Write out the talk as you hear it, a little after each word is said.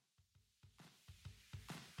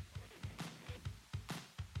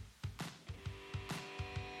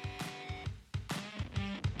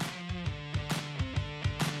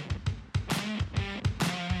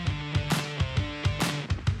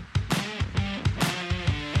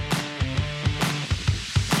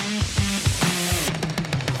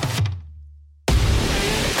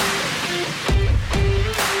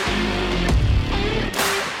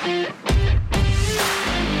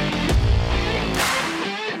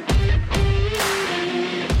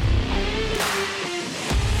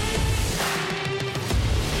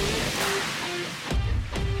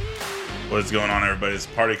What is going on, everybody? It's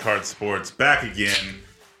Party Card Sports back again,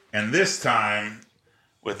 and this time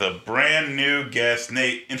with a brand new guest.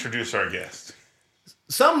 Nate, introduce our guest.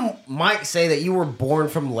 Some might say that you were born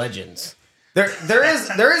from legends. There is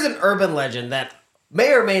an urban legend that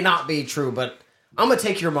may or may not be true, but I'm gonna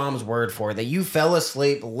take your mom's word for it that you fell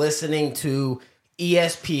asleep listening to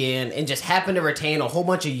ESPN and just happened to retain a whole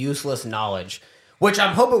bunch of useless knowledge, which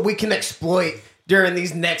I'm hoping we can exploit during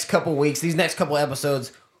these next couple weeks, these next couple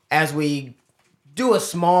episodes, as we do a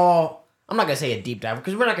small, I'm not going to say a deep dive,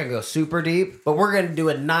 because we're not going to go super deep, but we're going to do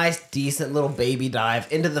a nice, decent little baby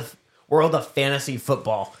dive into the world of fantasy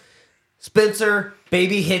football. Spencer,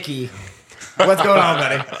 Baby Hickey, what's going on,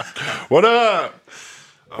 buddy? What up?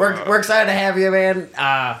 We're excited to have you,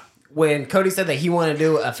 man. When Cody said that he wanted to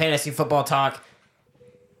do a fantasy football talk,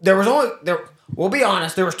 we'll be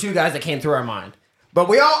honest, there was two guys that came through our mind. But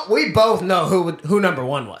we both know who number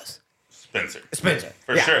one was. Spencer.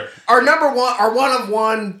 For sure. Our number one, our one of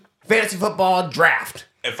one fantasy football draft.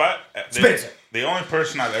 Spencer. The only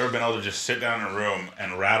person I've ever been able to just sit down in a room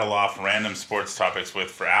and rattle off random sports topics with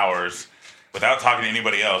for hours without talking to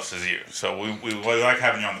anybody else is you. So we like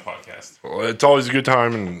having you on the podcast. Well, it's always a good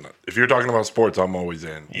time, and if you're talking about sports, I'm always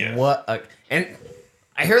in. Yeah. And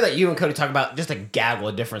I hear that you and Cody talk about just a gaggle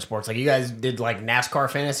of different sports. Like you guys did like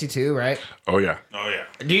NASCAR fantasy too, right? Oh yeah.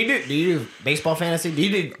 Do you do baseball fantasy? Do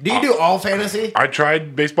you do all fantasy? I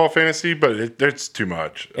tried baseball fantasy, but it's too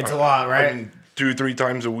much. It's a lot, right? I mean, 2-3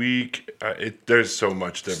 times a week. There's so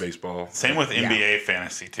much to baseball. Same with NBA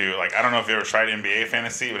fantasy too. Like I don't know if you ever tried NBA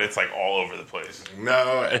fantasy, but it's like all over the place.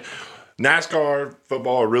 No, NASCAR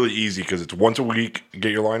football are really easy because it's once a week.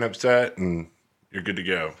 Get your lineup set, and you're good to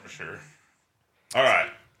go. For sure. All right.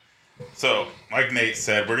 So, like Nate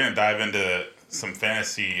said, we're going to dive into some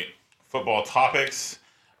fantasy football topics.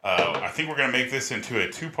 I think we're going to make this into a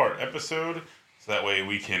 2-part episode, so that way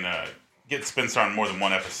we can get Spencer on more than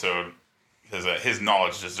one episode, because his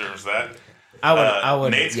knowledge deserves that. I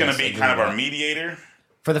would. Nate's going to be kind of our mediator.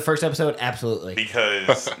 For the first episode, absolutely.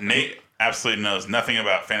 Because Nate absolutely knows nothing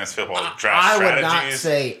about fantasy football draft I strategies. would not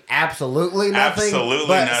say absolutely nothing.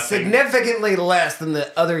 But significantly less than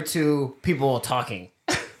the other two people talking.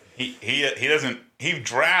 He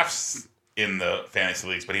drafts in the fantasy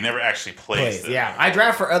leagues, but he never actually plays them. Yeah, I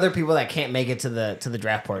draft for other people that can't make it to the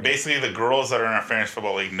draft party. Basically, the girls that are in our fantasy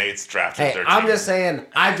football league, Nate's drafted their team. I'm just saying,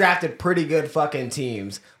 I drafted pretty good fucking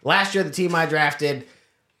teams. Last year, the team I drafted,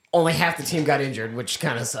 only half the team got injured, which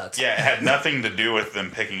kind of sucks. Yeah, it had nothing to do with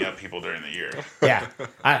them picking up people during the year. Yeah,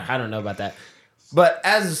 I don't know about that. But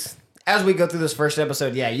as we go through this first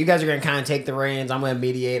episode, yeah, you guys are going to kind of take the reins. I'm going to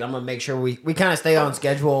mediate. I'm going to make sure we kind of stay on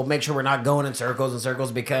schedule, make sure we're not going in circles and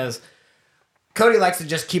circles, because Cody likes to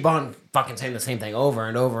just keep on fucking saying the same thing over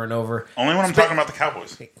and over and over. Only when I'm talking about the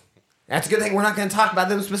Cowboys. That's a good thing we're not going to talk about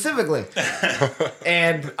them specifically.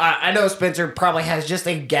 And I know Spencer probably has just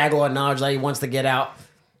a gaggle of knowledge that he wants to get out.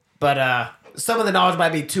 But some of the knowledge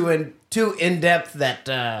might be too in-depth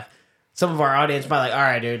that some of our audience might like, all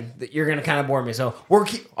right, dude, you're going to kind of bore me. So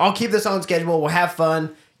I'll keep this on schedule. We'll have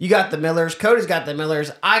fun. You got the Millers. Cody's got the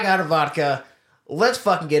Millers. I got a vodka. Let's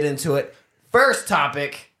fucking get into it. First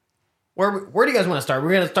topic. Where do you guys want to start?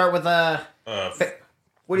 We're going to start with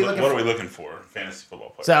what are we looking for? Fantasy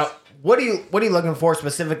football players. So what are you looking for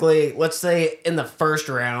specifically? Let's say in the first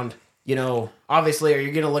round. You know, obviously, are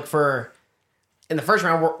you going to look for... In the first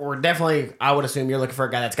round, we're definitely, I would assume you're looking for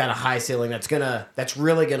a guy that's got a high ceiling, that's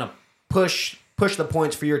really gonna push the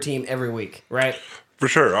points for your team every week, right? For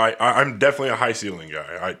sure. I'm definitely a high ceiling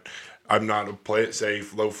guy. I'm not a play it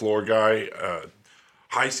safe, low floor guy.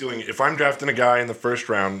 High ceiling. If I'm drafting a guy in the first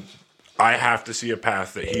round, I have to see a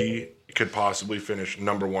path that he could possibly finish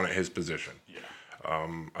number one at his position. Yeah.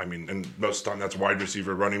 I mean, and most of the time that's wide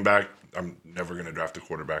receiver, running back. I'm never going to draft a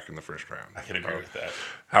quarterback in the first round. I can agree with that.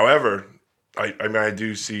 However, I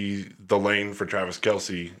do see the lane for Travis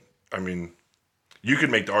Kelce. I mean, you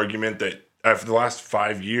could make the argument that after the last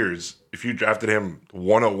 5 years, if you drafted him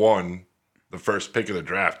 101, the first pick of the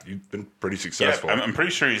draft, you've been pretty successful. Yeah, I'm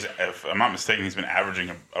pretty sure if I'm not mistaken, he's been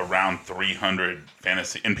averaging around 300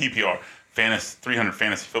 fantasy in PPR, 300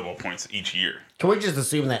 fantasy football points each year. Can we just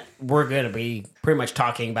assume that we're going to be pretty much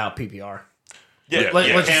talking about PPR?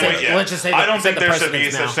 Let's just say I don't think there should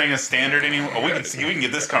be such thing as standard anymore. We can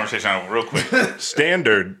get this conversation out real quick.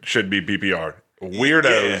 Standard should be PPR.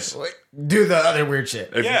 Weirdos do the other weird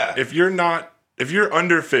shit. If you're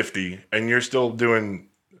under 50 and you're still doing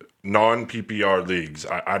non-PPR leagues,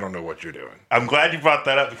 I don't know what you're doing. I'm glad you brought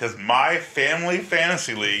that up because my family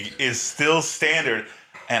fantasy league is still standard,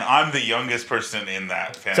 and I'm the youngest person in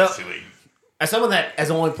that fantasy league. As someone that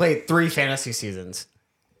has only played 3 fantasy seasons,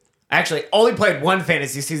 Actually, only played one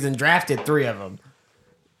fantasy season, drafted 3 of them.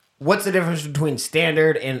 What's the difference between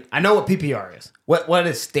standard and I know what PPR is. What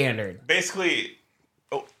is standard? Basically,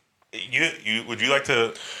 you would you like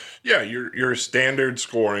to? Yeah, your standard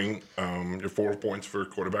scoring, your 4 points for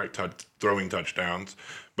quarterback throwing touchdowns,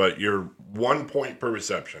 but your 1 point per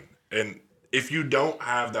reception. And if you don't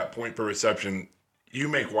have that point per reception, you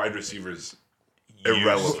make wide receivers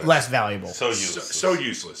irrelevant. Less valuable. So useless. So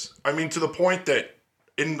useless. I mean, to the point that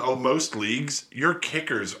in most leagues, your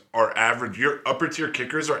kickers are average. Your upper tier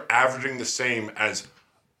kickers are averaging the same as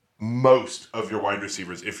most of your wide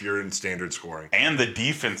receivers if you're in standard scoring. And the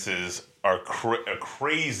defenses are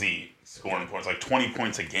crazy scoring points, like 20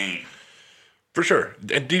 points a game. For sure.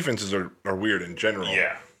 And defenses are weird in general.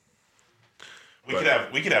 Yeah. We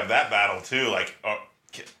could have that battle too. Like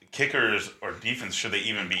kickers or defense, should they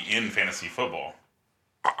even be in fantasy football?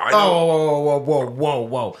 I know.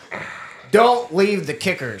 Whoa. Don't leave the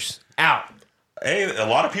kickers out. Hey, a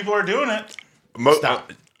lot of people are doing it.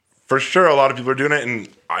 Stop. For sure, a lot of people are doing it,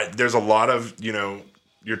 and there's a lot of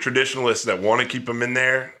your traditionalists that want to keep them in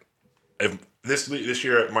there. If this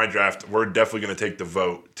year at my draft, we're definitely going to take the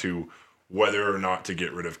vote to whether or not to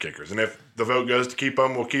get rid of kickers, and if the vote goes to keep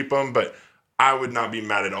them, we'll keep them. But I would not be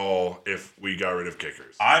mad at all if we got rid of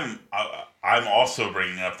kickers. I'm also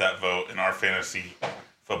bringing up that vote in our fantasy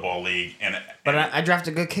football league, But I draft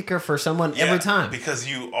a good kicker for someone every time. because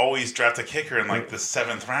you always draft a kicker in like the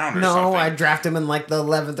 7th round or No, something. I draft him in like the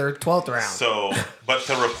 11th or 12th round. So, but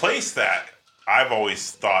to replace that, I've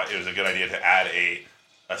always thought it was a good idea to add a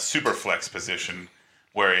super flex position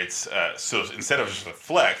where it's so instead of just a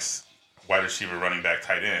flex, wide receiver, running back,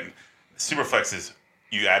 tight end, super flex is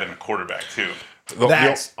you add in a quarterback too.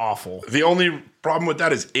 That's awful. The only problem with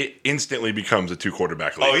that is it instantly becomes a 2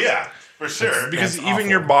 quarterback league. Oh yeah, for sure. Because That's even awful.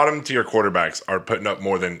 your bottom tier quarterbacks are putting up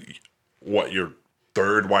more than what your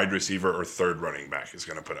 3rd wide receiver or 3rd running back is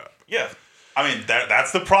going to put up. Yeah, I mean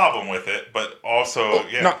that's the problem with it, but also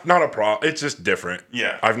Not a problem. It's just different.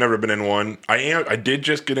 Yeah. I've never been in one. I did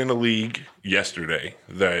just get in a league yesterday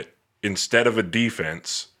that instead of a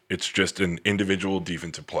defense, it's just an individual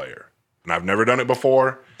defensive player. And I've never done it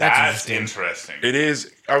before. that's interesting. It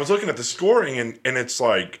is. I was looking at the scoring, and it's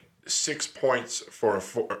like 6 points for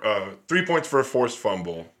 3 points for a forced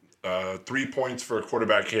fumble, 3 points for a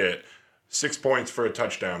quarterback hit, 6 points for a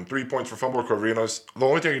touchdown, 3 points for fumble recovery. And the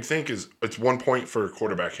only thing I could think is it's 1 point for a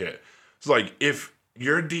quarterback hit. It's like if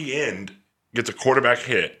your D end gets a quarterback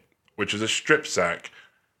hit, which is a strip sack,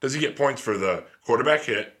 does he get points for the quarterback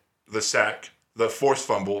hit, the sack, the forced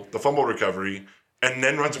fumble, the fumble recovery, and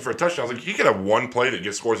then runs it for a touchdown? I was like, he could have one play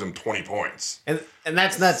that scores him 20 points. And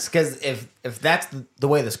that's nuts because if that's the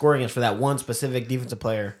way the scoring is for that one specific defensive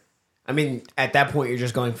player, I mean, at that point you're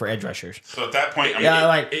just going for edge rushers. So at that point,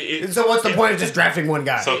 I mean, so what's the point of just drafting one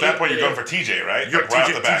guy? so at that point you're going for TJ, right? You're Like right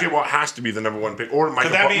off the bat. TJ Watt has to be the number 1 pick, or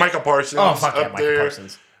that be- Micah Parsons. Oh fuck yeah, up Michael there.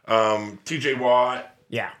 Parsons. TJ Watt.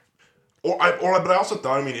 Yeah, But I also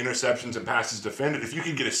thought, interceptions and passes defended. If you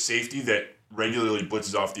could get a safety that regularly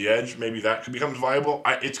blitzes off the edge, maybe that becomes viable.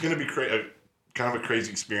 It's going to be kind of a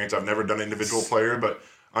crazy experience. I've never done individual player, but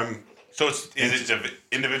I'm. So is it an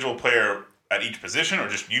individual player at each position, or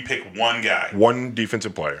just you pick one guy? One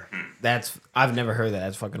defensive player. I've never heard that.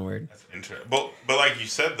 That's fucking weird. Interesting. But like you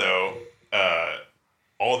said though,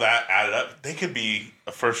 all that added up, they could be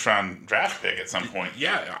a 1st round draft pick at some point.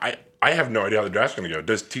 Yeah, I have no idea how the draft's going to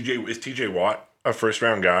go. Is TJ Watt a 1st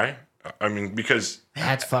round guy? I mean, because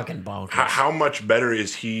That's fucking bonkers. how much better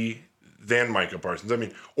is he than Micah Parsons? I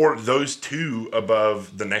mean, or those 2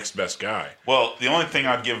 above the next best guy? Well, the only thing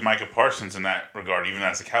I'd give Micah Parsons in that regard, even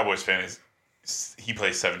as a Cowboys fan, is he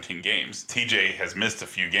plays 17 games. TJ has missed a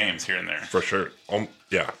few games here and there. For sure.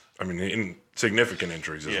 Yeah. I mean, in significant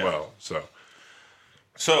injuries as well.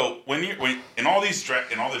 So when in all these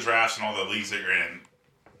in all the drafts and all the leagues that you're in,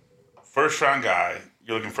 1st round guy,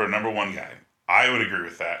 you're looking for a number 1 guy. I would agree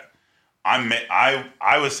with that.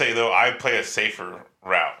 I would say though I play a safer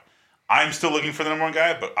route. I'm still looking for the number 1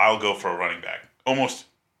 guy, but I'll go for a running back almost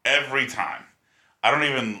every time. I don't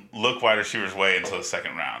even look wide receivers way until the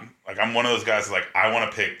 2nd round. Like I'm one of those guys like I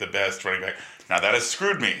want to pick the best running back. Now that has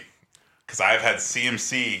screwed me because I've had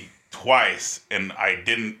CMC twice and I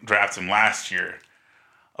didn't draft him last year.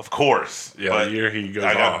 Of course. Yeah, the year he goes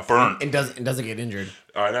I got off. burnt. It doesn't get injured.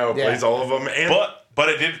 I know, Yeah. plays all of them. And But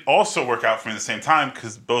it did also work out for me at the same time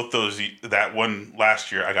because both that one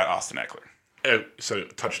last year I got Austin Eckler. So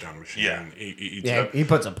touchdown machine. Yeah. He He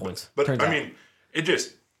puts up points. But turns I out. mean, it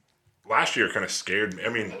just last year kind of scared me. I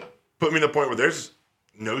mean, put me to the point where there's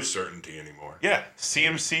no certainty anymore. Yeah,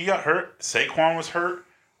 CMC got hurt. Saquon was hurt.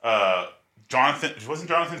 wasn't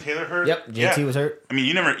Jonathan Taylor hurt? Yep, JT was hurt. I mean,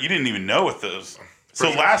 you didn't even know with those. So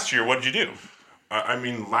last year, what did you do?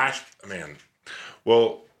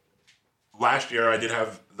 Last year I did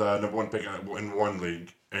have the number 1 pick in one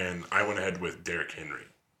league, and I went ahead with Derrick Henry.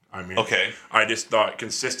 Okay. I just thought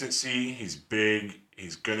consistency. He's big.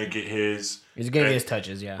 He's gonna get his. He's gonna get his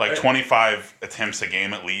touches. Yeah, like 25 attempts a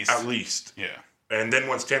game at least. At least. Yeah. And then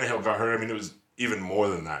once Tannehill got hurt, it was even more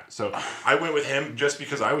than that. So I went with him just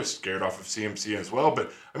because I was scared off of CMC as well.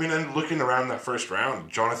 But then looking around that first round,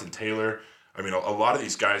 Jonathan Taylor. A lot of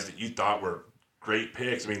these guys that you thought were great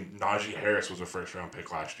picks. Najee Harris was a first-round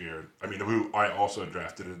pick last year. Who I also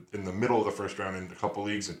drafted in the middle of the first round in a couple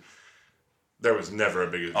leagues, and there was never a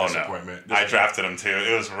big disappointment. No. I drafted him too.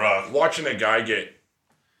 It was rough. Watching a guy get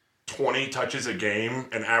 20 touches a game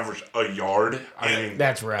and average a yard.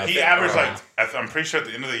 That's rough. He averaged I'm pretty sure at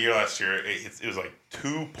the end of the year last year, it was like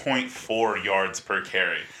 2.4 yards per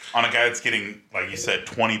carry on a guy that's getting, like you said,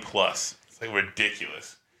 20 plus. It's like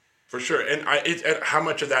ridiculous. For sure. And how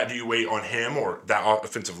much of that do you weight on him, or that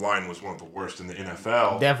offensive line was one of the worst in the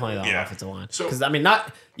NFL? Definitely the offensive line. Because,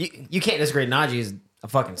 you can't disagree. Najee is a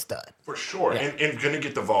fucking stud. For sure. Yeah. And going to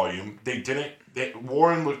get the volume.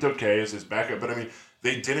 Warren looked okay as his backup, but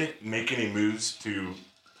they didn't make any moves to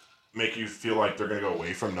make you feel like they're going to go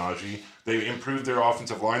away from Najee. They improved their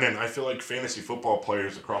offensive line, and I feel like fantasy football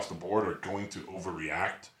players across the board are going to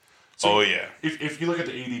overreact. So if you look at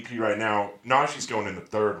the ADP right now, Najee's going in the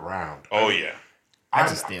 3rd round.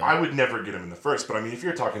 That's a steal. I would never get him in the first, but if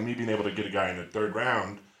you're talking me being able to get a guy in the 3rd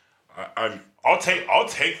round, I'll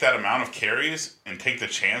take that amount of carries and take the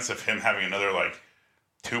chance of him having another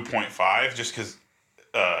 2.5 just because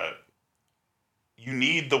you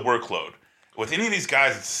need the workload. With any of these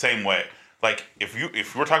guys, it's the same way. Like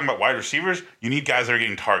if we're talking about wide receivers, you need guys that are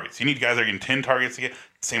getting targets. You need guys that are getting 10 targets to get.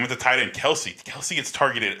 Same with the tight end, Kelsey. Kelsey gets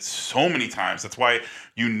targeted so many times. That's why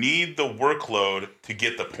you need the workload to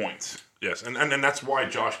get the points. Yes, and that's why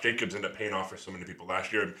Josh Jacobs ended up paying off for so many people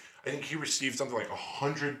last year. I think he received something like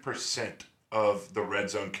 100% of the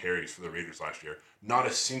red zone carries for the Raiders last year. Not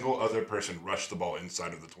a single other person rushed the ball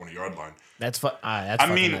inside of the 20-yard line. That's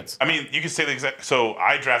nuts. You could say the exact. So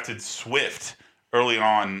I drafted Swift early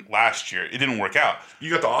on last year. It didn't work out. You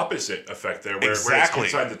got the opposite effect there, where it's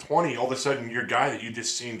inside the 20, all of a sudden your guy that you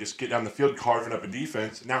just seen just get down the field carving up a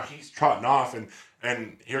defense, now he's trotting off,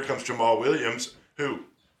 and here comes Jamal Williams, who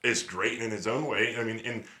is great in his own way.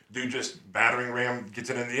 And dude just battering ram gets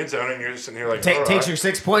it in the end zone, and you're just sitting here like takes your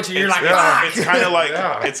 6 points, and you're like, it's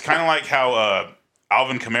kind of like how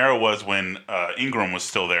Alvin Kamara was when Ingram was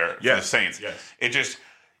still there for the Saints. Yes. It just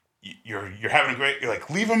you're having a great. You're like,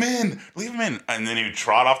 leave him in, and then he would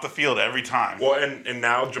trot off the field every time. Well, and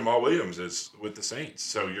now Jamal Williams is with the Saints,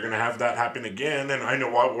 so you're going to have that happen again. And I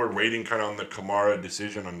know while we're waiting kind of on the Kamara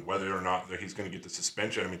decision on whether or not that he's going to get the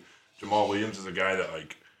suspension. Jamal Williams is a guy that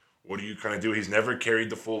what do you kind of do? He's never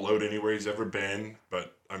carried the full load anywhere he's ever been,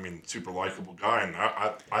 but super likable guy, and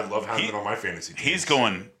I love having him on my fantasy team. He's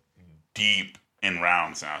going deep in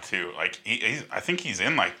rounds now too. I think he's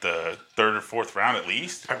in the 3rd or 4th round at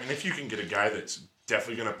least. If you can get a guy that's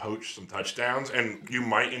definitely going to poach some touchdowns, and you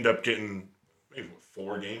might end up getting maybe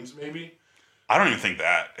 4 games, maybe. I don't even think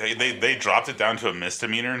that they dropped it down to a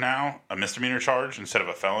misdemeanor now, a misdemeanor charge instead of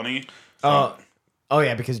a felony. Oh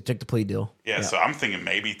yeah, because you took the plea deal. Yeah, so I'm thinking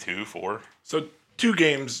maybe 2, 4. So 2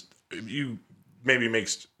 games, you maybe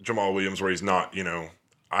makes Jamal Williams where he's not.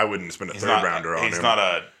 I wouldn't spend a 3rd rounder on him. He's not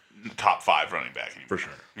a top 5 running back anymore. For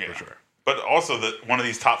sure. But also one of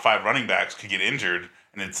these top 5 running backs could get injured,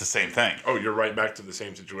 and it's the same thing. Oh, you're right back to the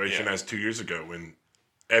same situation as 2 years ago when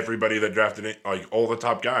everybody that drafted it, all the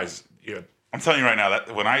top guys. Yeah, I'm telling you right now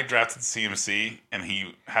that when I drafted CMC and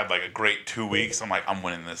he had a great 2 weeks, I'm like, I'm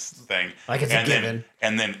winning this thing. It's a given.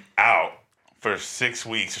 And then out for 6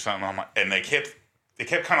 weeks or something. And they kept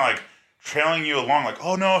kind of trailing you along,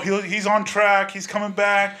 oh no, he's on track, he's coming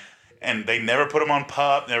back. And they never put him on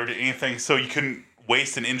PUP, never did anything, so you couldn't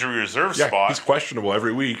waste an injury reserve spot. He's questionable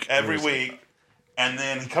every week. And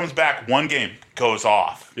then he comes back 1 game, goes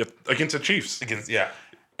off. Yep, against the Chiefs.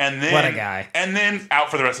 And then, what a guy. And then out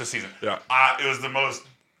for the rest of the season. Yeah. It was the most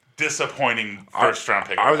disappointing first-round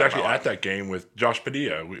pick. I was actually at that game with Josh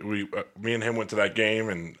Padilla. Me and him went to that game,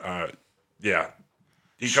 and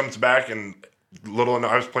he comes back, and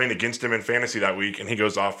I was playing against him in fantasy that week, and he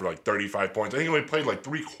goes off for 35 points. I think he only played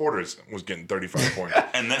 3 quarters and was getting 35 points.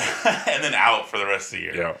 and then out for the rest of the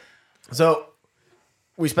year. Yeah. So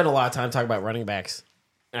we spent a lot of time talking about running backs,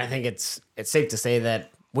 and I think it's safe to say that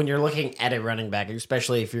when you're looking at a running back,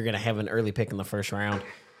 especially if you're going to have an early pick in the first round,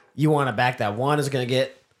 you want to back that one is going to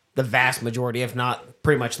get the vast majority, if not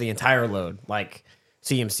pretty much the entire load.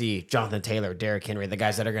 CMC, Jonathan Taylor, Derrick Henry, the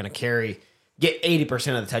guys that are going to get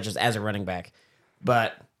 80% of the touches as a running back.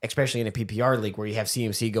 But especially in a PPR league where you have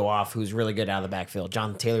CMC go off, who's really good out of the backfield.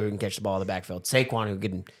 Jonathan Taylor, who can catch the ball in the backfield. Saquon,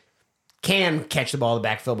 who can catch the ball in the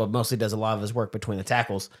backfield, but mostly does a lot of his work between the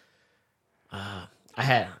tackles. I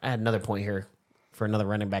had another point here for another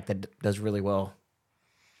running back that does really well.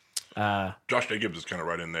 Josh Jacobs is kind of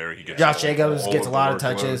right in there. Josh Jacobs gets a lot of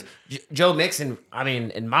touches. Joe Mixon, I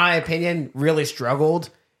mean, in my opinion, really struggled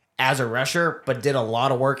as a rusher, but did a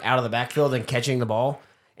lot of work out of the backfield and catching the ball.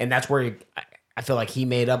 And that's where I feel like he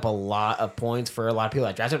made up a lot of points for a lot of people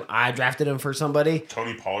that drafted him. I drafted him for somebody.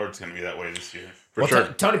 Tony Pollard's going to be that way this year. For sure.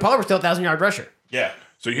 Tony Pollard was still a 1,000-yard rusher. Yeah.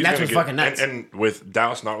 So he's that's gonna what's fucking nuts. And with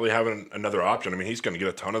Dallas not really having another option, I mean, he's going to get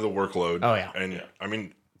a ton of the workload. Oh, yeah. And, I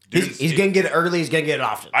mean... He's going to get it early. He's going to get it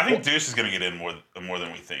often. I think Deuce is going to get in more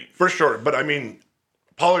than we think. For sure. But, I mean,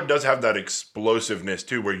 Pollard does have that explosiveness,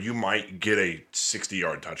 too, where you might get a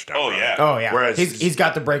 60-yard touchdown. Oh, yeah. Oh, yeah. Whereas he's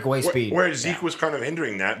got the breakaway speed. Whereas Zeke was kind of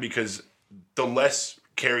hindering that because the less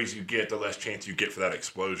carries you get, the less chance you get for that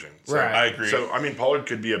explosion. So, Right. I agree. So, I mean, Pollard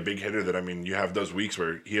could be a big hitter that, I mean, you have those weeks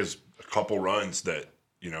where he has a couple runs that,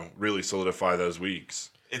 really solidify those weeks.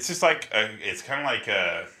 It's just like, it's kind of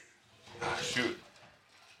like, shoot.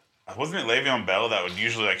 Wasn't it Le'Veon Bell that would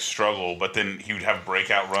usually like struggle, but then he would have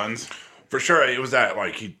breakout runs? For sure, it was that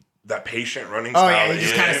that patient running Oh, style. yeah, he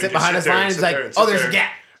just kind of sit behind his line. He's like, oh, there's a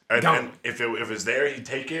gap. And if it was there, he'd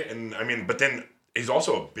take it. And I mean, but then he's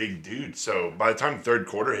also a big dude. So by the time third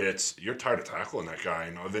quarter hits, you're tired of tackling that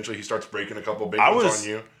guy. Eventually he starts breaking a couple big ones on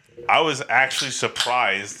you. I was actually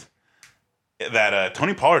surprised that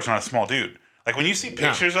Tony Pollard's not a small dude. Like when you see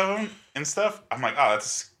pictures of him and stuff, I'm like, oh,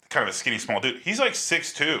 that's kind of a skinny, small dude. He's like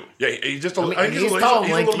 6'2". Yeah, he's just a he's tall,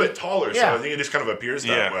 he's a little bit taller, yeah. so I think it just kind of appears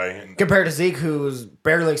that way. And compared to Zeke, who's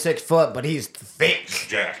barely 6 foot, but he's thick.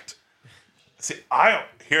 jacked. See,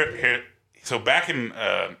 here. So back in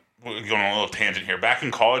we're going on a little tangent here. Back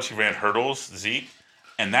in college, he ran hurdles, Zeke,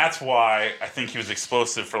 and that's why I think he was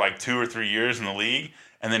explosive for like 2 or 3 years in the league,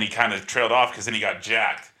 and then he kind of trailed off because then he got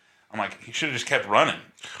jacked. I'm like, he should have just kept running.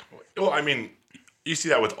 Well, I mean, you see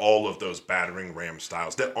that with all of those battering ram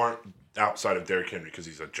styles that aren't outside of Derrick Henry because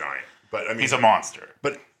he's a giant. But I mean, He's a monster.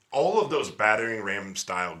 But all of those battering ram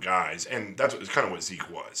style guys, and that's kind of what Zeke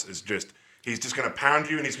was. Is just he's just going to pound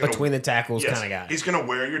you, and he's going Between the tackles kind of guy. He's going to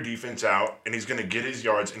wear your defense out, and he's going to get his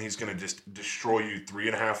yards, and he's going to just destroy you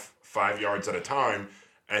 3.5, 5 yards at a time,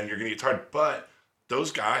 and you're going to get tired. But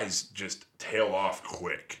those guys just tail off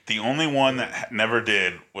quick. The only one that never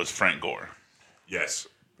did was Frank Gore. Yes.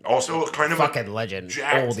 Also, kind of fucking legend,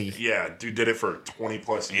 jacked, oldie. Yeah, dude did it for 20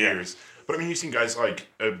 plus years. But I mean, you've seen guys like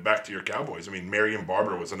back to your Cowboys. I mean, Marion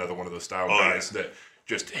Barber was another one of those style guys that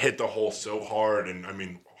just hit the hole so hard, and I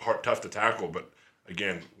mean, tough to tackle. But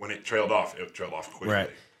again, when it trailed off quickly. Right.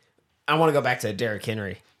 I want to go back to Derrick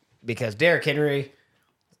Henry because Derrick Henry,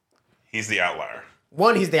 He's the outlier.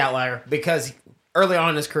 he's the outlier because early on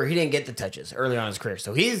in his career he didn't get the touches early on in his career,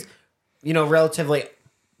 so he's relatively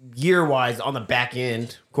year-wise on the back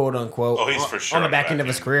end, quote unquote. Oh, he's for sure on the back end of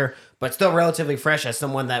his career, but still relatively fresh as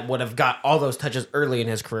someone that would have got all those touches early in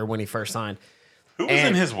his career when he first signed. Who was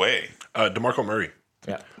in his way? DeMarco Murray.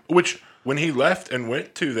 Yeah. Which, when he left and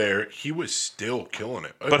went to there, he was still killing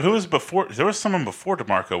it. But who was before? There was someone before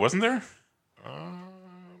DeMarco, wasn't there?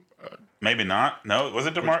 Maybe not. No, was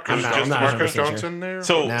it DeMarco? I'm not DeMarco 100% sure. Johnson there?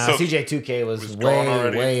 So CJ2K was gone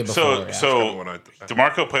already. way before. So what I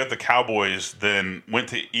DeMarco played at the Cowboys, then went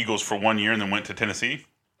to Eagles for 1 year, and then went to Tennessee.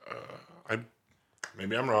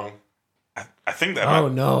 Maybe I'm wrong. I think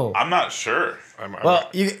that. No. I'm not sure. I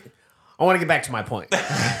want to get back to my point.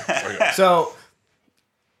 So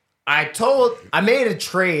I made a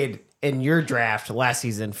trade in your draft last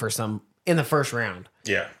season for in the first round.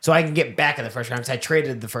 Yeah. So I can get back in the first round because I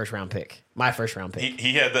traded the first round pick, my first round pick.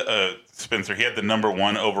 He had the Spencer. He had the number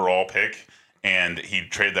 1 overall pick, and he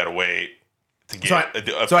traded that away to get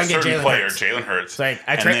a certain player, Jalen Hurts. So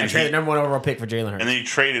I traded the number 1 overall pick for Jalen Hurts, and then he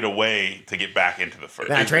traded away to get back into the first.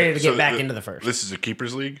 Then I traded to get back into the first. This is a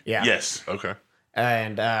keepers league. Yeah. Yes. Okay.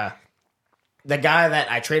 And the guy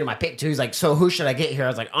that I traded my pick to, he's like, "So who should I get here?" I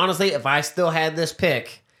was like, honestly, if I still had this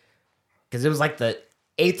pick, because it was like the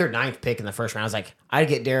 8th or 9th pick in the first round, I was like, I'd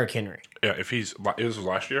get Derrick Henry. Yeah, it was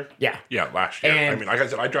last year? Yeah. Yeah, last year. And I mean, like I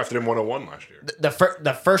said, I drafted him 101 last year.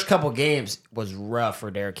 The first couple games was rough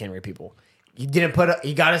for Derrick Henry, people. He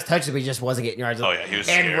got his touches, but he just wasn't getting yards. Oh, yeah, he was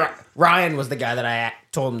And scared. Ryan was the guy that I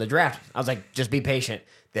told him to draft. I was like, just be patient.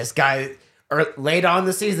 This guy, late on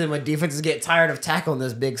the season, when defenses get tired of tackling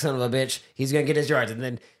this big son of a bitch, he's going to get his yards. And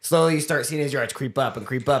then slowly you start seeing his yards creep up and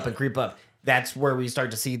creep up and creep up. That's where we start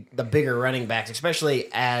to see the bigger running backs, especially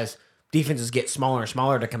as defenses get smaller and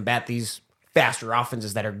smaller to combat these faster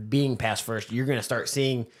offenses that are being pass first, you're going to start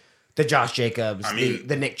seeing the Josh Jacobs,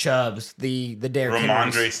 the Nick Chubbs, the Derrick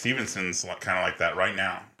Henrys. Ramondre Stevenson's kind of like that right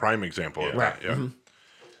now. Prime example of Right. that, yeah.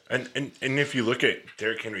 Mm-hmm. And if you look at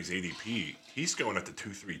Derrick Henry's ADP, he's going at the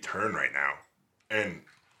 2-3 turn right now. And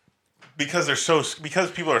because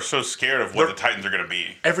people are so scared of what the Titans are going to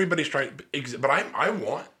be. Everybody's trying, but I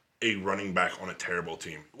want a running back on a terrible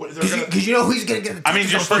team. Because you know who's going to get the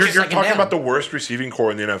touches on first you're or second talking down. about the worst receiving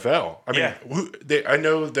core in the NFL. I mean, I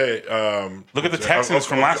know that. Look at the Texans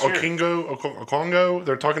from last year. Okongo,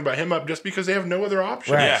 they're talking about him up just because they have no other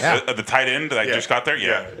option. Right. Yeah, the tight end that just got there.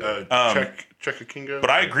 Check Okongo.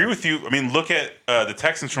 But I agree with you. I mean, look at the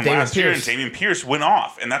Texans from last year, and Dameon Pierce went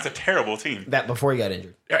off, and that's a terrible team. That before he got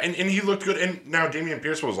injured. Yeah, and he looked good. And now Dameon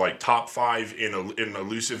Pierce was like top 5 in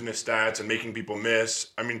elusiveness stats and making people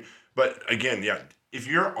miss. I mean, but again, if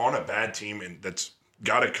you're on a bad team and that's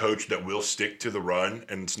got a coach that will stick to the run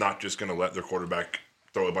and it's not just going to let their quarterback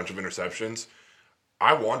throw a bunch of interceptions,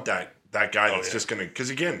 I want that guy that's just going to,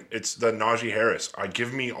 because again, it's the Najee Harris.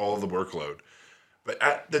 Give me all the workload. But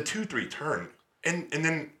at the 2-3 turn, and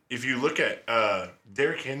then if you look at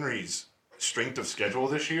Derrick Henry's strength of schedule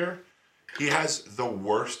this year, he has the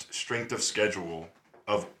worst strength of schedule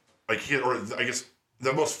of I guess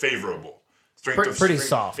the most favorable. Pretty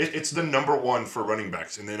soft. It's the number 1 for running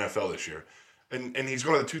backs in the NFL this year. And he's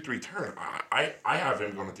going to the 2-3 turn. I have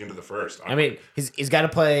him going at the end of the first. I mean, he's got to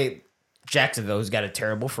play Jacksonville, who's got a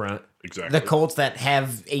terrible front. Exactly. The Colts that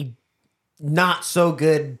have a not so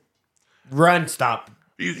good run stop.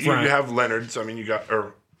 You have Leonard. So I mean, you got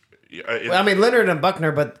Leonard and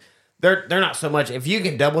Buckner, but they're not so much. If you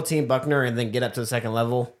can double team Buckner and then get up to the second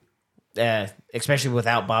level, especially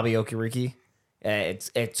without Bobby Okereke,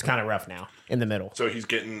 it's kind of rough now in the middle. So he's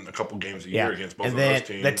getting a couple games a year against both and of then those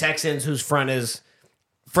teams. The Texans, whose front is,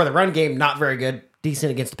 for the run game, not very good,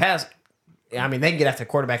 decent against the pass. I mean, they can get after the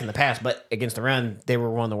quarterback in the pass, but against the run, they were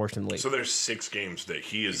one of the worst in the league. So there's 6 games that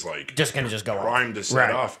he is like just going to go primed to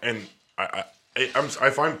set off. And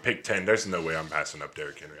if I'm pick 10, there's no way I'm passing up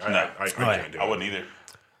Derrick Henry. I can't do it. I wouldn't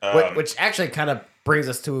either. Which actually kind of brings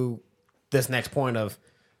us to this next point of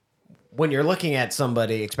when you're looking at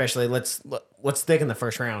somebody, especially let's stick in the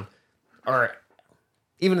first round or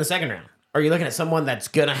even the second round. Are you looking at someone that's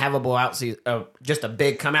going to have a blowout season, just a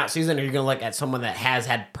big come out season, or are you going to look at someone that has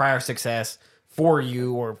had prior success for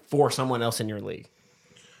you or for someone else in your league?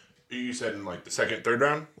 You said in like the second, third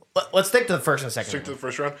round? Let's stick to the first and second. Stick to the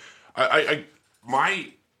first round.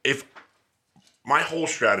 My whole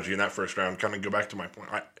strategy in that first round, kind of go back to my point.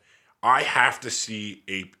 I have to see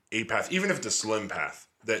a path, even if it's a slim path,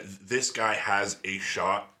 that this guy has a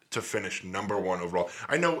shot to finish number 1 overall.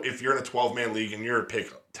 I know if you're in a 12-man league and you're a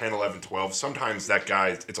pick 10, 11, 12, sometimes that guy,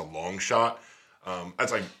 it's a long shot.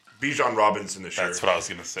 That's like Bijan Robinson this year. That's what I was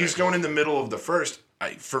going to say. He's going in the middle of the first.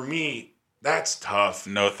 For me, that's tough.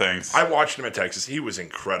 No thanks. I watched him at Texas. He was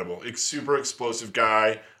incredible. Super explosive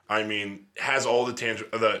guy. I mean, has all the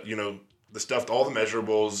the stuff, all the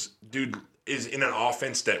measurables. Dude is in an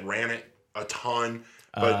offense that ran it a ton,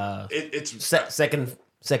 but it's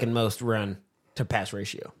second most run to pass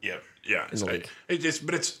ratio. Yeah.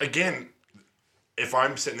 But it's again, if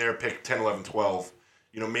I'm sitting there pick 10, 11, 12,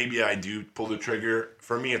 maybe I do pull the trigger.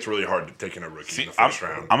 For me, it's really hard to take in a rookie in the first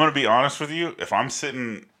round. I'm going to be honest with you. If I'm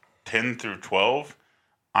sitting 10 through 12,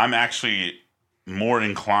 I'm actually more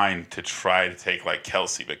inclined to try to take like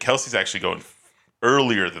Kelsey, but Kelsey's actually going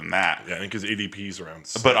earlier than that. Yeah, I think his ADP is around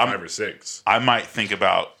 5 or 6. I might think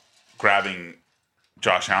about grabbing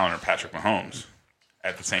Josh Allen or Patrick Mahomes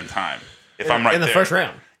at the same time. If I'm right in the there. first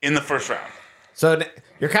round. In the first round. So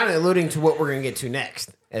you're kind of alluding to what we're going to get to next,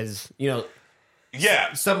 as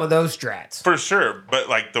yeah, some of those strats for sure. But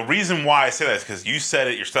like the reason why I say that is because you said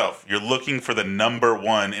it yourself. You're looking for the number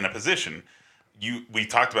 1 in a position. We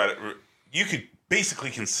talked about it. You could basically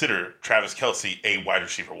consider Travis Kelce a wide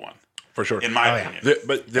receiver 1. For sure. In my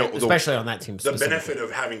opinion. Especially on that team. The benefit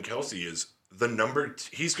of having Kelce is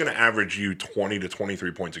he's going to average you 20 to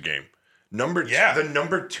 23 points a game. The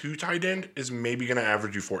number 2 tight end is maybe going to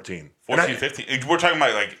average you 14. 14, 15. We're talking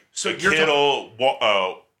about like Kittle,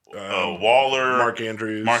 Waller, Mark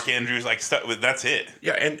Andrews, like stuff. That's it.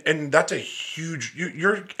 Yeah, and that's a huge.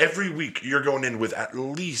 You're every week you're going in with at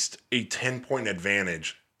least a 10-point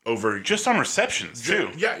advantage over just on receptions too.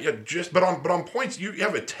 Yeah. But on points you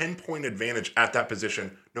have a 10-point advantage at that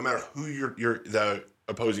position, no matter who the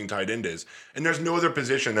opposing tight end is. And there's no other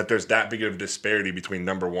position that there's that big of a disparity between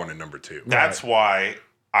number 1 and number 2. That's why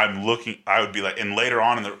I'm looking. I would be like, and later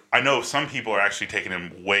on I know some people are actually taking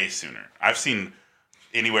him way sooner. I've seen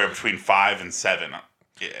anywhere between 5 and 7,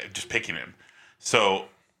 just picking him. So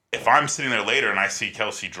if I'm sitting there later and I see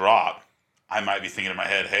Kelsey drop, I might be thinking in my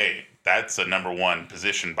head, hey, that's a number one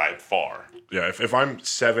position by far. Yeah, if I'm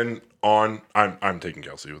 7 on, I'm taking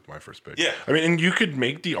Kelsey with my first pick. Yeah. I mean, and you could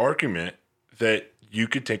make the argument that you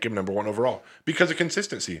could take him number 1 overall because of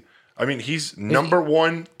consistency. I mean, he's number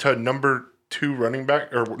 1 to number 2 running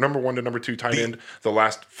back, or number 1 to number 2 tight end the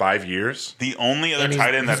last 5 years. The only other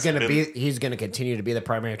tight end he's going to continue to be the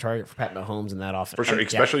primary target for Pat Mahomes in that offense. For sure,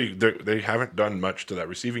 especially they haven't done much to that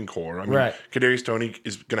receiving core. I mean, right. Kadarius Toney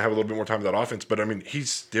is going to have a little bit more time in that offense, but I mean,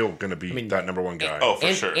 he's still going to be that number 1 guy. Oh,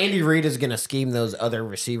 for sure. Andy Reid is going to scheme those other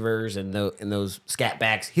receivers and those scat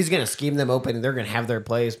backs. He's going to scheme them open, and they're going to have their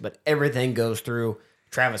plays, but everything goes through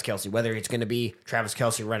Travis Kelce, whether it's going to be Travis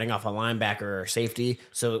Kelce running off a linebacker or safety,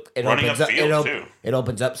 so it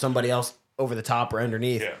opens up somebody else over the top or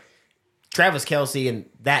underneath. Yeah. Travis Kelce and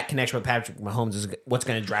that connection with Patrick Mahomes is what's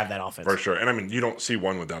going to drive that offense. For sure. And I mean, you don't see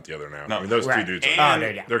one without the other now. No. I mean, those Right. two dudes,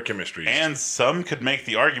 their chemistry. And some could make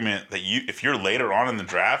the argument that if you're later on in the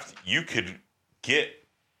draft, you could get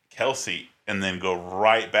Kelce and then go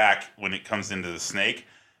right back when it comes into the snake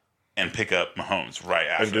and pick up Mahomes right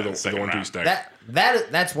after and do the second 1-2 round. stack.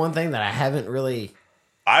 That's one thing that I haven't really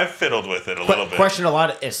I've fiddled with it a little bit. questioned a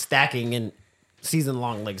lot is stacking in season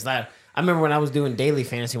long leagues. I remember when I was doing daily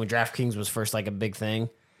fantasy when DraftKings was first like a big thing.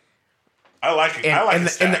 I like it. I like in the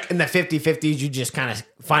stack. the 50-50s, you just kind of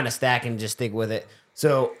find a stack and just stick with it.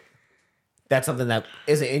 So that's something that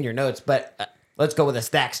isn't in your notes, but let's go with a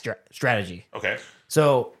stack strategy. Okay.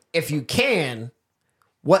 So if you can,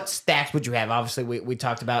 what stacks would you have? Obviously, we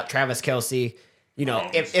talked about Travis Kelce. You know,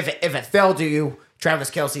 if it fell to you,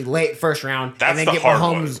 Travis Kelce late first round, That's and then the get hard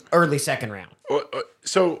Mahomes early second round.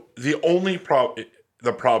 So the only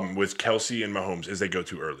problem with Kelce and Mahomes is they go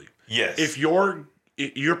too early. Yes. If you're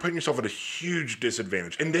putting yourself at a huge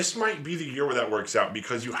disadvantage, and this might be the year where that works out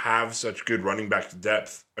because you have such good running back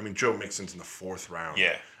depth. I mean, Joe Mixon's in the 4th round.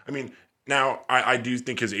 Yeah. I mean, now I do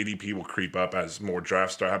think his ADP will creep up as more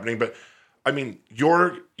drafts start happening, but I mean,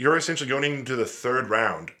 you're essentially going into the 3rd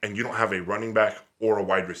round and you don't have a running back or a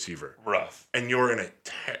wide receiver. Rough. And you're in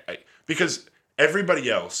because everybody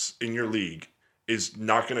else in your league is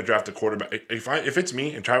not going to draft a quarterback. If it's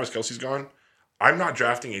me and Travis Kelce's gone, I'm not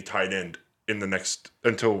drafting a tight end in the next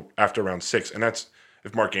until after round 6, and that's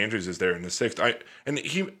if Mark Andrews is there in the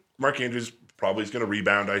 6th. Mark Andrews probably is going to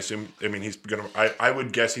rebound. I assume. I mean, he's going to. I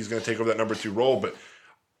would guess he's going to take over that number 2 role, but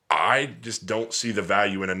I just don't see the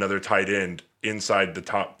value in another tight end inside the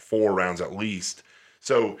top 4 rounds at least.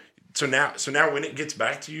 So now when it gets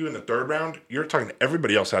back to you in the 3rd round, you're talking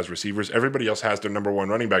everybody else has receivers, everybody else has their number 1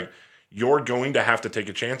 running back. You're going to have to take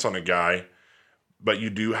a chance on a guy, but you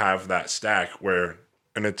do have that stack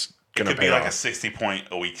and it's going to be like a 60-point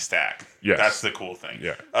a week stack. Yes. That's the cool thing.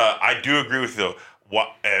 Yeah. I do agree with you, though.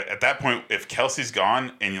 At that point, if Kelsey's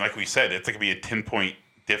gone, and like we said, it's going to be a 10-point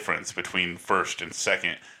difference between first and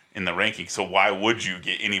second in the ranking. So why would you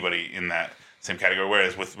get anybody in that same category?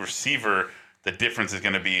 Whereas with receiver, the difference is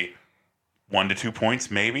going to be 1 to 2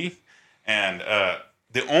 points, maybe. And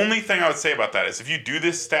the only thing I would say about that is if you do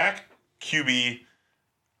this stack, QB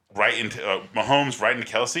right into Mahomes, right into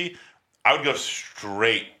Kelce, I would go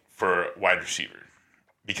straight for wide receiver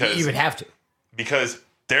because You would have to. Because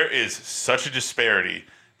there is such a disparity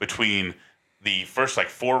between the first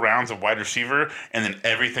 4 rounds of wide receiver and then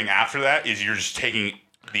everything after that is you're just taking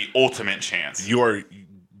the ultimate chance. You are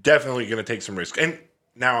definitely going to take some risk. And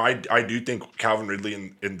now I do think Calvin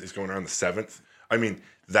Ridley is going around the 7th. I mean,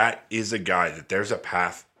 that is a guy that there's a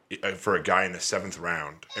path for a guy in the 7th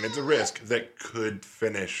round, and it's a risk that could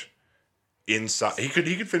finish inside. He could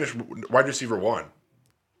finish wide receiver 1.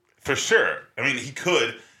 For sure. I mean, he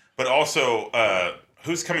could, but also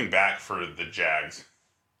who's coming back for the Jags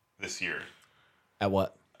this year? At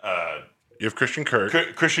what? You have Christian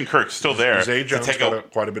Kirk. Christian Kirk's still there. Zay Jones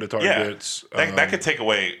got quite a bit of targets. Yeah, that could take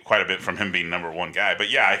away quite a bit from him being number 1 guy. But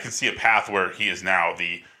yeah, I can see a path where he is now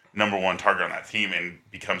the number 1 target on that team and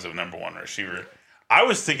becomes a number 1 receiver. I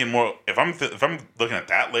was thinking more if I'm looking at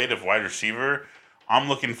that late of wide receiver, I'm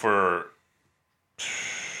looking for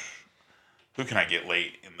who can I get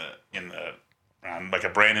late in the round, like a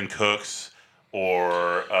Brandon Cooks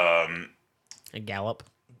or A Gallup.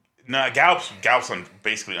 No, Gallup's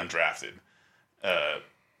basically undrafted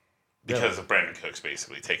because of Brandon Cooks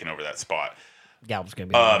basically taking over that spot. Gallup's going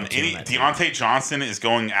to be Deontay Johnson is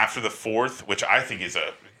going after the 4th, which I think is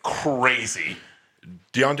a crazy.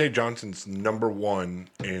 Deontay Johnson's number 1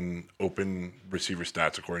 in open receiver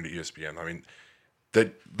stats according to ESPN. I mean, I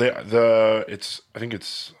think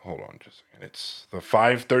it's hold on just a second. It's the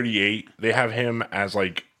 538. They have him as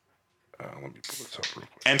Let me pull this up real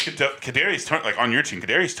quick. And Kadarius Toney, like on your team,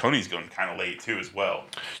 Kadarius Toney's going kind of late too as well.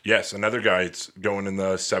 Yes, another guy. It's going in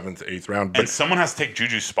the 7th, 8th round. And someone has to take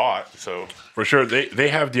Juju's spot. So for sure, they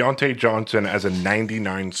have Deontay Johnson as a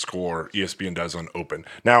 99 score. ESPN does on Open.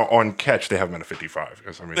 Now on Catch, they have him at a 55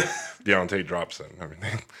 because Deontay drops in.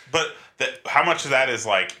 But how much of that is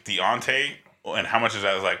like Deontay, and how much of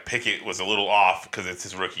that is like Pickett was a little off because it's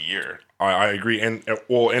his rookie year? I agree, and the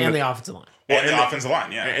offensive line. And the offensive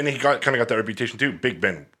line, yeah. And he kind of got that reputation too. Big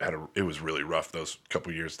Ben it was really rough those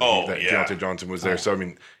couple years that Deontay Johnson was there. So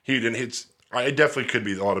he didn't hit. It definitely could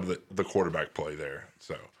be a lot of the quarterback play there.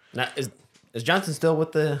 So now is Johnson still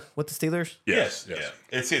with the Steelers? Yes. Yeah.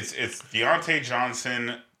 It's Deontay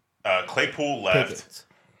Johnson, Claypool left. Pickens.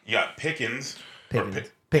 You got Pickens.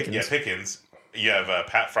 Pickens. Yeah, Pickens. You have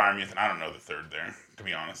Pat Freiermuth, and I don't know the third there, to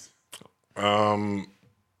be honest.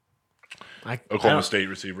 Oklahoma State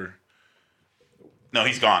receiver. No,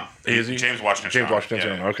 he's gone. Is he? James Washington.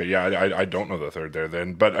 Yeah. Okay, yeah, I don't know the third there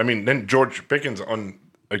then. But, then George Pickens on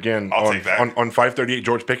 538,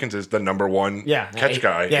 George Pickens is the number one catch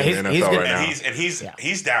guy in the NFL right now. And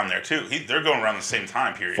he's down there, too. They're going around the same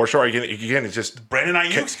time period. For sure. Again, it's just... Brandon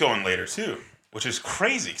Ayuk's going later, too, which is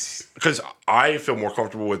crazy. Because I feel more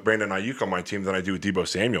comfortable with Brandon Ayuk on my team than I do with Deebo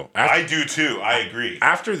Samuel. I do, too. I agree.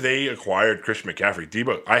 After they acquired Christian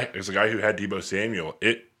McCaffrey, as a guy who had Deebo Samuel,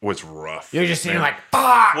 it was rough. You're just saying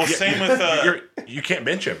fuck! Well, same with... you can't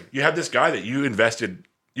bench him. You have this guy that you invested...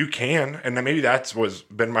 You can, and maybe that's what's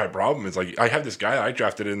been my problem. Is I have this guy I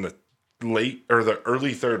drafted in the late or the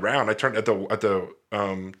early third round. I turned at the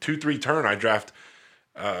 2-3 turn. I draft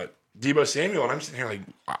Deebo Samuel, and I'm sitting here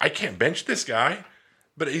I can't bench this guy,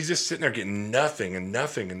 but he's just sitting there getting nothing and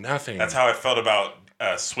nothing and nothing. That's how I felt about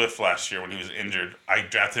Swift last year when he was injured. I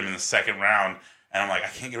drafted him in the second round, and I'm like, I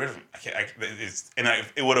can't get rid of him.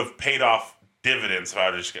 It would have paid off dividends if I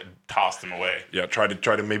would have just tossed him away. Yeah, try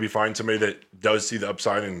to maybe find somebody that does see the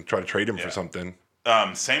upside and try to trade him for something.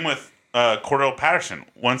 Same with Cordell Patterson.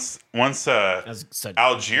 Once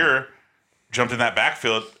Algier jumped in that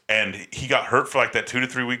backfield and he got hurt for that 2 to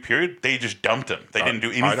 3 week period, they just dumped him. They didn't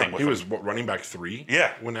do anything with him. He was running back 3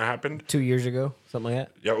 when that happened? 2 years ago, something like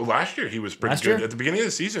that? Yeah, well, last year he was pretty good. At the beginning of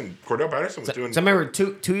the season, Cordell Patterson was doing... So I remember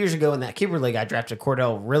 2 years ago in that keeper league, I drafted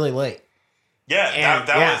Cordell really late. Yeah,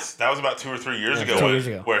 that was about 2 or 3 years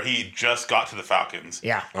ago, where he just got to the Falcons.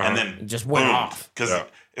 Yeah. And then just went off. Because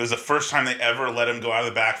it was the first time they ever let him go out of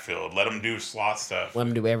the backfield, let him do slot stuff. Let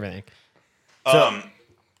him do everything. So,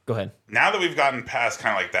 go ahead. Now that we've gotten past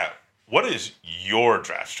kind of that, what is your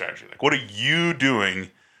draft strategy? What are you doing?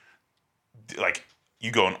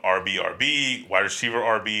 You going RB, wide receiver,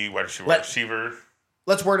 RB, wide receiver, wide receiver?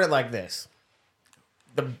 Let's word it like this.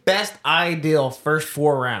 The best ideal first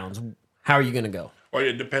 4 rounds, how are you going to go? Well,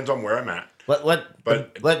 it depends on where I'm at.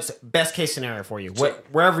 Let's best case scenario for you.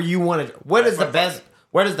 Wherever you want to. What is the best?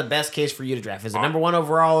 What is the best case for you to draft? Is it number 1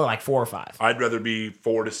 overall or 4 or 5? I'd rather be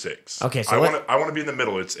 4 to 6. Okay, so I want to be in the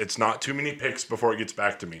middle. It's not too many picks before it gets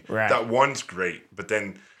back to me. Right. That one's great, but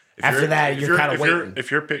then after that you're kind of waiting.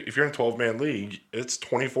 If you're in a 12-man league, it's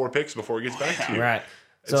 24 picks before it gets back to you. Right.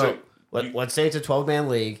 So let's say it's a 12-man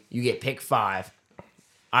league. You get pick 5.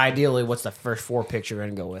 Ideally, what's the first 4 picks you're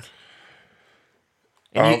going to go with?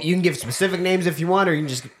 And you can give specific names if you want, or you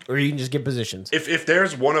can just give positions. If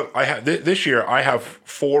there's one of this year, I have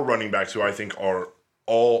 4 running backs who I think are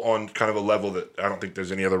all on kind of a level that I don't think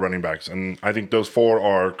there's any other running backs, and I think those 4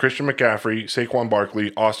 are Christian McCaffrey, Saquon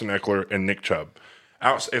Barkley, Austin Eckler, and Nick Chubb.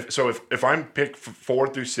 If I'm picked 4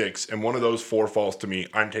 through 6, and one of those 4 falls to me,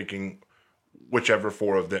 I'm taking whichever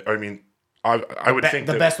 4 of them. I mean, I would think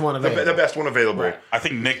the best one available. The best one available. Right. I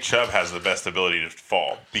think Nick Chubb has the best ability to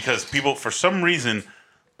fall because for some reason.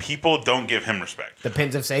 People don't give him respect.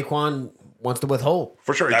 Depends if Saquon wants to withhold.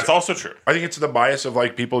 For sure. That's also true. I think it's the bias of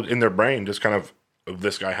people in their brain just kind of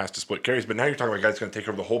this guy has to split carries. But now you're talking about a guy that's going to take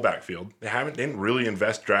over the whole backfield. They didn't really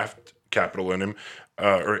invest draft capital in him,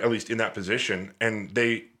 or at least in that position. And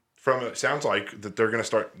it sounds like that they're going to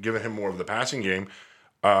start giving him more of the passing game.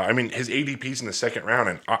 His ADP's in the second round,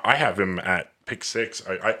 and I have him at pick 6.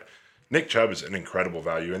 Nick Chubb is an incredible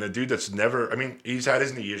value. And a dude that's he's had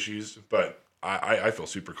his knee issues, but I feel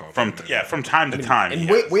super confident. From time to time. And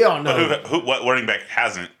we all know. But what running back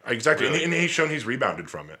hasn't? Exactly. Really. And he's shown he's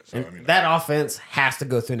rebounded from it. So, that offense has to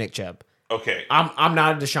go through Nick Chubb. Okay. I'm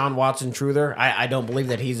not a Deshaun Watson truther. I don't believe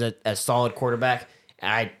that he's a solid quarterback.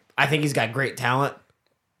 I think he's got great talent.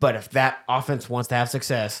 But if that offense wants to have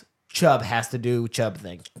success, Chubb has to do Chubb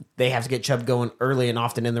things. They have to get Chubb going early and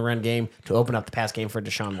often in the run game to open up the pass game for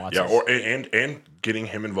Deshaun Watson. Yeah, and getting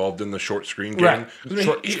him involved in the short screen game. Right.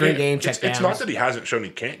 Short screen game, check downs. It's not that he hasn't shown he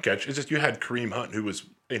can't catch. It's just you had Kareem Hunt, who was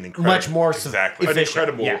much more Exactly. an efficient.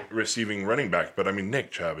 incredible receiving running back. But I mean,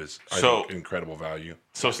 Nick Chubb is I think, incredible value.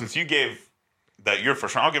 So since you gave that your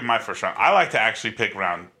first round, I'll give my first round. I like to actually pick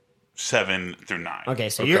round 7 through 9. Okay,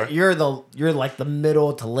 so you're like the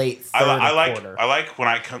middle to late third quarter. I like when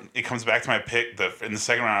it comes back to my pick. In the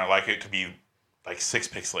second round, I like it to be like 6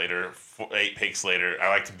 picks later, 8 picks later. I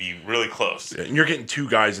like to be really close. Yeah, and you're getting 2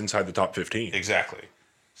 guys inside the top 15. Exactly.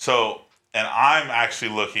 So, and I'm actually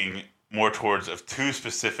looking more towards of 2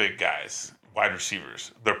 specific guys, wide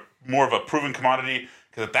receivers. They're more of a proven commodity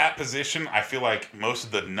because at that position, I feel like most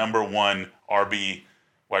of the number 1 RB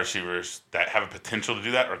wide receivers that have a potential to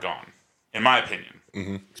do that are gone, in my opinion.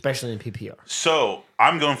 Mm-hmm. Especially in PPR. So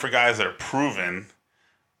I'm going for guys that are proven,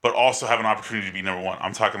 but also have an opportunity to be number 1.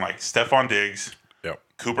 I'm talking like Stephon Diggs,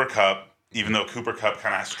 Cooper Kupp, even though Cooper Kupp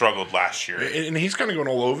kind of struggled last year. And he's kind of going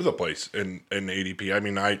all over the place in ADP. I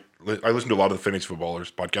mean, I listen to a lot of the Fantasy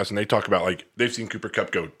Footballers podcasts, and they talk about, like, they've seen Cooper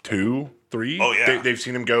Kupp go 2, 3. Oh, yeah. They've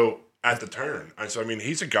seen him go at the turn. And so, I mean,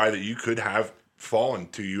 he's a guy that you could have fallen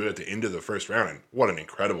to you at the end of the first round. And what an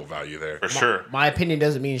incredible value there. For sure. My opinion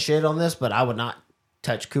doesn't mean shit on this, but I would not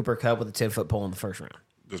touch Cooper Kupp with a 10-foot pole in the first round.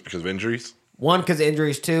 Just because of injuries? 1, because of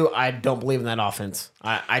injuries. 2, I don't believe in that offense.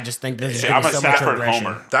 I just think this is I'm a so much Stafford regression.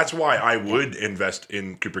 homer. That's why I would invest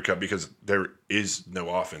in Cooper Kupp, because there is no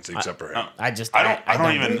offense except for him. I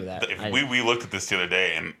don't even. believe that. We looked at this the other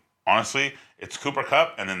day, and honestly, it's Cooper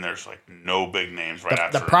Kupp, and then there's like no big names right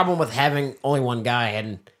after. The problem with having only one guy,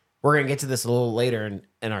 and we're gonna get to this a little later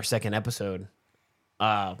in our second episode,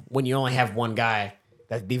 when you only have one guy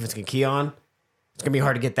that the defense can key on, it's gonna be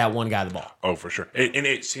hard to get that one guy the ball. Oh, for sure. And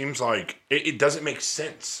it seems like it doesn't make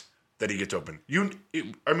sense that he gets open.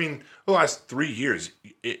 I mean, the last 3 years,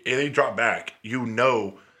 they drop back.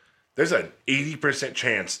 There's an 80%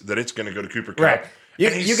 chance that it's going to go to Cooper Kupp. Right.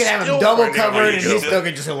 You can have him double covered, and he's still going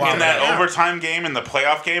to just lob in that overtime game, in the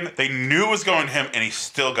playoff game, they knew it was going to him, and he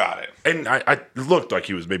still got it. And I looked like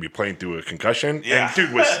he was maybe playing through a concussion. Yeah. And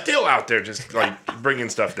dude was still out there just like bringing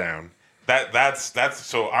stuff down. That's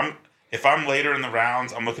so if I'm later in the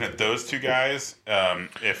rounds, I'm looking at those 2 guys.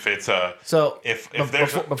 If it's a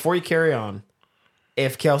before you carry on,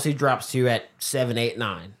 if Kelsey drops to you at 7, 8,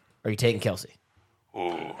 9, are you taking Kelsey?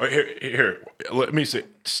 Ooh. Here, let me see.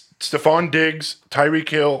 Stephon Diggs, Tyreek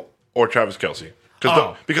Hill, or Travis Kelce.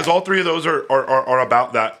 Because all 3 of those are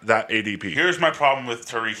about that ADP. Here's my problem with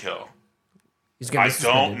Tyreek Hill. I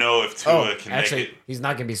don't know if Tua can make it. He's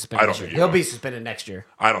not going to be suspended this year. He'll be suspended next year.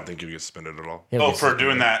 I don't think he'll get suspended at all. For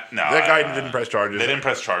doing that? No. That guy didn't press charges. They didn't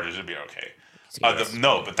press charges. It'd be okay.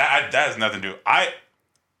 No, but that has nothing to do.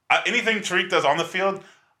 Anything Tariq does on the field,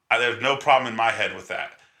 there's no problem in my head with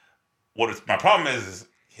that. My problem is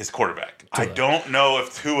his quarterback. I don't know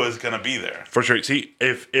if Tua's going to be there. For sure. See,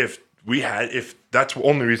 if that's the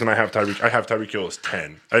only reason I have Tyreek Hill as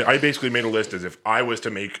 10. I basically made a list as if I was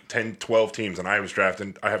to make 10, 12 teams and I was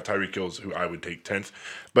drafting, I have Tyreek Hill who I would take 10th.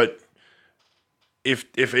 But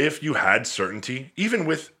if you had certainty, even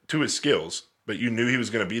with Tua's skills, but you knew he was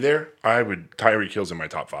going to be there, Tyreek Hill's in my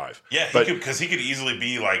top 5. Yeah, because he could easily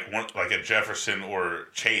be like a Jefferson or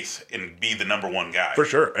Chase and be the number 1 guy. For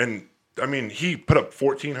sure. And I mean, he put up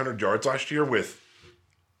 1,400 yards last year with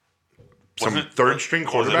some third-string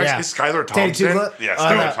quarterbacks. Yeah. Skylar Thompson.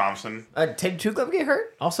 Skylar Thompson. Teddy Two Glove get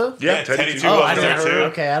hurt also? Yeah, Teddy Two Oh, Glove I was there didn't. too.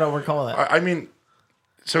 Okay, I don't recall that. I mean,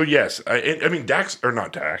 so yes. I mean,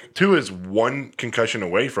 Tua is 1 concussion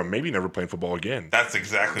away from maybe never playing football again. That's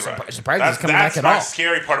exactly right. Surprised he's coming back at all. That's my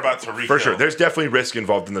scary part about Tyreek For Hill. sure. There's definitely risk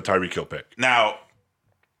involved in the Tyreek Hill pick. Now,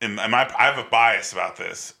 I have a bias about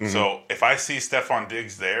this. Mm-hmm. So if I see Stephon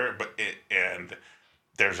Diggs there,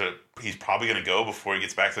 he's probably going to go before he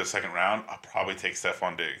gets back to the second round, I'll probably take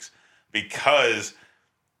Stephon Diggs because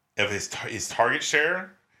of his target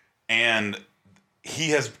share, and he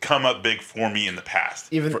has come up big for me in the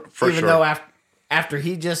past. Even sure. though after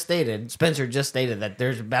Spencer just stated that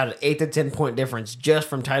there's about an 8 to 10 point difference just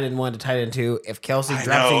from tight end 1 to tight end 2. If Kelsey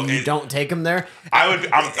drops you don't take him there. I'm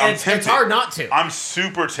tempted. It's hard not to. I'm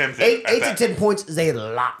super tempted. 8 to 10 points is a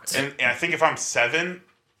lot. And I think if I'm 7,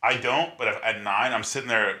 I don't. But if at 9, I'm sitting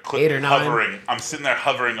there 8 or 9. hovering. I'm sitting there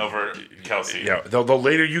hovering over Kelsey. Yeah, the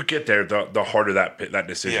later you get there, the harder that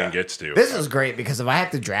decision gets to. This is great because if I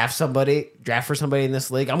have to draft for somebody in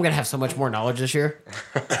this league, I'm gonna have so much more knowledge this year.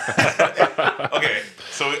 Okay,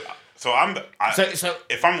 so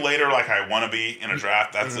if I'm later like I want to be in a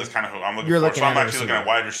draft, that's kind of who I'm looking for. So I'm actually looking at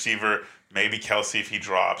wide receiver, maybe Kelsey if he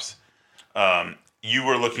drops. You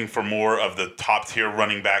were looking for more of the top tier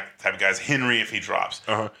running back type of guys. Henry if he drops.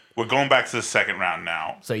 We're going back to the second round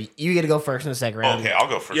now. So you get to go first in the second round. Okay, I'll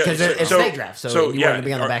go first. Because it's snake draft, so you want to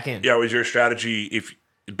be on the back end. Yeah, was your strategy if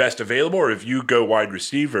best available, or if you go wide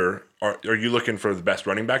receiver, are you looking for the best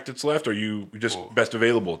running back that's left, or are you just best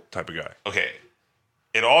available type of guy? Okay.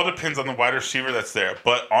 It all depends on the wide receiver that's there.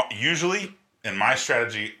 But usually, in my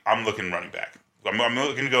strategy, I'm looking running back. I'm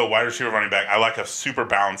looking to go wide receiver, running back. I like a super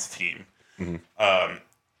balanced team. Mm-hmm.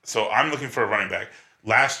 So I'm looking for a running back.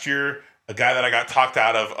 Last year, a guy that I got talked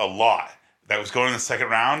out of a lot that was going in the second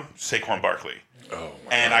round, Saquon Barkley. Oh,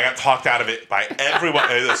 and I got talked out of it by everyone.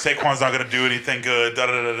 Saquon's not going to do anything good. Da,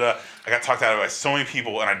 da, da, da. I got talked out of it by so many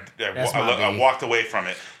people, and I walked away from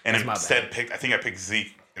it. And instead I think I picked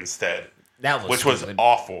Zeke instead, which was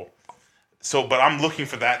awful. So, but I'm looking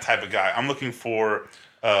for that type of guy. I'm looking for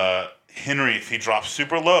Henry if he drops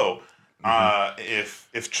super low.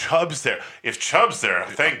 If Chubb's there,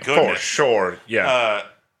 thank goodness. For sure, yeah.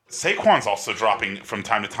 Saquon's also dropping from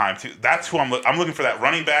time to time too. That's who I'm looking for. That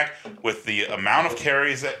running back with the amount of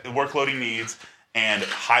carries that the workload he needs and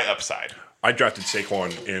high upside. I drafted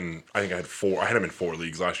Saquon in. I think I had 4. I had him in 4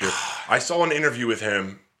 leagues last year. I saw an interview with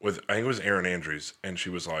him with I think it was Erin Andrews, and she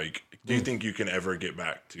was like, "Do you think you can ever get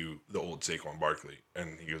back to the old Saquon Barkley?"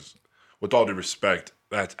 And he goes, "With all due respect,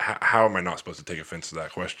 that's how am I not supposed to take offense to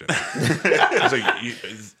that question?" He's like,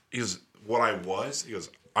 he goes, "What I was." He goes,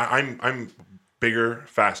 "I'm bigger,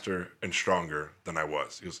 faster, and stronger than I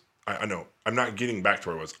was." He goes, I know. I'm not getting back to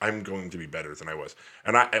where I was. I'm going to be better than I was.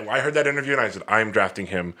 And I heard that interview, and I said, I'm drafting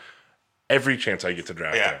him every chance I get to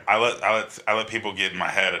draft him. I let people get in my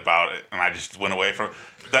head about it, and I just went away from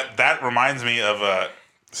that. That reminds me of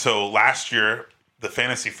so last year, the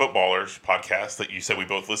Fantasy Footballers podcast that you said we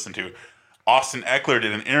both listened to, Austin Eckler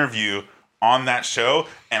did an interview on that show,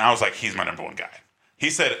 and I was like, he's my number one guy. He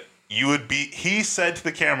said to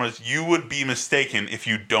the cameras, you would be mistaken if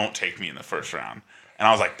you don't take me in the first round. And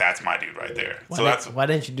I was like, that's my dude right there. Why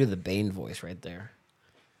didn't you do the Bane voice right there?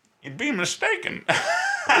 You'd be mistaken.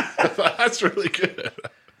 That's really good.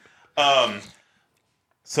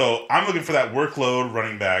 So I'm looking for that workload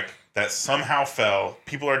running back that somehow fell.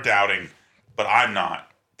 People are doubting, but I'm not.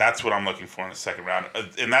 That's what I'm looking for in the second round.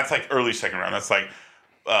 And that's like early second round. That's like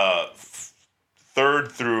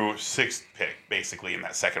third through sixth pick, basically, in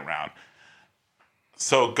that second round.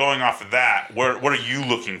 So going off of that, what are you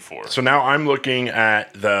looking for? So now I'm looking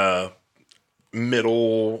at the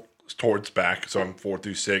middle towards back. So I'm 4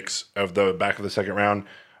 through 6 of the back of the second round.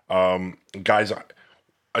 Guys,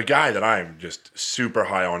 a guy that I'm just super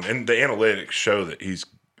high on, and the analytics show that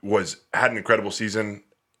had an incredible season.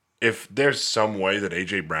 If there's some way that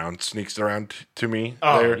AJ Brown sneaks around to me,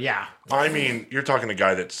 yeah. I mean, you're talking a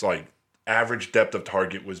guy that's like average depth of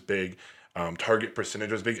target was big. Target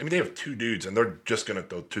percentage was big. I mean, they have 2 dudes, and they're just going to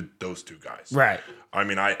throw to those 2 guys. Right. I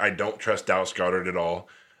mean, I don't trust Dallas Goedert at all.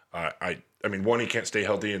 I mean, 1, he can't stay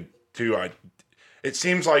healthy, and 2, it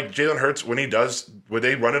seems like Jalen Hurts, when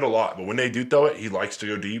they run it a lot, but when they do throw it, he likes to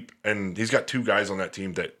go deep, and he's got 2 guys on that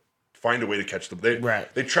team that find a way to catch the ball.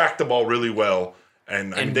 They track the ball really well,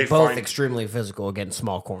 and I mean, they both extremely physical against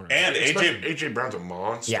small corners. And AJ Brown's a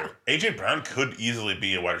monster. Yeah. AJ Brown could easily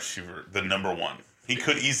be a wide receiver, the number 1. He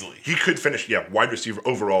could easily. He could finish, wide receiver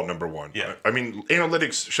overall number 1. Yeah. I mean,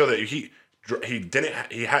 analytics show that he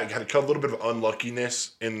had a little bit of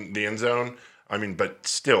unluckiness in the end zone. I mean, but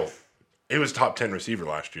still, he was top 10 receiver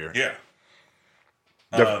last year. Yeah.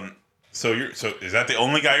 So is that the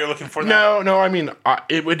only guy you're looking for now? No. I mean,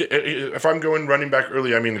 if I'm going running back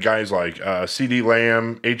early, I mean, the guys like CeeDee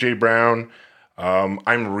Lamb, AJ Brown.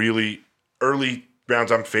 I'm really early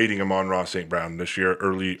rounds. I'm fading Amon-Ra St. Brown this year.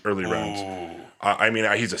 Early rounds. I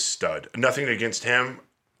mean, he's a stud. Nothing against him,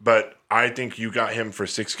 but I think you got him for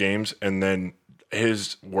 6 games, and then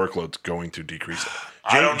his workload's going to decrease.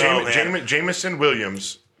 I don't know, man. Jameson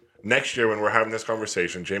Williams, next year when we're having this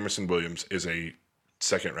conversation, Jameson Williams is a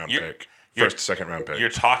second-round pick. Second-round pick. You're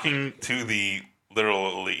talking to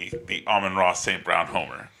literally the Amon-Ra St. Brown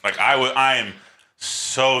homer. Like, I am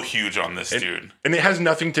so huge on this dude. And it has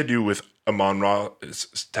nothing to do with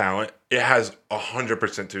Amon-Ra's talent. It has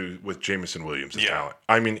 100% to do with Jameson Williams' talent.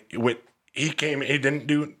 I mean, when he didn't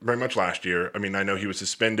do very much last year. I mean, I know he was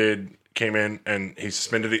suspended, came in, and he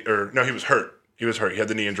he was hurt. He was hurt. He had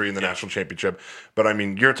the knee injury in the national championship. But, I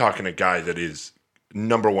mean, you're talking a guy that is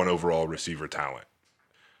number 1 overall receiver talent.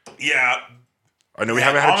 Yeah. I know we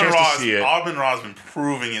haven't had a chance to see it. Amon-Ra's been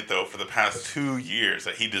proving it, though, for the past 2 years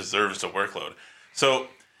that he deserves the workload. So,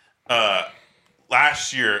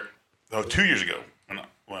 last year, 2 years ago,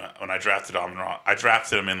 when I drafted Amon-Ra, I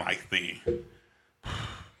drafted him in like the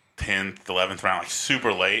 10th, 11th round, like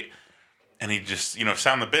super late. And he just,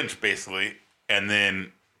 sat on the bench, basically. And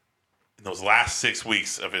then in those last 6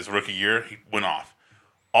 weeks of his rookie year, he went off.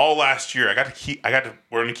 All last year,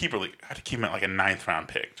 we're in a keeper league. I had to keep him at like a 9th round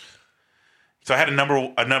pick. So I had a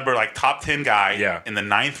number like top 10 guy in the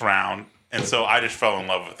 9th round, and so I just fell in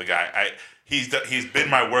love with the guy. He's been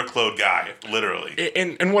my workload guy, literally.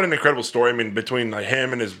 And what an incredible story. I mean, between like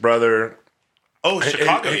him and his brother. Oh,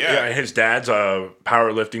 Chicago, his dad's a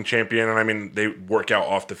powerlifting champion, and I mean they work out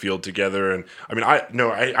off the field together. And I mean,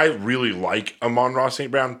 I really like Amon-Ra St.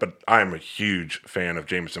 Brown, but I'm a huge fan of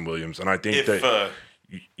Jameson Williams, and I think that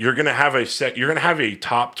you're gonna have a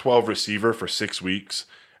top 12 receiver for 6 weeks,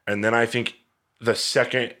 and then I think the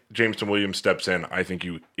second Jameson Williams steps in, I think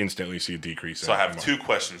you instantly see a decrease. So I have 2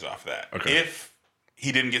 questions off that. Okay. If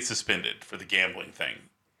he didn't get suspended for the gambling thing,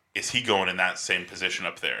 is he going in that same position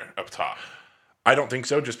up there, up top? I don't think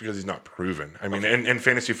so, just because he's not proven. I mean, and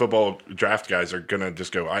fantasy football draft guys are gonna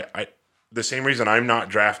just go. The same reason I'm not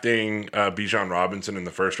drafting Bijan Robinson in the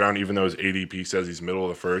first round, even though his ADP says he's middle of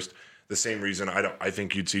the first. The same reason I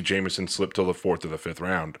think you'd see Jameson slip till the 4th or the 5th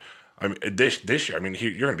round. I mean, this year, I mean,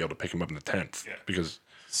 you're gonna be able to pick him up in the 10th because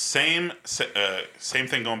same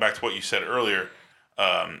thing. Going back to what you said earlier,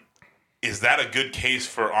 is that a good case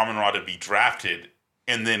for Amon-Ra to be drafted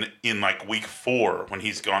and then in like week 4 when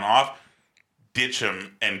he's gone off? Ditch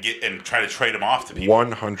him and try to trade him off to people.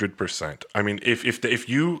 100%. I mean, if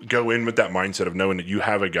you go in with that mindset of knowing that you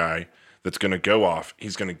have a guy that's going to go off,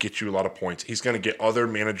 he's going to get you a lot of points. He's going to get other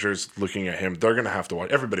managers looking at him. They're going to have to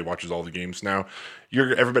watch. Everybody watches all the games now.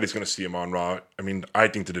 Everybody's going to see him on Raw. I mean, I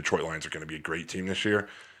think the Detroit Lions are going to be a great team this year.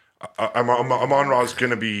 Amon-Ra is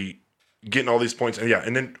going to be getting all these points,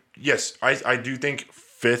 and then yes, I do think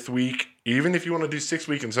 5th week. Even if you want to do 6th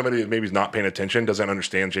week and somebody that maybe is not paying attention, doesn't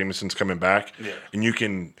understand Jameson's coming back, and you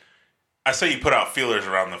can... I say you put out feelers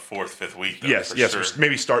around the 4th, 5th week, though, yes, sure.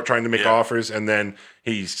 Maybe start trying to make offers, and then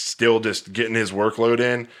he's still just getting his workload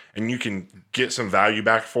in, and you can get some value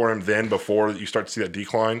back for him then before you start to see that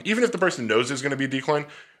decline. Even if the person knows there's going to be a decline,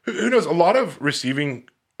 who knows? A lot of receiving...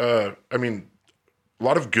 a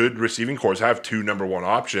lot of good receiving cores have 2 number 1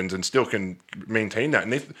 options and still can maintain that.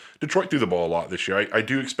 And Detroit threw the ball a lot this year. I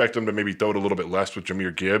do expect them to maybe throw it a little bit less with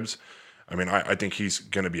Jahmyr Gibbs. I mean, I think he's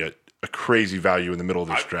going to be a crazy value in the middle of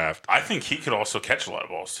this draft. I think he could also catch a lot of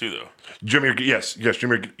balls too, though. Jahmyr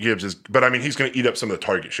Gibbs is, but I mean, he's going to eat up some of the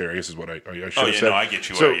target share. I guess is what I should have said. No, I get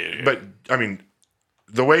you. So, but I mean,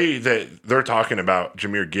 the way that they're talking about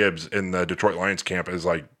Jahmyr Gibbs in the Detroit Lions camp is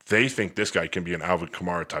like they think this guy can be an Alvin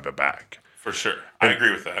Kamara type of back. For sure. I agree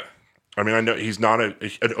with that. I mean, I know he's not an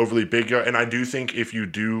overly big guy, and I do think if you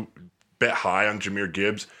do bet high on Jahmyr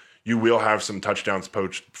Gibbs, you will have some touchdowns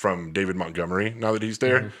poached from David Montgomery now that he's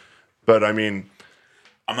there. Mm-hmm. But, I mean...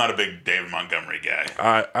 I'm not a big David Montgomery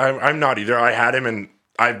guy. I'm not either. I had him, and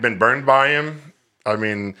I've been burned by him. I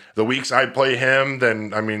mean, the weeks I play him,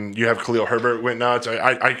 then, I mean, you have Khalil Herbert went nuts.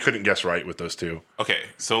 I couldn't guess right with those 2. Okay,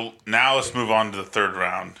 so now let's move on to the 3rd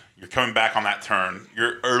round. You're coming back on that turn.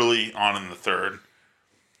 You're early on in the 3rd.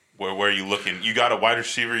 Where are you looking? You got a wide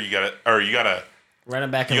receiver. You got a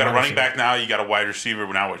running back. You got a running back now. You got a wide receiver.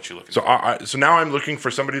 Now what you looking? So now I'm looking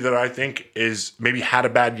for somebody that I think is maybe had a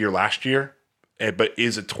bad year last year, but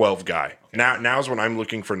is a 12 guy. Okay. Now's when I'm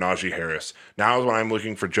looking for Najee Harris. Now is when I'm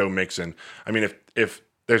looking for Joe Mixon. I mean, if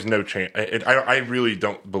there's no chance, I really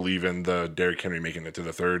don't believe in the Derrick Henry making it to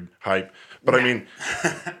the 3rd hype. But I mean,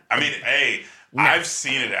 hey. No. I've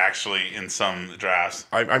seen it actually in some drafts.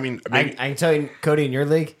 I mean, I can tell you, Cody, in your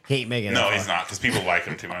league, he ain't making it. No, he's not, because people like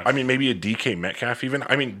him too much. I mean, maybe a DK Metcalf even.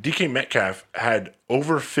 I mean, DK Metcalf had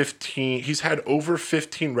over 15. He's had over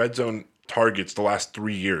 15 red zone targets the last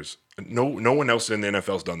 3 years. No one else in the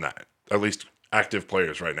NFL's done that. At least active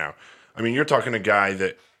players right now. I mean, you're talking a guy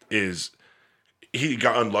that he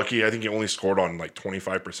got unlucky. I think he only scored on like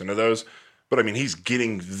 25% of those. But, I mean, he's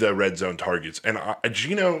getting the red zone targets. And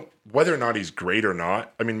Geno, whether or not he's great or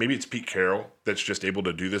not, I mean, maybe it's Pete Carroll that's just able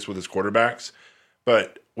to do this with his quarterbacks.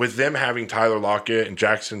 But with them having Tyler Lockett and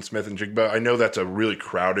Jackson Smith and Jigba, I know that's a really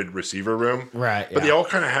crowded receiver room. Right. But they all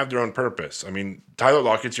kind of have their own purpose. I mean, Tyler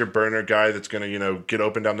Lockett's your burner guy that's going to, get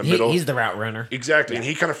open down the middle. He's the route runner. Exactly. Yeah. And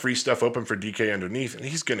he kind of frees stuff open for DK underneath, and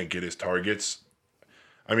he's going to get his targets.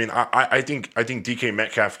 I mean, I think DK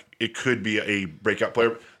Metcalf, it could be a breakout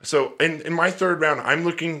player. So in my 3rd round, I'm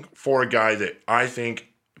looking for a guy that I think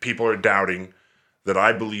people are doubting, that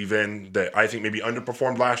I believe in, that I think maybe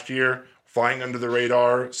underperformed last year, flying under the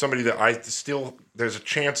radar, somebody that there's a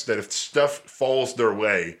chance that if stuff falls their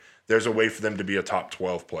way, there's a way for them to be a top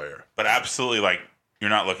 12 player. But absolutely, you're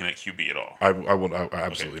not looking at QB at all. I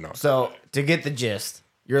absolutely not. So to get the gist,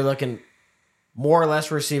 you're looking more or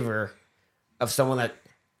less receiver of someone that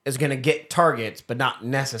is going to get targets, but not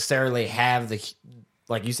necessarily have the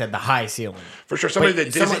like you said, the high ceiling. For sure. Somebody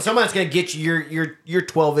But that someone that's going to get you your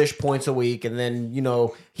 12-ish points a week, and then,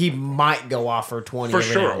 he might go off for 20. For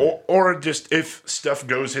every sure. now and then. Or just if stuff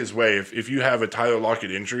goes his way, if you have a Tyler Lockett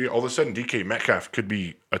injury, all of a sudden DK Metcalf could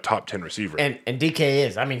be a top 10 receiver. And DK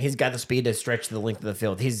is. I mean, he's got the speed to stretch the length of the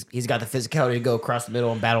field. He's got the physicality to go across the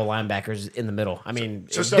middle and battle linebackers in the middle. I mean,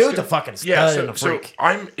 dude's a fucking stud and a freak. So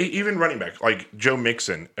I'm even running back like Joe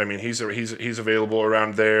Mixon. I mean, he's available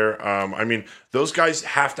around there. I mean, those guys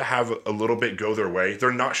have to have a little bit go their way.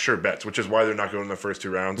 They're not sure bets, which is why they're not going in the first 2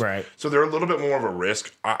 rounds. Right. So they're a little bit more of a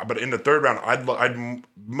risk. But in the 3rd round, I'd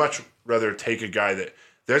much rather take a guy that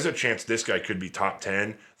there's a chance this guy could be top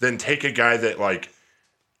 10 than take a guy that like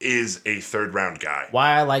is a 3rd round guy.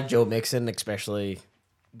 Why I like Joe Mixon, especially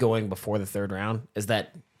going before the 3rd round, is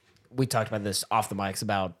that we talked about this off the mics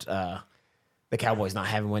about the Cowboys not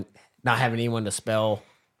having anyone to spell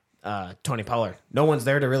Tony Pollard. No one's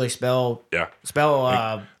there to really spell. Yeah.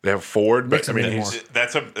 They have Ford, but I Mixon mean,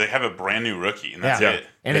 they have a brand new rookie, and that's yeah. it.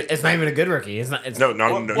 And it's not even a good rookie. It's not. It's, no.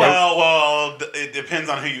 Well, it depends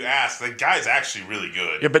on who you ask. The guy's actually really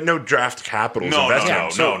good. Yeah, but no draft capital. No.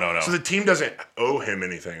 So the team doesn't owe him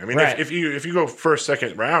anything. I mean, Right. if you go first,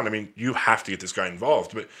 2nd round, I mean, you have to get this guy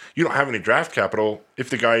involved. But you don't have any draft capital.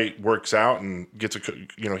 If the guy works out and gets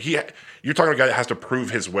you're talking about a guy that has to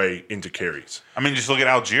prove his way into carries. I mean, just look at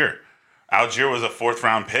Algier. Algier was a 4th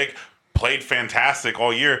round pick. Played fantastic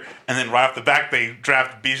all year, and then right off the back they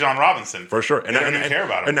draft Bijan Robinson. For sure. And they don't even care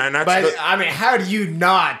about him. And that's but I mean, how do you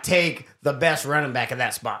not take the best running back at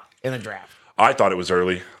that spot in the draft? I thought it was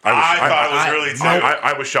early. I thought it was early too.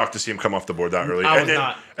 I was shocked to see him come off the board that early. I was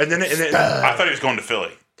not. And then I thought he was going to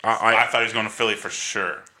Philly. I thought he was going to Philly for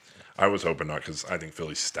sure. I was hoping not because I think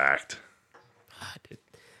Philly's stacked.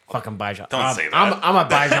 Fucking Bijan. Don't say that. I'm a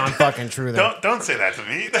Bijan fucking truther. Don't say that to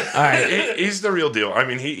me. All right. He's the real deal. I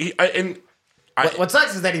mean, What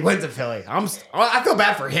sucks is that he wins at Philly. I feel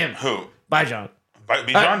bad for him. Who? Bijan.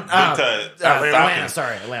 Bijan? Atlanta.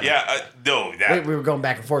 Sorry, Atlanta. Yeah, no. We were going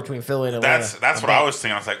back and forth between Philly and Atlanta. That's what I was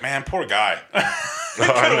thinking. I was like, man, poor guy. Could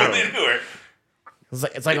have went anywhere.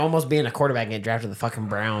 It's like almost being a quarterback and getting drafted to the fucking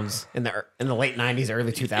Browns in the late 90s,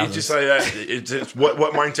 early 2000s. It's just like that. It's what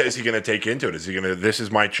mindset is he going to take into it? Is he going to? This is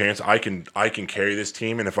my chance. I can carry this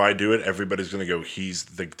team, and if I do it, everybody's going to go. He's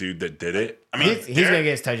the dude that did it. I mean, he's going to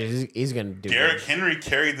get his touches. He's going to do. Derrick Henry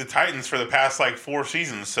carried the Titans for the past 4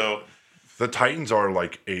 seasons. So the Titans are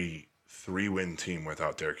like a 3-win team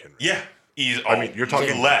without Derrick Henry. Yeah. I mean, you're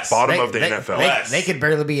talking less. bottom of the NFL. They could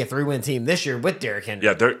barely be a 3-win team this year with Derrick Henry.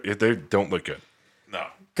 Yeah, they don't look good. No.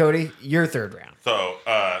 Cody, your 3rd round. So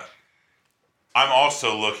I'm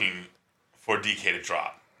also looking for DK to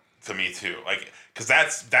drop to me too, because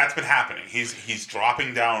that's been happening. He's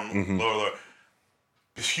dropping down lower.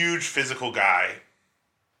 This huge physical guy.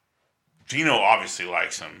 Gino obviously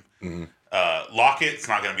likes him. Lockett's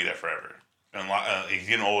not going to be there forever, and he's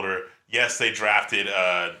getting older. Yes, they drafted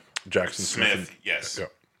Jackson Smith. Yes. Yeah.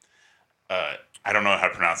 I don't know how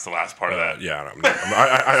to pronounce the last part of that. Yeah, I'm not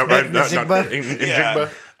Yeah,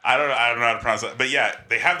 I don't know how to pronounce that. But yeah,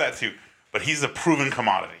 they have that too. But he's a proven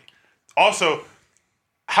commodity. Also,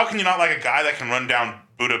 how can you not like a guy that can run down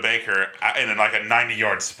Buda Baker in a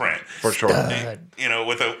 90-yard sprint? For sure.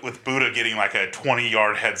 With Buda getting a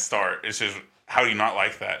 20-yard head start. It's just, how do you not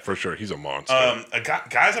like that? For sure, he's a monster.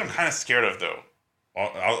 Guys that I'm kind of scared of though.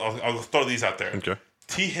 I'll throw these out there. Okay.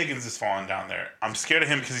 T. Higgins is falling down there. I'm scared of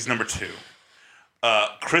him because he's number 2.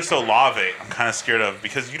 Chris Olave, I'm kind of scared of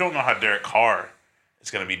because you don't know how Derek Carr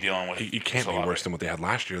is going to be dealing with. He can't be worse than what they had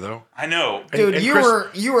last year, though. I know, dude.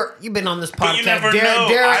 You've been on this podcast. But you never know.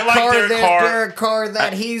 Derek I like Carr, Derek Carr. Derek Carr.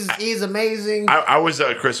 That he's amazing. I was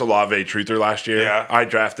a Chris Olave truther last year. Yeah. I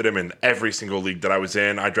drafted him in every single league that I was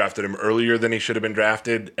in. I drafted him earlier than he should have been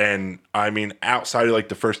drafted, and I mean, outside of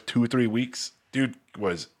the first 2 or 3 weeks, dude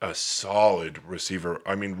was a solid receiver.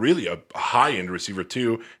 I mean, really a high-end receiver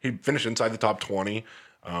too. He finished inside the top 20.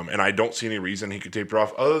 And I don't see any reason he could taper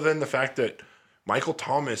off other than the fact that Michael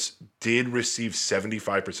Thomas did receive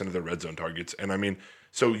 75% of the red zone targets. And I mean,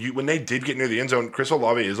 so when they did get near the end zone, Chris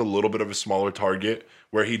Olave is a little bit of a smaller target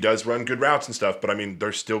where he does run good routes and stuff. But I mean,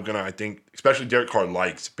 they're still going to, I think, especially Derek Carr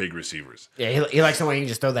likes big receivers. Yeah, he likes someone you can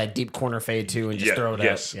just throw that deep corner fade to and just throw it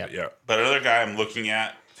out. Yeah. But another guy I'm looking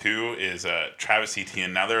at too is Travis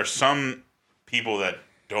Etienne. Now, there are some people that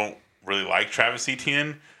don't really like Travis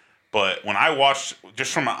Etienne. But when I watched,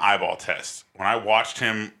 just from an eyeball test, when I watched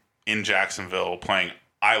him in Jacksonville playing,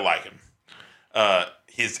 I like him.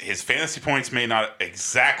 His fantasy points may not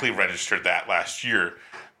exactly register that last year,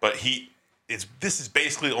 but this is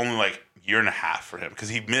basically only year and a half for him because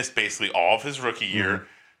he missed basically all of his rookie year.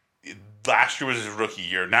 last year was his rookie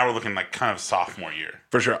year. Now we're looking like kind of sophomore year.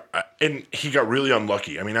 For sure. And he got really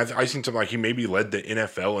unlucky. I mean, I seen something like he maybe led the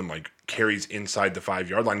NFL in like carries inside the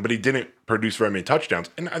 5-yard line, but he didn't produce very many touchdowns.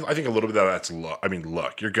 And I think a little bit of that's luck. I mean,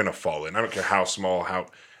 luck. You're going to fall in. I don't care how small,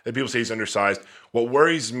 that people say he's undersized. What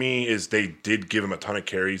worries me is they did give him a ton of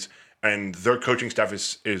carries, and their coaching staff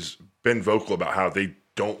is been vocal about how they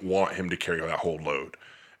don't want him to carry that whole load.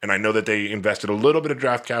 And I know that they invested a little bit of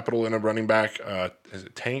draft capital in a running back. Is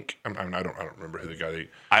it Tank? I don't remember who the guy.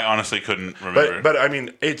 I honestly couldn't remember. But I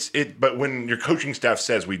mean, But when your coaching staff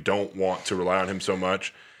says we don't want to rely on him so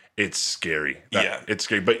much, it's scary. It's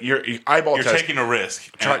scary. But you're taking a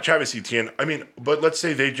risk. Travis Etienne. I mean, but let's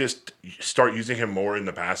say they just start using him more in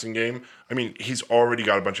the passing game. I mean, he's already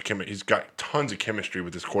got a bunch of He's got tons of chemistry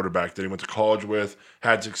with this quarterback that he went to college with,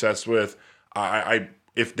 had success with.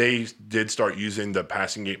 If they did start using the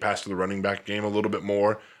passing game, pass to the running back game a little bit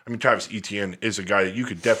more, I mean, Travis Etienne is a guy that you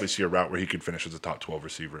could definitely see a route where he could finish as a top 12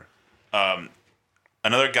 receiver.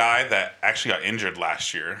 Another guy that actually got injured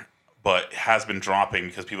last year, but has been dropping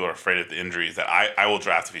because people are afraid of the injuries that I will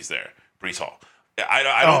draft if he's there, Breece Hall. I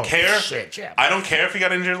don't care. Shit, yeah. I don't care if he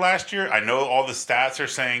got injured last year. I know all the stats are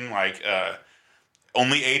saying like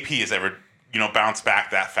only AP has ever bounced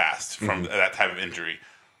back that fast from that type of injury.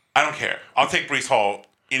 I don't care. I'll take Breece Hall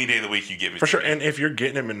any day of the week you give me. For sure. And if you're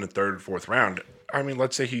getting him in the 3rd, 4th round, I mean,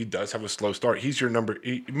 let's say he does have a slow start.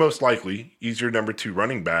 Most likely, he's your number 2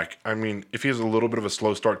 running back. I mean, if he has a little bit of a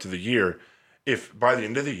slow start to the year, if by the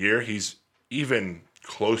end of the year he's even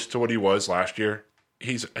close to what he was last year,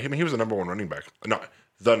 he was the number 1 running back. Not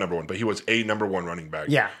the number 1, but he was a number 1 running back.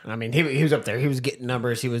 Yeah. I mean, he was up there. He was getting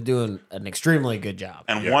numbers. He was doing an extremely good job.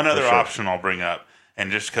 And one other option I'll bring up,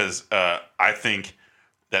 and just because I think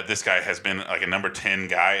that this guy has been like a number 10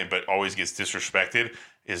 guy, but always gets disrespected,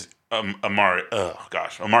 is Amari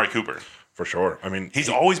Cooper. For sure. I mean, he's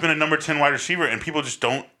always been a number 10 wide receiver, and people just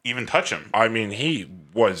don't even touch him. I mean, there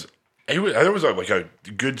was a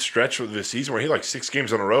good stretch of the season where he like 6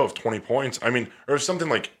 games in a row of 20 points. I mean, or something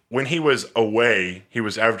like when he was away, he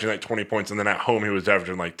was averaging like 20 points, and then at home he was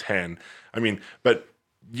averaging like 10. I mean, but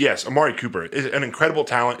yes, Amari Cooper is an incredible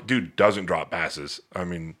talent. Dude doesn't drop passes. I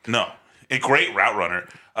mean, no. A great route runner.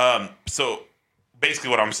 So basically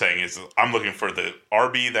what I'm saying is I'm looking for the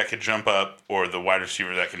RB that could jump up or the wide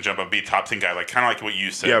receiver that can jump up, be a top 10 guy, like kind of like what you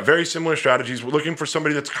said. Yeah, very similar strategies. We're looking for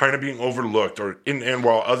somebody that's kind of being overlooked and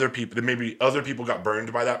while other people got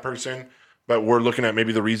burned by that person, but we're looking at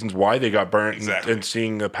maybe the reasons why they got burnt and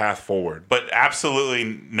seeing a path forward. But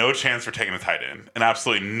absolutely no chance for taking a tight end. And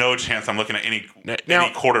absolutely no chance I'm looking at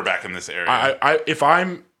any quarterback in this area. If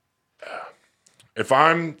I'm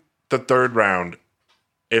the 3rd round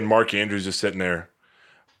and Mark Andrews is sitting there,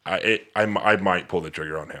 I might pull the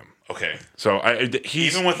trigger on him. Okay. So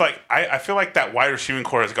even with I feel like that wide receiving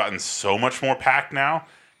core has gotten so much more packed now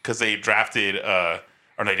because they drafted or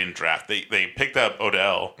they didn't draft. They picked up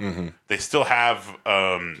Odell. Mm-hmm. They still have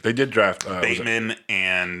they did draft Bateman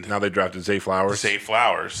and now they drafted Zay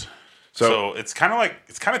Flowers. So it's kind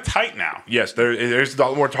of tight now. Yes, there's a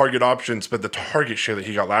lot more target options, but the target share that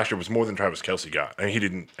he got last year was more than Travis Kelce got, and he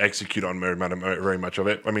didn't execute on very much of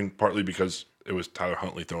it. I mean, partly because it was Tyler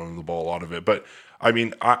Huntley throwing him the ball a lot of it, but I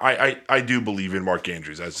mean, I do believe in Mark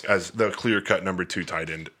Andrews as the clear cut number 2 tight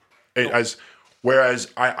end. Whereas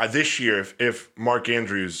this year, if Mark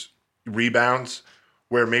Andrews rebounds,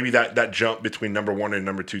 where maybe that jump between number 1 and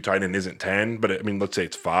number 2 tight end isn't 10, but I mean, let's say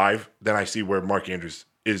it's 5, then I see where Mark Andrews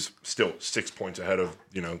is still 6 points ahead of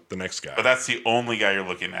the next guy. But that's the only guy you're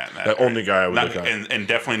looking at. Only guy I would look at, and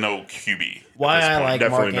definitely no QB. Why I like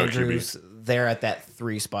definitely Mark Andrews there at that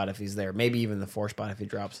 3 spot if he's there, maybe even the 4 spot if he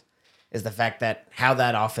drops, is the fact that how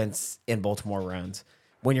that offense in Baltimore runs.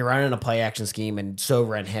 When you're running a play action scheme and so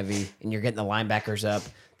run heavy, and you're getting the linebackers up,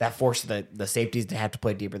 that forces the safeties to have to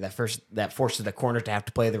play deeper. That forces the corner to have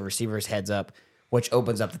to play the receivers heads up, which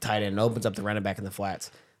opens up the tight end, and opens up the running back in the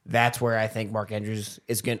flats. That's where I think Mark Andrews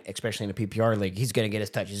is going, especially in a PPR league. He's going to get his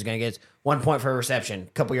touch. He's going to get his 1 point for a reception,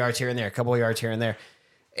 a couple yards here and there, a couple yards here and there.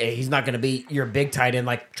 He's not going to be your big tight end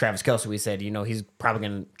like Travis Kelce. We said, Travis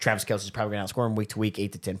Kelce is probably going to outscore him week to week,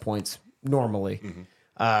 8 to 10 points normally.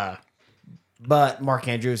 Mm-hmm. But Mark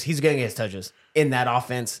Andrews, he's going to get his touches in that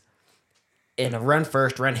offense. In a run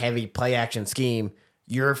first, run heavy, play action scheme,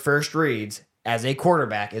 your first reads as a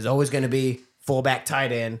quarterback is always going to be fullback,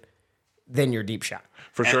 tight end, then your deep shot.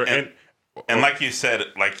 For sure. And like you said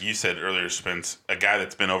earlier, Spence, a guy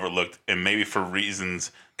that's been overlooked, and maybe for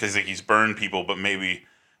reasons because he's burned people, but maybe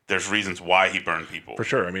there's reasons why he burned people. For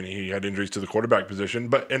sure. I mean, he had injuries to the quarterback position,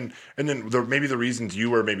 but and then maybe the reasons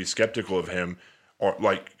you were maybe skeptical of him, or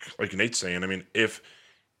like Nate's saying. I mean, if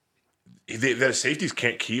the safeties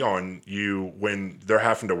can't key on you when they're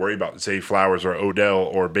having to worry about, say, Flowers or Odell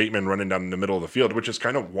or Bateman running down in the middle of the field, which is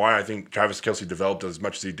kind of why I think Travis Kelce developed as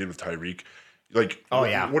much as he did with Tyreek. Like, what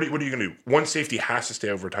are you going to do? One safety has to stay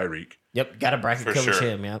over Tyreek. Yep, got to bracket coach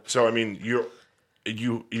him. Yep. So I mean,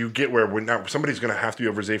 you get where when now somebody's going to have to be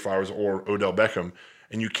over Zay Flowers or Odell Beckham,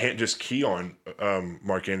 and you can't just key on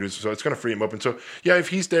Mark Andrews. So it's going to free him open. So yeah, if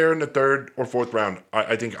he's there in the 3rd or 4th round,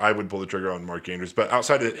 I think I would pull the trigger on Mark Andrews. But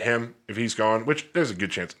outside of him, if he's gone, which there's a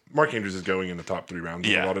good chance, Mark Andrews is going in the top 3 rounds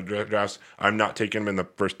in a lot of drafts. I'm not taking him in the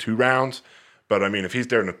first 2 rounds, but I mean, if he's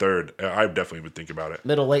there in the 3rd, I definitely would think about it.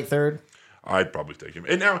 Middle, late 3rd. I'd probably take him.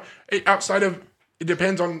 And now, outside of, it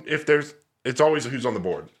depends on if it's always who's on the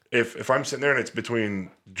board. If I'm sitting there and it's between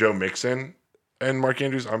Joe Mixon and Mark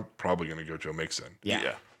Andrews, I'm probably going to go Joe Mixon.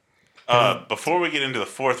 Yeah. Before we get into the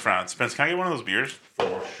 4th round, Spence, can I get one of those beers?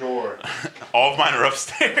 For sure. All of mine are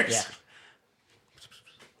upstairs. Yeah.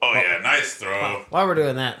 Oh, yeah. Nice throw. While we're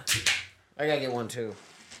doing that, I got to get one too.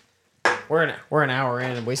 We're an hour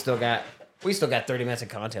in and we still got 30 minutes of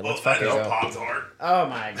content. Let's fucking go. Pop-Tart. Oh,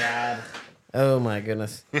 my God. Oh, my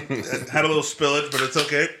goodness. Had a little spillage, but it's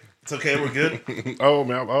okay. It's okay. We're good. Oh,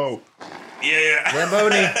 man. Oh. Yeah. Yeah,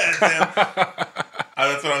 Bodie.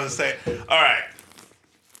 That's what I was saying. All right.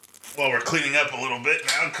 Well, we're cleaning up a little bit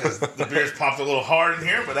now because the beer's popped a little hard in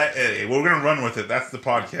here, but we're going to run with it. That's the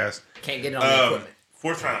podcast. Can't get it on the equipment.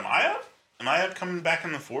 4th round. Am I up? Am I up coming back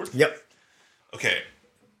in the 4th? Yep. Okay.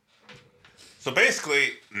 So basically,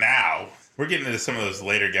 now we're getting into some of those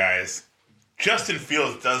later guys. Justin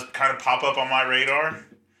Fields does kind of pop up on my radar,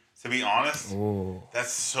 to be honest. Ooh.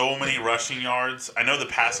 That's so many rushing yards. I know the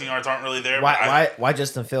passing yards aren't really there. Why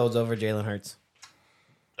Justin Fields over Jalen Hurts?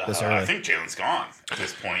 I think Jalen's gone at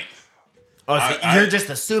this point. Oh, so you're just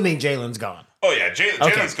assuming Jalen's gone. Oh, yeah.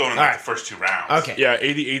 Jalen's going in the first 2 rounds. Okay. Yeah,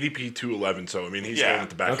 ADP 211. So, I mean, he's going at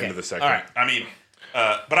the back end of the second. All right. I mean,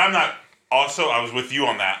 but I'm not. Also, I was with you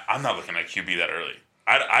on that. I'm not looking at QB that early.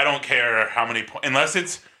 I don't care how many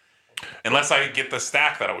points. Unless I get the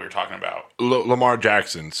stack that we were talking about. Lamar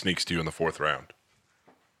Jackson sneaks to you in the 4th round.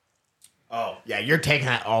 Oh, yeah. You're taking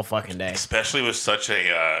that all fucking day. Especially with such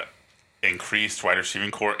a increased wide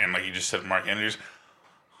receiving court, and like you just said, Mark Andrews.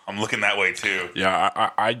 I'm looking that way too. Yeah,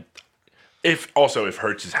 if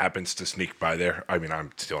Hurts just happens to sneak by there, I mean,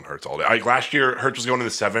 I'm stealing Hurts all day. Last year, Hurts was going to the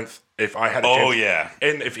 7th. If I had a chance,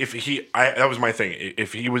 and if he, that was my thing.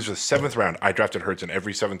 If he was the 7th round, I drafted Hurts in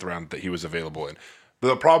every 7th round that he was available in. But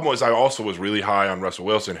the problem was I also was really high on Russell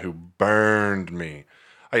Wilson, who burned me.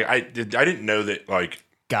 I didn't know that, like,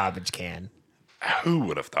 garbage can. Who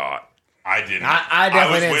would have thought? I didn't. I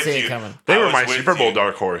definitely didn't see it coming. They were my Super Bowl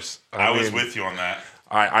dark horse. I was with you on that.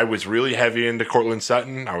 I was really heavy into Cortland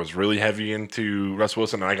Sutton. I was really heavy into Russ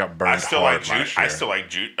Wilson, and I got burned hard last year. I still like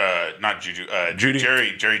Judy.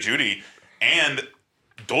 Jerry Judy, and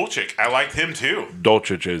Dolchik. I liked him too.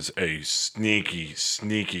 Dolchik is a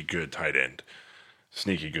sneaky good tight end.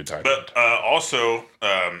 But also,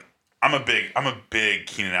 I'm a big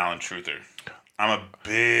Keenan Allen truther.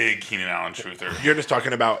 You're just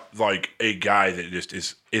talking about like a guy that just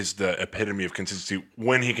is the epitome of consistency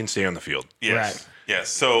when he can stay on the field. Yes. Right. Yes.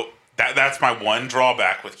 So that's my one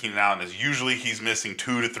drawback with Keenan Allen is usually he's missing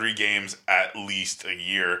 2 to 3 games at least a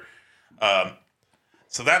year.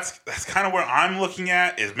 So that's kind of where I'm looking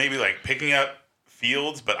at is maybe like picking up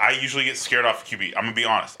Fields, but I usually get scared off QB. I'm gonna be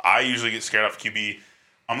honest. I usually get scared off QB.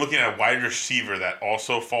 I'm looking at a wide receiver that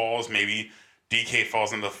also falls. Maybe DK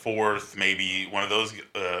falls in the 4th. Maybe one of those.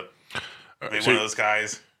 One of those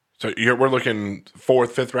guys. So we're looking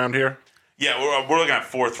 4th, 5th round here. Yeah, we're looking at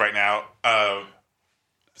 4th right now.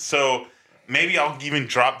 So maybe I'll even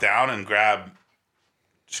drop down and grab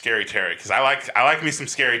Scary Terry because I like me some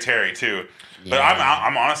Scary Terry too. Yeah. But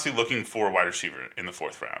I'm honestly looking for a wide receiver in the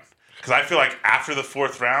 4th round because I feel like after the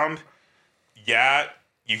 4th round, yeah,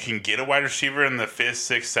 you can get a wide receiver in the 5th,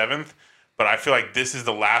 6th, 7th. But I feel like this is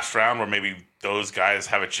the last round where maybe those guys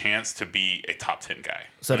have a chance to be a top 10 guy.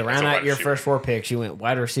 So to round out your first 4 picks, you went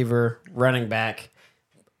wide receiver, running back.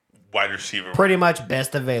 Wide receiver. Pretty much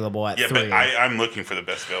best available at 3. Yeah, but I'm looking for the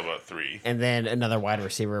best available at 3. And then another wide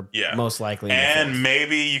receiver, most likely. And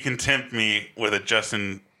maybe you can tempt me with a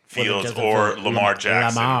Justin Fields or Lamar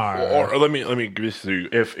Jackson. Or let me give this to you.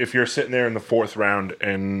 If you're sitting there in the 4th round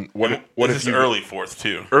and what if you early 4th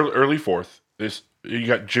too? Early 4th. You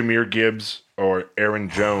got Jahmyr Gibbs or Aaron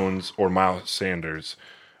Jones or Miles Sanders.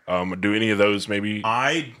 Do any of those maybe?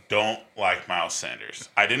 I don't like Miles Sanders.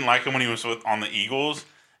 I didn't like him when he was on the Eagles,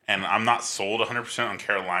 and I'm not sold 100% on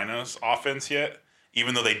Carolina's offense yet.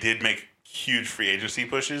 Even though they did make huge free agency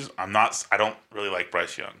pushes, I don't really like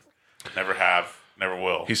Bryce Young. Never have. never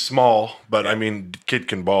will. He's small, but I mean, kid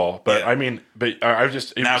can ball. But Yeah. I mean, but I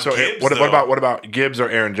just Now, so Gibbs, what though- about Gibbs or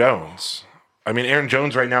Aaron Jones? I mean, Aaron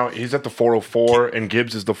Jones right now he's at the 404, and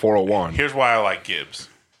Gibbs is the 401. Here's why I like Gibbs.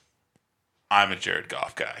 I'm a Jared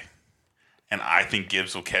Goff guy, and I think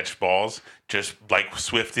Gibbs will catch balls just like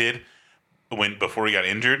Swift did before he got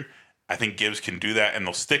injured. I think Gibbs can do that, and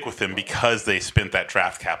they'll stick with him because they spent that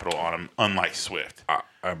draft capital on him, unlike Swift.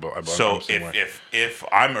 So If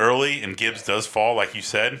I'm early and Gibbs does fall, like you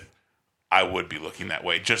said, I would be looking that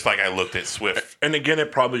way, just like I looked at Swift. and again,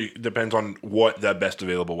 it probably depends on what the best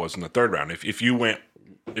available was in the third round. If you went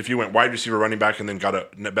wide receiver, running back, and then got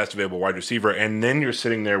a best available wide receiver, and then you're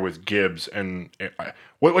sitting there with Gibbs, and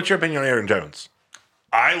what's your opinion on Aaron Jones?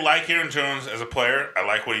 I like Aaron Jones as a player. I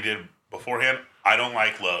like what he did beforehand. I don't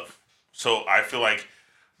like Love. So I feel like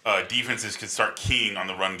defenses could start keying on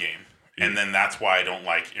the run game. And then that's why I don't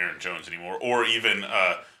like Aaron Jones anymore. Or even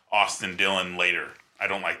Austin Dillon later. I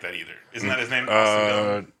don't like that either. Isn't that his name? Austin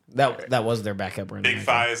Dillon? That was their backup running Big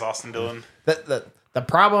back. Thighs, Austin Dillon. The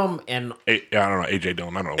problem, and I don't know, AJ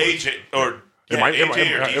Dillon. I don't know. AJ or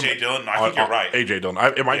AJ or DJ Dillon. No, I think you're right. AJ Dillon.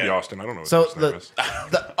 It might be Austin. I don't know. so what his name is.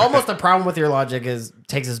 almost the problem with your logic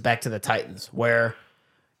takes us back to the Titans, where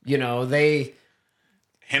they.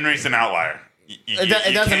 Henry's an outlier.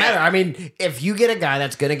 It doesn't matter. I mean, if you get a guy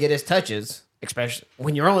that's going to get his touches, especially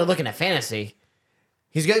when you're only looking at fantasy,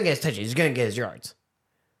 he's going to get his touches. He's going to get his yards.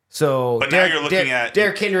 So, but now you're looking at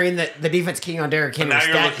Derrick Henry and the defense king on Derrick Henry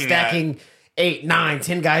stacking 8, 9,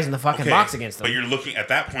 10 guys in the fucking box against them. But you're looking at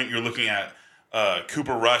that point. You're looking at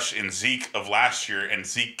Cooper Rush and Zeke of last year, and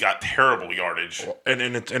Zeke got terrible yardage.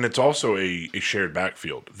 And it's also a shared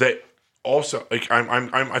backfield that. Also, like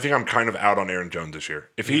I think I'm kind of out on Aaron Jones this year.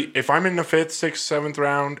 If I'm in the 5th, 6th, 7th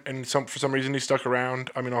round, and for some reason he's stuck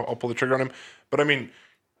around, I mean I'll pull the trigger on him. But I mean,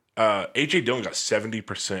 AJ Dillon got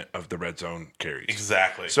 70% of the red zone carries.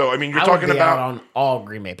 Exactly. So I mean, you're I talking would be about out on all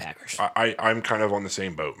Green Bay Packers. I'm kind of on the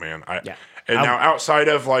same boat, man. Yeah. And now outside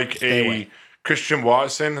of like Stay a away. Christian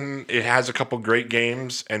Watson, and it has a couple great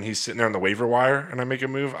games, and he's sitting there on the waiver wire, and I make a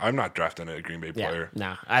move, I'm not drafting a Green Bay player.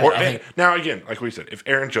 No, I think now again, like we said, if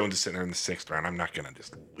Aaron Jones is sitting there in the 6th round, I'm not gonna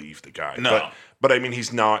just leave the guy. No. But I mean,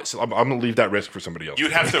 he's not. So I'm gonna leave that risk for somebody else.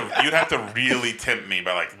 You'd have to really tempt me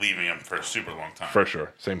by like leaving him for a super long time. For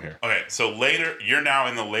sure. Same here. Okay, so later you're now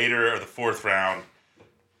in the later or the 4th round.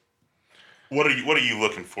 What are you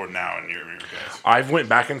looking for now in your guys? I've went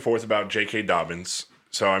back and forth about J.K. Dobbins.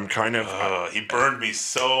 So I'm kind of he burned me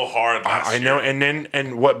so hard last year. I know,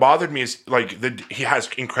 and what bothered me is like he has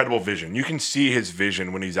incredible vision. You can see his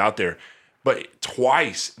vision when he's out there, but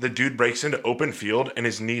twice the dude breaks into open field and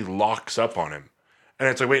his knee locks up on him, and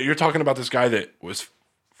it's like, wait, you're talking about this guy that was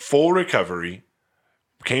full recovery,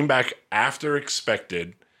 came back after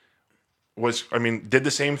expected, did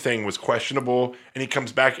the same thing, was questionable, and he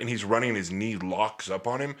comes back and he's running and his knee locks up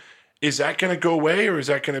on him. Is that going to go away, or is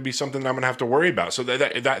that going to be something that I'm going to have to worry about? So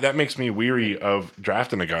that makes me weary of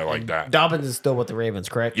drafting a guy like that. Dobbins is still with the Ravens,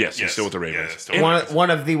 correct? Yes, he's still with the Ravens. One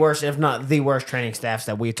of the worst, if not the worst, training staffs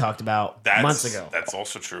that we talked about months ago. That's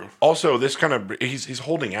also true. Also, this kind of he's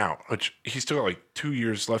holding out, which he's still got like 2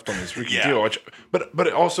 years left on this rookie deal. But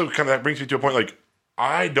it also kind of that brings me to a point like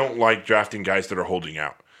I don't like drafting guys that are holding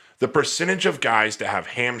out. The percentage of guys that have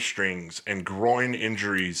hamstrings and groin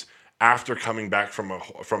injuries after coming back from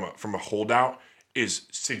a holdout is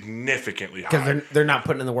significantly high. Because they're not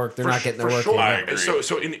putting in the work. They're not getting their work sure. in. I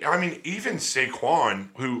agree. Even Saquon,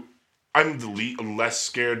 who I'm less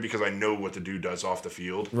scared because I know what the dude does off the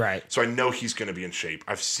field. Right. So I know he's going to be in shape.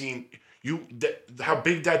 I've seen how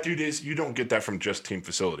big that dude is. You don't get that from just team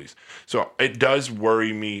facilities. So it does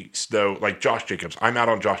worry me, though. Like Josh Jacobs, I'm out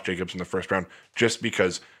on Josh Jacobs in the 1st round just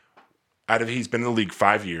because he's been in the league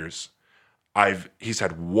 5 years. He's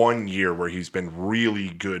had 1 year where he's been really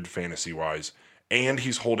good fantasy wise, and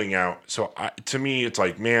he's holding out. So to me, it's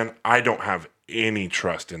like, man, I don't have any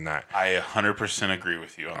trust in that. I 100% agree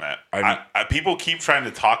with you on that. People keep trying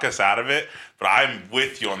to talk us out of it, but I'm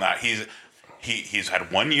with you on that. He's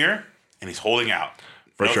had 1 year and he's holding out.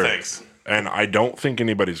 For no sure. Thanks. And I don't think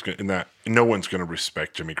anybody's in that. No one's going to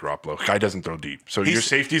respect Jimmy Garoppolo. Guy doesn't throw deep, so your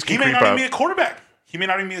safeties can he may creep not up. even be a quarterback. He may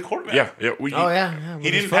not even be the quarterback. Yeah.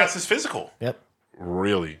 He didn't pass his physical. Yep.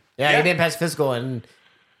 Really? Yeah, he didn't pass physical, and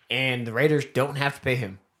the Raiders don't have to pay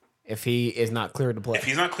him if he is not cleared to play. If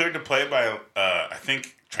he's not cleared to play by, I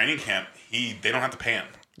think, training camp, they don't have to pay him.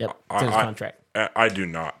 Yep, it's in his contract. I do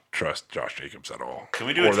not trust Josh Jacobs at all. Can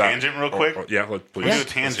we do a tangent real quick? Please. Do a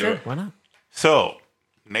tangent. Sure, why not? So,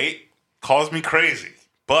 Nate calls me crazy,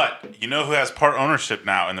 but you know who has part ownership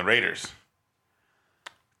now in the Raiders?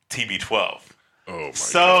 TB12. Oh my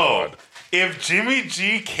So, God. if Jimmy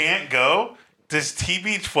G can't go, Does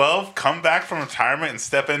TB12 come back from retirement and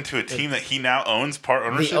step into a team that he now owns part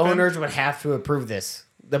ownership The owners would have to approve this.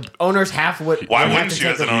 The owners would. Why would have wouldn't to you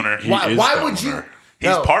take as an owner? Why would you?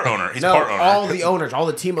 He's part owner. He's part owner. All the owners, all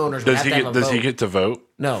the team owners. Does would he have to get? have a Does he vote. get to vote?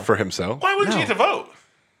 No. For himself. Why wouldn't you get to vote?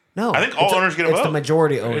 No, I think all owners get a It's vote. the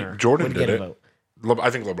majority owner. Jordan would did get it. a vote. I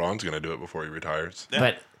think LeBron's going to do it before he retires.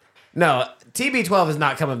 But no, TB12 is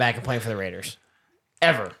not coming back and playing for the Raiders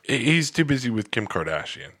ever. He's too busy with Kim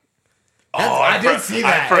Kardashian. I did see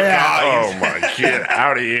that. I forgot. Oh my! Get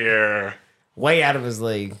out of here. Way out of his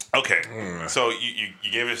league. Okay, so you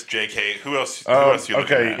gave us JK. Who else? Who else you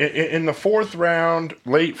looking at? In the fourth round,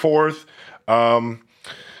 late fourth,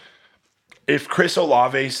 if Chris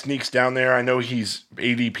Olave sneaks down there, I know he's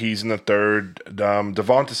ADP's in the third.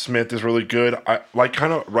 Devonta Smith is really good. I like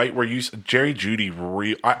kind of right where you Jerry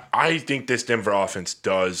Jeudy. I think this Denver offense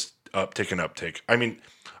does take an uptick. I mean,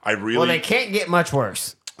 I really Well, they can't get much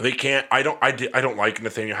worse. they can't. I don't like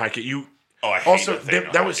Nathaniel Hackett. I hate Also,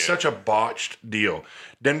 Nathaniel that was Hackett. such a botched deal.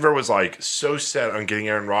 Denver was like so set on getting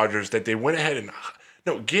Aaron Rodgers that they went ahead and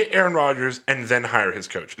get Aaron Rodgers and then hire his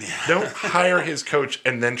coach. Don't hire his coach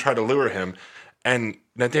and then try to lure him. And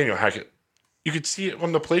Nathaniel Hackett, you could see it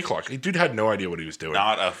on the play clock. The dude had no idea what he was doing.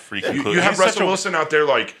 Not a freaking clue. You have He's such Russell a- Wilson out there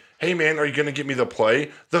like, hey man, are you going to give me the play?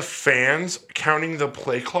 The fans counting the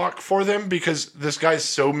play clock for them because this guy's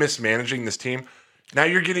so mismanaging this team. Now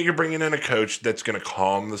you're bringing in a coach that's going to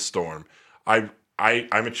calm the storm. I'm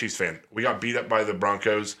a Chiefs fan. We got beat up by the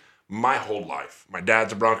Broncos my whole life. My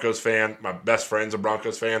dad's a Broncos fan. My best friend's a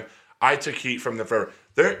Broncos fan. I took heat from them forever.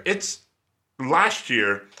 It's last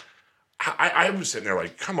year. I was sitting there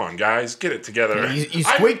like, come on, guys, get it together. You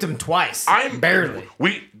squeaked them twice. Barely.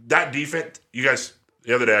 That defense. You guys.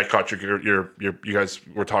 The other day, I caught you guys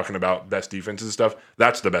were talking about best defenses and stuff.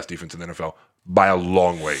 That's the best defense in the NFL by a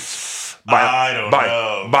long ways. I don't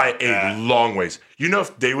know. By a long ways. You know,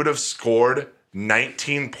 if they would have scored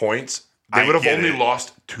 19 points, they would have only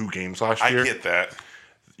lost 2 games last year. I get that.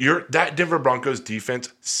 That Denver Broncos defense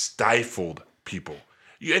stifled people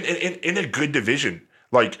in a good division.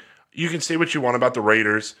 Like, you can say what you want about the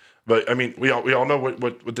Raiders, but I mean, we all know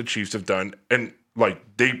what the Chiefs have done, and like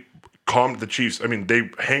they calmed the Chiefs. I mean, they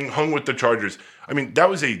hung with the Chargers. I mean, that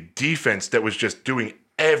was a defense that was just doing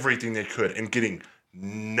everything they could and getting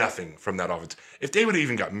nothing from that offense. If they would have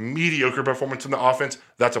even got mediocre performance in the offense,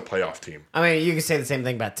 that's a playoff team. I mean, you can say the same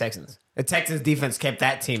thing about Texans. The Texans defense kept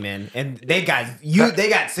that team in, and they got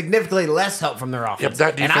significantly less help from their offense.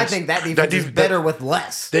 that and I defense- think that defense is better with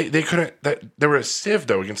less. They couldn't. They were a sieve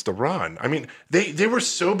though against the run. I mean, they were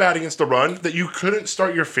so bad against the run that you couldn't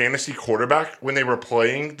start your fantasy quarterback when they were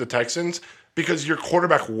playing the Texans because your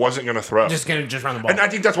quarterback wasn't going to throw. Just gonna run the ball. And I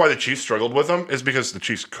think that's why the Chiefs struggled with them is because the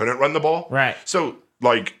Chiefs couldn't run the ball. Right. So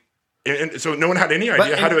like, and so no one had any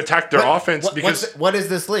idea how to attack their offense because what is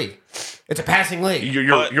this league? It's a passing league.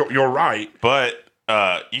 you're right. But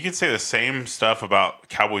you could say the same stuff about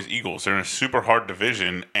Cowboys Eagles. They're in a super hard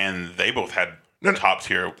division, and they both had top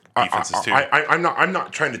tier defenses too. I'm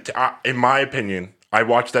not trying to. In my opinion, I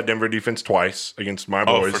watched that Denver defense twice against my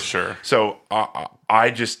boys. For sure. So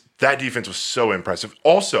that defense was so impressive.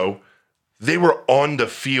 Also, they were on the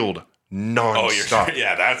field nonstop.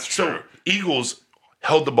 Yeah, that's true. So Eagles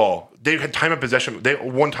held the ball. They had time of possession. They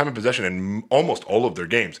won time of possession in almost all of their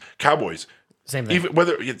games. Cowboys. Same thing.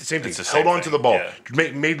 The same thing. It's the same Held on to thing, the ball.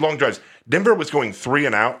 yeah. Made long drives. Denver was going 3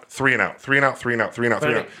 and out, 3 and out, 3 and out, 3 and out, 3 and out, 3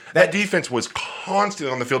 and out. That defense was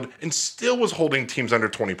constantly on the field and still was holding teams under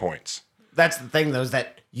 20 points. That's the thing, though, is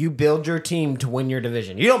that you build your team to win your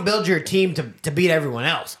division. You don't build your team to beat everyone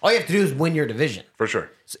else. All you have to do is win your division. For sure.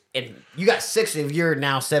 And you got 6 of your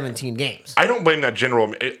now 17 games. I don't blame that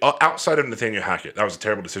general. Outside of Nathaniel Hackett, that was a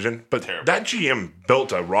terrible decision. But that GM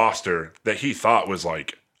built a roster that he thought was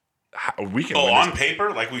like, we can win on this.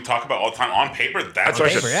 paper, like we talk about all the time, on paper, that's what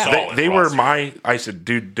I a said. solid They were roster. I said,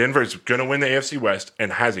 dude, Denver's going to win the AFC West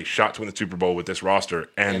and has a shot to win the Super Bowl with this roster.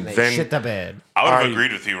 And They then shit the bed. I would have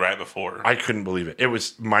agreed with you right before. I couldn't believe it. It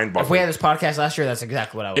was mind-boggling. If we had this podcast last year, that's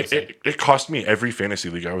exactly what I would say. It cost me every fantasy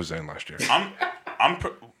league I was in last year.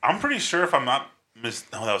 I'm pretty sure if I'm not no,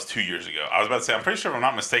 that was 2 years ago. I was about to say I'm pretty sure if I'm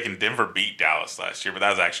not mistaken, Denver beat Dallas last year, but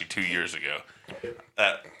that was actually 2 years ago.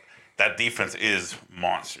 That defense is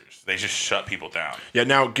monsters. They just shut people down. Yeah,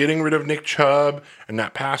 now getting rid of Nick Chubb and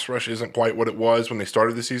that pass rush isn't quite what it was when they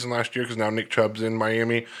started the season last year because now Nick Chubb's in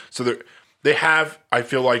Miami. So they have, I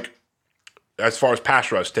feel like, as far as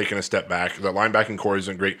pass rush, taken a step back. The linebacking core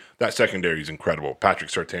isn't great. That secondary is incredible. Patrick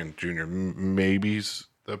Surtain Jr. Maybe he's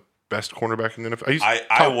the best cornerback in the NFL. He's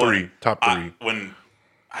top three. When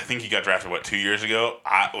I think he got drafted, 2 years ago?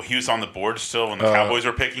 He was on the board still when the Cowboys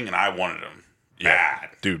were picking, and I wanted him. bad.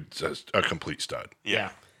 Dude's a complete stud.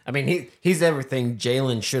 Yeah. I mean, he's everything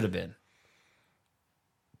Jalen should have been.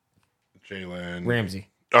 Jalen Ramsey.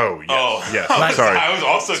 Oh, yes. Oh. Yes. Like- Sorry. I was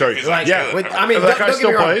also Sorry. confused. Like, Yeah. I mean, That don't guy get still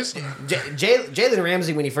me wrong. plays? Jalen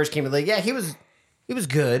Ramsey, when he first came to the league, he was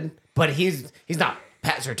good, but he's not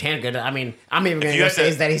Pat Surtain good. I mean, I'm even going you to had say to-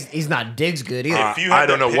 is that he's not Diggs good either. If you had I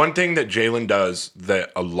don't to know. pick- One thing that Jalen does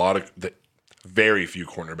that very few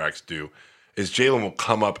cornerbacks do is Jalen will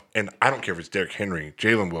come up, and I don't care if it's Derrick Henry,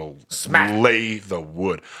 Jalen will Smack. lay the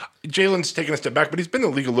wood. Jalen's taken a step back, but he's been in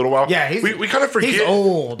the league a little while. Yeah, we kind of forget. he's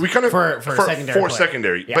old We kind of for secondary player.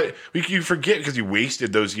 secondary, Yeah. but you forget because he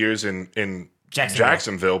wasted those years in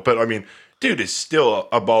Jacksonville. But I mean, dude is still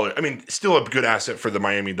a baller. I mean, still a good asset for the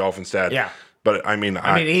Miami Dolphins stat. Yeah. But I mean,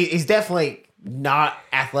 He's definitely not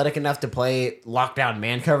athletic enough to play lockdown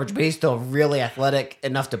man coverage, but he's still really athletic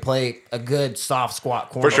enough to play a good soft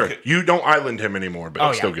squat corner. for sure, Okay. you don't island him anymore, but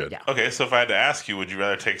it's still good. Yeah. Okay, so if I had to ask you, would you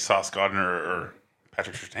rather take Sauce Gardner or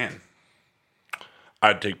Patrick Surtain?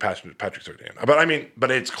 I'd take Patrick Surtain,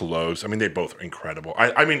 but it's close. I mean, they both are incredible.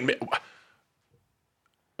 I mean,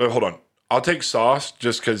 hold on. I'll take Sauce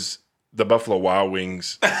just because the Buffalo Wild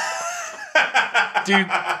Wings, dude.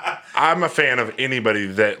 I'm a fan of anybody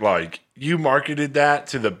that you marketed that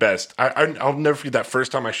to the best. I'll never forget that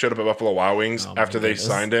first time I showed up at Buffalo Wild Wings after they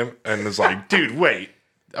signed him, and was like, dude, wait.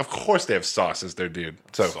 Of course they have Sauce as their dude.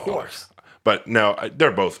 So of course. But no,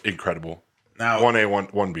 they're both incredible. Now, 1A,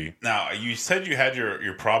 1B. Now, you said you had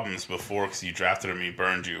your problems before because you drafted him, he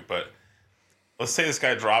burned you. But let's say this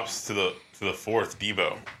guy drops to the fourth,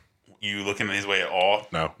 Debo. You looking at his way at all?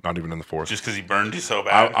 No, not even in the fourth. Just because he burned you so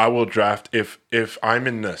bad? I will draft if I'm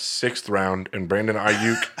in the 6th round and Brandon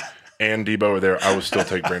Ayuk and Debo are there. I will still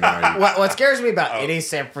take Brandon Ayuk. What scares me about any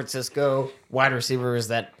San Francisco wide receiver is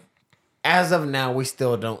that as of now, we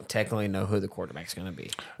still don't technically know who the quarterback's going to be.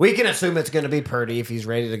 We can assume it's going to be Purdy if he's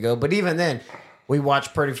ready to go, but even then, we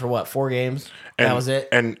watched Purdy for 4 games? That was it.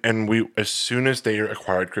 And we, as soon as they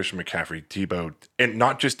acquired Christian McCaffrey, Debo, and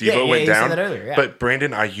not just Debo went you said down, that earlier, yeah. but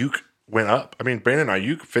Brandon Ayuk went up. I mean, Brandon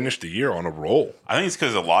Ayuk finished the year on a roll. I think it's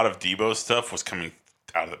because a lot of Debo's stuff was coming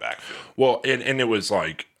out of the backfield. Well, and it was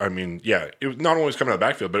like, I mean, yeah, it was not only was coming out of the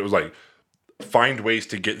backfield, but it was like find ways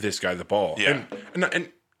to get this guy the ball. Yeah. And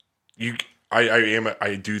you,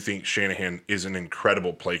 I do think Shanahan is an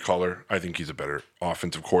incredible play caller. I think he's a better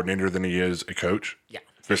offensive coordinator than he is a coach. Yeah.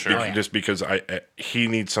 Just because he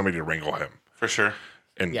needs somebody to wrangle him. For sure.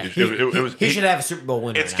 And Yeah, it was he should have a Super Bowl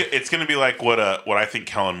win. It's right now. it's going to be like what I think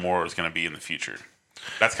Kellen Moore is going to be in the future.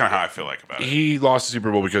 That's kind of how I feel like about it. he lost the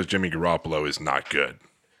Super Bowl because Jimmy Garoppolo is not good.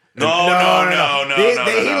 No.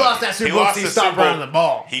 He lost that Super Bowl because he stopped Super Bowl. running the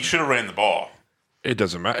ball. He should have ran the ball. It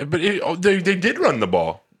doesn't matter. But they did run the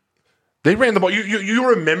ball. They ran the ball. You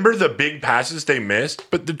remember the big passes they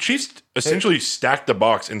missed, but the Chiefs essentially stacked the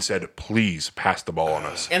box and said, "Please pass the ball on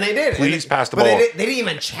us." And they did. Please pass the but ball. They didn't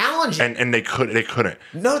even challenge it. And they couldn't.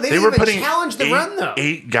 No, they didn't even challenge the run, though.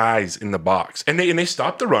 8 guys in the box, and they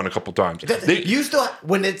stopped the run a couple times. You still,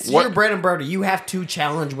 when it's What- your bread and butter, you have to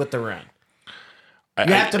challenge with the run.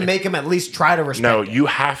 You have to make them at least try to respect No, it. you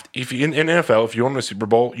have to, if you in NFL, if you want a Super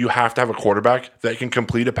Bowl, you have to have a quarterback that can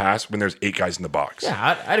complete a pass when there's 8 guys in the box.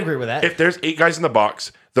 Yeah, I'd agree with that. If there's 8 guys in the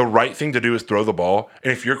box, the right thing to do is throw the ball.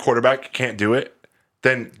 And if your quarterback can't do it,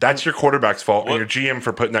 then that's your quarterback's fault and your GM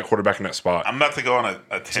for putting that quarterback in that spot. I'm about to go on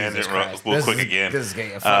a tangent real quick again. This is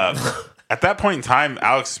getting At that point in time,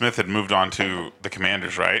 Alex Smith had moved on to the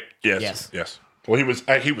Commanders, right? Yes. Well, he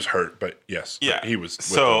was hurt, but yes. Yeah. He was with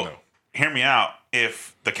So, them, though. hear me out.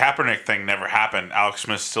 If the Kaepernick thing never happened, Alex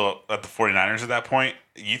Smith's still at the 49ers at that point.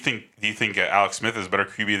 Do you think Alex Smith is a better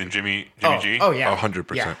QB than Jimmy G? Oh, yeah.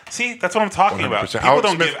 100%. Yeah. See, that's what I'm talking about. 100%. People Alex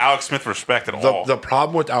don't Smith- give Alex Smith respect at all. The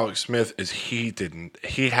problem with Alex Smith is he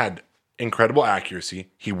had incredible accuracy.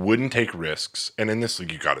 He wouldn't take risks. And in this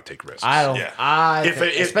league, you got to take risks.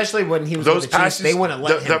 Especially when he was those with the Chiefs, passes, they wouldn't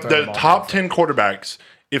let him throw the the ball top downfield. 10 quarterbacks,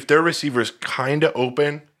 if their receivers kind of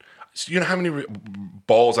open, so you know how many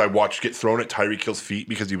balls I watched get thrown at Tyreek Hill's feet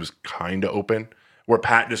because he was kind of open, where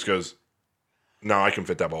Pat just goes, "No, I can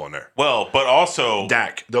fit that ball in there." Well, but also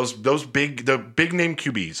Dak, the big name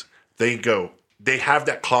QBs, they have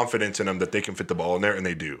that confidence in them that they can fit the ball in there, and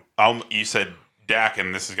they do. you said Dak,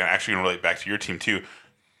 and this is actually going to relate back to your team too.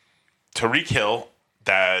 Tyreek Hill,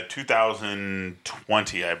 that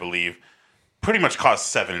 2020, I believe, pretty much caused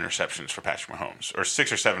 7 interceptions for Patrick Mahomes, or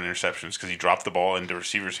 6 or 7 interceptions because he dropped the ball into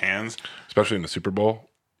receivers' hands. Especially in the Super Bowl,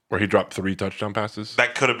 where he dropped 3 touchdown passes.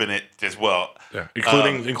 That could have been it as well. Yeah,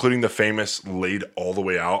 including the famous laid all the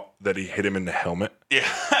way out that he hit him in the helmet. Yeah.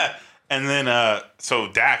 And then,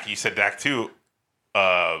 so Dak, you said Dak too,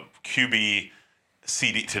 QB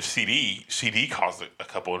CD caused a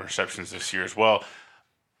couple interceptions this year as well.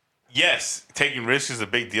 Yes, taking risks is a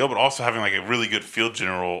big deal, but also having like a really good field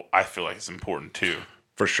general, I feel like is important too.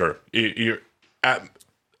 For sure.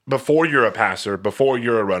 Before you're a passer, before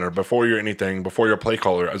you're a runner, before you're anything, before you're a play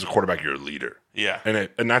caller, as a quarterback, you're a leader. Yeah.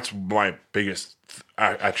 And that's my biggest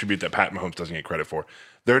attribute that Pat Mahomes doesn't get credit for.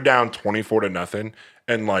 They're down 24-0,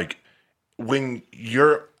 and like when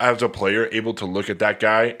you're as a player able to look at that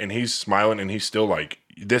guy and he's smiling and he's still like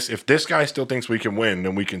this, if this guy still thinks we can win,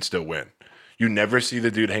 then we can still win. You never see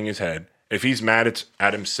the dude hang his head. If he's mad, it's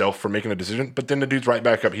at himself for making a decision, but then the dude's right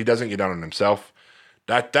back up. He doesn't get down on himself.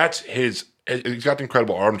 That's his. He's got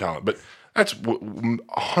incredible arm talent, but that's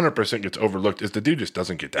 100% gets overlooked. Is the dude just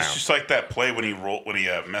doesn't get down? It's just like that play when he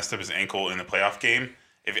messed up his ankle in the playoff game.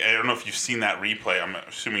 I don't know if you've seen that replay. I'm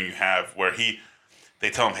assuming you have, where they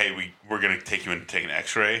tell him, "Hey, we're going to take you in to take an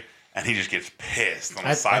X-ray," and he just gets pissed on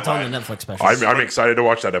the sideline. That's on the Netflix special. I'm excited to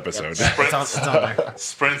watch that episode. Yep. It's on there.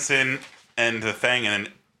 Sprints in and the thing, and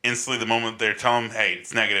then instantly the moment they tell him, "Hey,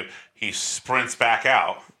 it's negative," he sprints back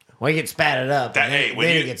out. Well, he gets spatted up.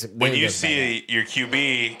 When you see your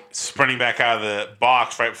QB sprinting back out of the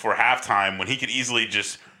box right before halftime, when he could easily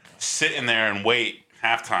just sit in there and wait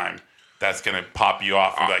halftime, that's gonna pop you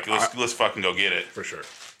off. Like, let's fucking go get it For sure.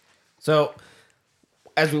 So,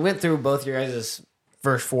 as we went through both your guys'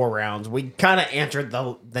 first 4 rounds, we kind of answered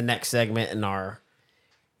the next segment in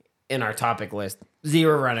our topic list.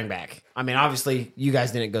 0 running back. I mean, obviously, you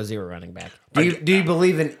guys didn't go 0 running back. Do you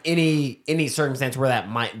believe in any circumstance where that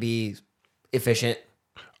might be efficient?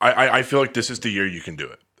 I feel like this is the year you can do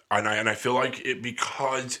it. And I feel like it,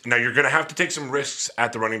 because now you're going to have to take some risks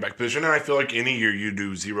at the running back position. And I feel like any year you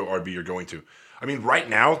do 0 RB, you're going to. I mean, right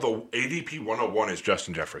now, the ADP 101 is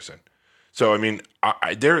Justin Jefferson. So, I mean,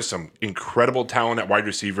 there is some incredible talent at wide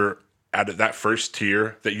receiver at that first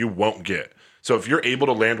tier that you won't get. So if you're able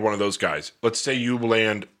to land one of those guys, let's say you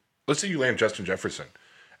land Justin Jefferson,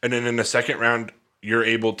 and then in the second round you're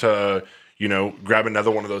able to, grab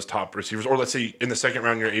another one of those top receivers, or let's say in the second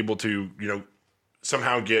round you're able to,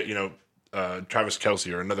 somehow get, Travis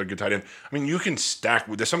Kelce or another good tight end. I mean, you can stack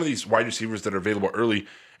with some of these wide receivers that are available early,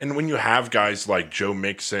 and when you have guys like Joe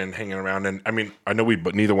Mixon hanging around, and I mean, I know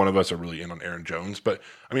but neither one of us are really in on Aaron Jones, but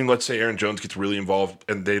I mean, let's say Aaron Jones gets really involved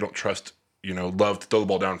and they don't trust. Love to throw the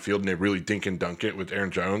ball downfield, and they really dink and dunk it with Aaron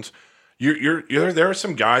Jones. There are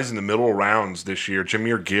some guys in the middle rounds this year.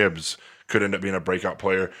 Jahmyr Gibbs could end up being a breakout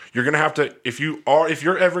player. You're going to have to, if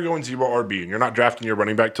you're ever going 0 RB and you're not drafting your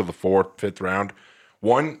running back till the 4th, 5th round,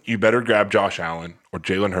 one, you better grab Josh Allen or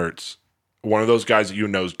Jalen Hurts, one of those guys that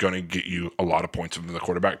is going to get you a lot of points from the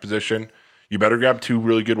quarterback position. You better grab 2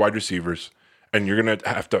 really good wide receivers, and you're going to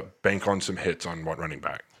have to bank on some hits on one running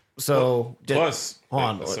back. So, hold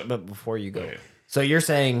on, but before you go, so you're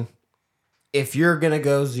saying if you're gonna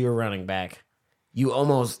go 0 running back, you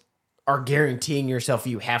almost are guaranteeing yourself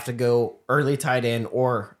you have to go early tight end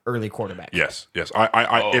or early quarterback. Yes.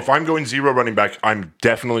 If I'm going 0 running back, I'm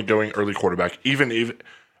definitely going early quarterback. Even if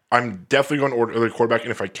I'm definitely going early quarterback,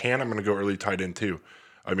 and if I can, I'm going to go early tight end too.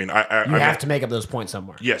 I mean, you have to make up those points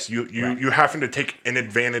somewhere. Yes, you having to take an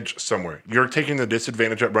advantage somewhere. You're taking the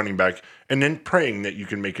disadvantage at running back, and then praying that you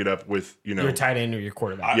can make it up with your tight end or your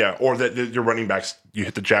quarterback. Yeah, or that your running backs you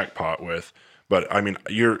hit the jackpot with. But I mean,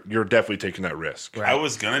 you're definitely taking that risk. Right. I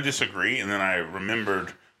was gonna disagree, and then I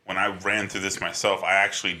remembered when I ran through this myself, I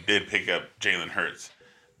actually did pick up Jalen Hurts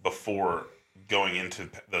before going into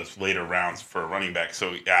those later rounds for a running back.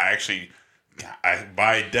 So yeah,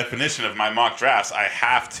 by definition of my mock drafts, I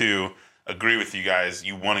have to agree with you guys.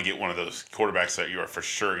 You want to get one of those quarterbacks that you are for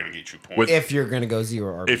sure going to get you points. If you're going to go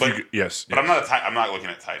 0 RB. Yes. But I'm not looking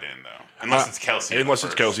at tight end though, unless it's Kelce. Unless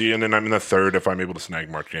it's Kelce, and then I'm in the 3rd. If I'm able to snag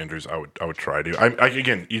Mark Andrews, I would try to.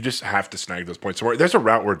 Again, you just have to snag those points somewhere. There's a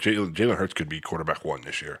route where Jalen Hurts could be quarterback 1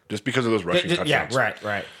 this year, just because of those rushing touchdowns. Yeah,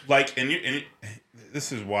 right. Like, and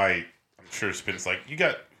this is why I'm sure it's like you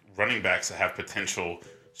got running backs that have potential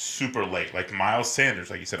super late, like Miles Sanders.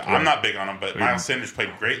 Like you said, I'm not big on him, but Miles Sanders played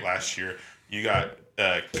great last year. You got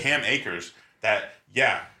Cam Akers that,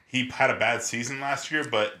 he had a bad season last year,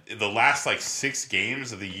 but the last 6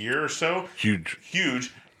 games of the year or so, huge.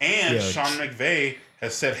 And Sean McVay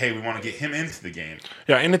has said, hey, we want to get him into the game.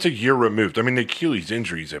 Yeah, and it's a year removed. I mean, the Achilles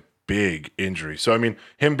injury is a big injury. So, I mean,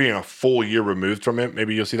 him being a full year removed from it,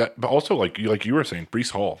 maybe you'll see that. But also, like you were saying,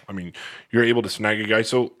 Breece Hall. I mean, you're able to snag a guy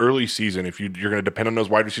so early season. If you're going to depend on those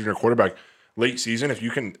wide receivers or quarterback, late season, if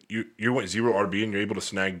you went 0 RB and you're able to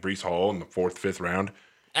snag Breece Hall in the 4th, 5th round.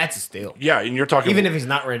 That's a steal. Yeah, and you're talking... Even if he's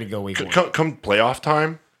not ready to go week 1. Come playoff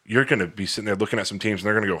time, you're going to be sitting there looking at some teams, and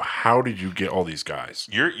they're going to go, "How did you get all these guys?"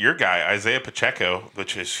 Your guy Isaiah Pacheco,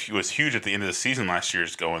 was huge at the end of the season last year,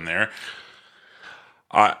 is going there.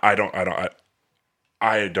 I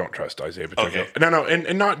don't trust Isaiah Pacheco. Okay. No,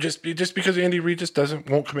 and not just because Andy Reid just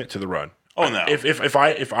won't commit to the run. Oh no! If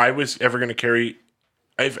I was ever going to carry,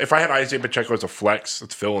 if I had Isaiah Pacheco as a flex,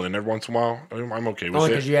 that's filling in every once in a while. I'm okay with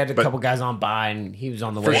Only it. because you had a couple guys on bye and he was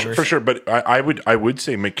on the waivers. For sure. But I would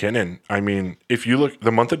say McKinnon. I mean, if you look,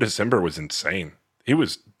 the month of December was insane. He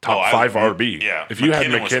was top 5 RB. Yeah, If you had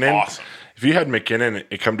McKinnon, was awesome. if you had McKinnon,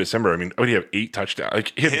 it come December. I mean, he have 8 touchdowns?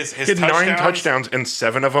 Like he had 9 touchdowns, and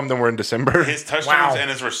 7 of them then were in December. His touchdowns and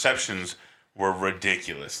his receptions were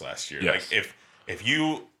ridiculous last year. Yes. Like if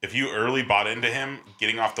you early bought into him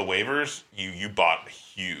getting off the waivers, you bought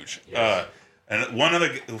huge. Yes. And one of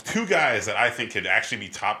the 2 guys that I think could actually be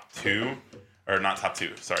top 10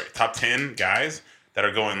 guys that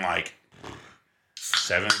are going like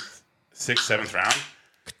 6th, 7th round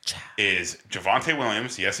is Javonte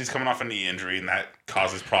Williams. Yes, he's coming off a knee injury, and that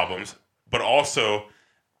causes problems. But also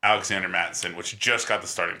Alexander Mattison, which just got the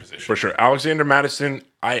starting position. For sure. Alexander Mattison,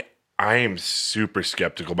 I am super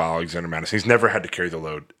skeptical about Alexander Mattison. He's never had to carry the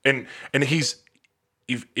load. And he's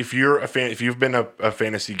if you're a fan, if you've been a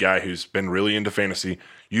fantasy guy who's been really into fantasy,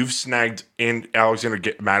 you've snagged in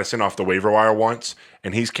Alexander Mattison off the waiver wire once,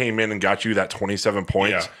 and he's came in and got you that 27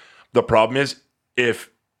 points. Yeah. The problem is if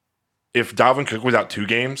Dalvin Cook was out 2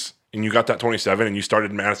 games and you got that 27 and you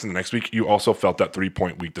started Madison the next week, you also felt that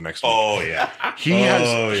 3-point week the next week. Oh yeah. He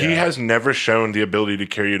has never shown the ability to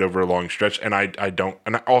carry it over a long stretch, and I don't.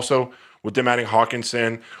 And also with them adding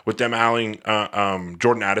Hawkinson, with them adding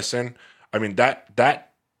Jordan Addison, I mean that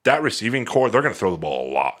receiving core, they're going to throw the ball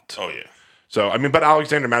a lot. Oh yeah. So I mean, but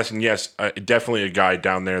Alexander Mattison, yes, definitely a guy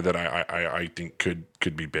down there that I think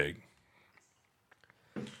could be big.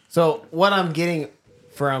 So what I'm getting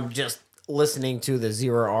from just listening to the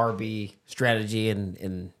 0 RB strategy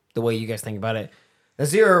and the way you guys think about it, the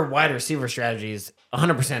 0 wide receiver strategy is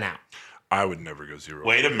 100% out. I would never go 0.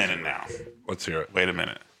 Wait a minute now. Let's hear it. Wait a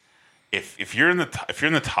minute. If you're in the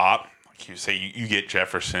top, like you say, you get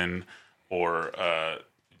Jefferson or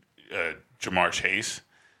Jamar Chase,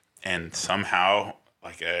 and somehow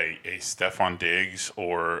like a Stephon Diggs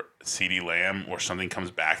or CeeDee Lamb or something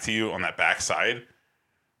comes back to you on that backside,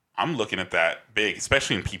 I'm looking at that big,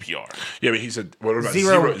 especially in PPR. Yeah, but he said, what about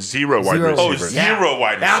Zero wide receiver? Oh, zero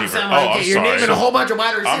wide receiver. I'm you're sorry. naming a whole bunch of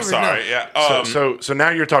wide receivers. I'm sorry. No. Yeah. So now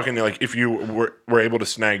you're talking like if you were able to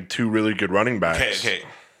snag 2 really good running backs. Okay.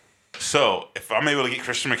 So if I'm able to get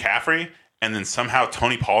Christian McCaffrey and then somehow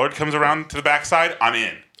Tony Pollard comes around to the backside, I'm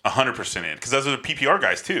in. 100% in. Because those are the PPR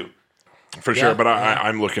guys too. For sure, but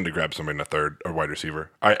I'm looking to grab somebody in the 3rd or wide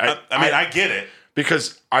receiver. I get it.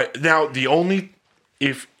 Because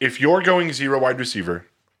if you're going 0 wide receiver,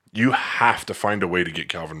 you have to find a way to get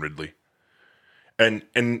Calvin Ridley. And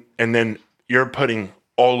then you're putting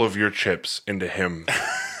all of your chips into him.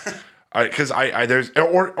 I guess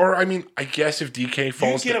if DK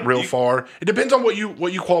falls real far, it depends on what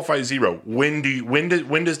you qualify as 0. When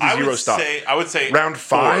does the 0 stop? I would say round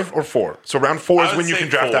 5 or 4. So round 4 is when you can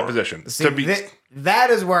draft 4. That position. See, that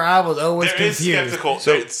is where I was always confused. Skeptical.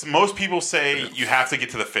 So most people say you have to get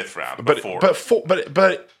to the 5th round.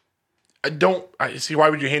 But I don't. I see. Why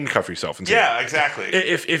would you handcuff yourself? And say, yeah, exactly.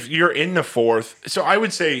 If you're in the 4th, so I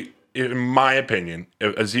would say, in my opinion,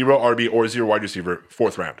 a 0 RB or 0 wide receiver,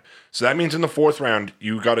 4th round. So that means in the 4th round,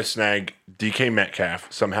 you got to snag DK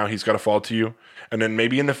Metcalf. Somehow he's got to fall to you. And then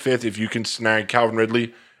maybe in the 5th, if you can snag Calvin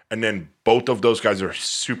Ridley, and then both of those guys are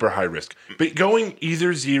super high risk. But going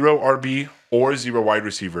either 0 RB or 0 wide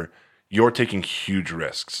receiver, you're taking huge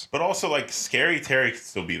risks. But also, like, Scary Terry could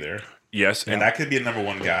still be there. Yes. And that could be a number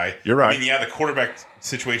 1 guy. You're right. I mean, the quarterback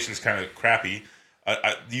situation is kind of crappy.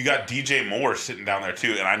 You got DJ Moore sitting down there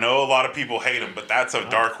too, and I know a lot of people hate him, but that's a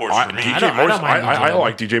dark horse for me. I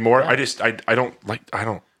like DJ Moore. Yeah. I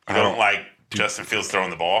don't like Justin Fields throwing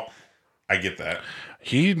the ball. I get that.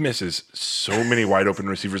 He misses so many wide open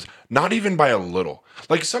receivers, not even by a little.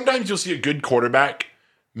 Like sometimes you'll see a good quarterback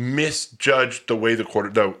misjudge the way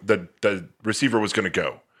the receiver was going to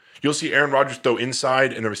go. You'll see Aaron Rodgers throw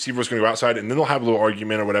inside, and the receiver was going to go outside, and then they'll have a little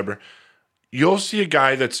argument or whatever. You'll see a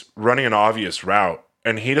guy that's running an obvious route,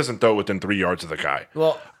 and he doesn't throw within 3 yards of the guy.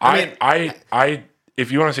 Well,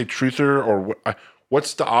 if you want to say truther or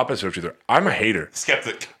what's the opposite of truther? I'm a hater.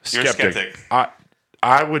 Skeptic. You're a skeptic.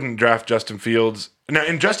 I wouldn't draft Justin Fields. Now,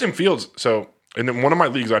 in Justin Fields, in one of my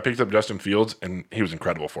leagues, I picked up Justin Fields, and he was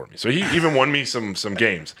incredible for me. So he even won me some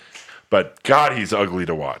games. But God, he's ugly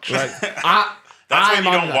to watch. Right. That's why you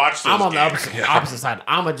don't watch those I'm on games. the opposite side.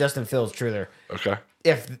 I'm a Justin Fields truther. Okay.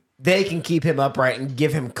 If they can keep him upright and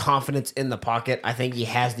give him confidence in the pocket. I think he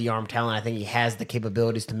has the arm talent. I think he has the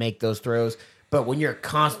capabilities to make those throws. But when you're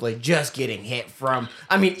constantly just getting hit from,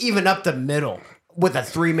 I mean, even up the middle with a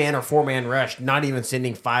 3-man or 4-man rush, not even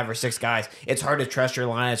sending 5 or 6 guys, it's hard to trust your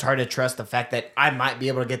line. It's hard to trust the fact that I might be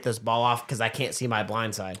able to get this ball off because I can't see my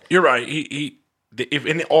blind side. You're right. If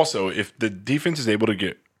the defense is able to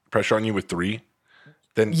get pressure on you with 3,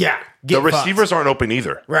 then the receivers aren't open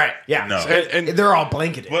either. Right. Yeah. No. And they're all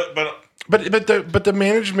blanketed. But the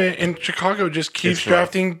management in Chicago just keeps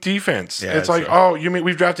drafting defense. Yeah, it's like, oh, you mean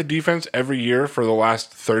we've drafted defense every year for the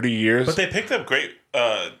last 30 years? But they picked up great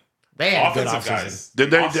they had good offensive offseason. guys.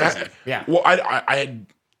 Did they? Offseason. Yeah. Well, I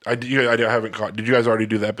haven't caught. Did you guys already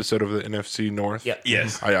do the episode of the NFC North? Yeah.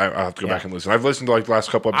 Yes. I have to go back and listen. I've listened to like the last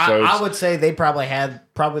couple episodes. I would say they probably had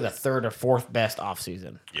the 3rd or 4th best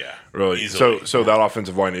offseason. Yeah. Really. Easily. So that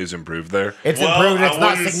offensive line is improved there. It's improved. It's I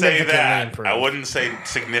not wouldn't say significantly that. improved. I wouldn't say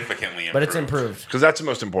significantly improved. But it's improved. Because that's the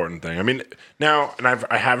most important thing. I mean, now, and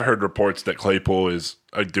I have heard reports that Claypool is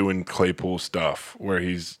doing Claypool stuff where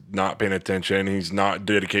he's not paying attention, he's not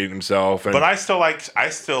dedicating himself. And But I still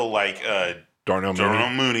like Darnell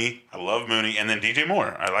Mooney. I love Mooney, and then DJ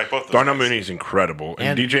Moore. I like both. Darnell Mooney is incredible,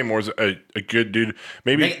 and DJ Moore's a good dude.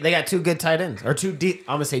 Maybe They got 2 good tight ends, or 2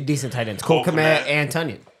 I'm gonna say decent tight ends. Cole Kmet and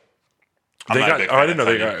Tunyon. I didn't know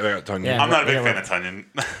they got Tunyon. Yeah. I'm not a big fan of Tunyon.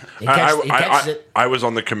 He catches it. I was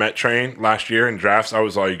on the Komet train last year in drafts. I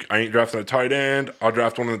was like, I ain't drafting a tight end. I'll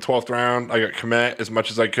draft one in the 12th round. I got Komet as much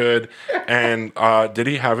as I could. And did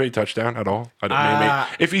he have a touchdown at all?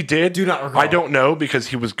 If he did, do not recall. I don't know because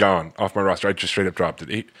he was gone off my roster. I just straight up dropped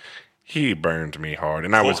it. He burned me hard,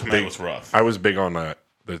 and I was Komet big. was rough. I was big on the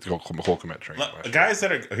whole Komet train. Guys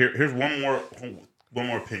that are here's one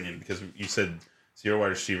more opinion because you said 0 wide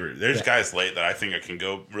receiver. There's guys late that I think can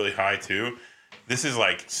go really high too. This is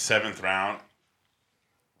like 7th round.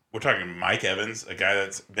 We're talking Mike Evans, a guy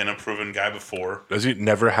that's been a proven guy before. Has he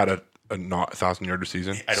never had a not 1,000-yarder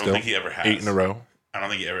season? I don't think he ever has. 8 in a row. I don't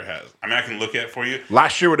think he ever has. I mean, I can look at it for you.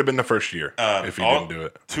 Last year would have been the first year if he didn't do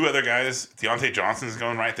it. 2 other guys, Deontay Johnson's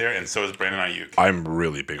going right there, and so is Brandon Ayuk. I'm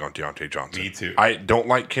really big on Deontay Johnson. Me too. I don't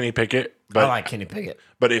like Kenny Pickett, but I like Kenny Pickett.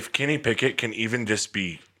 But if Kenny Pickett can even just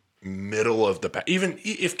be middle of the pack, even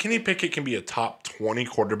if Kenny Pickett can be a top 20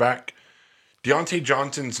 quarterback, Deontay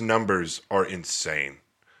Johnson's numbers are insane.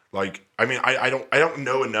 Like, I mean, I don't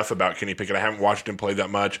know enough about Kenny Pickett. I haven't watched him play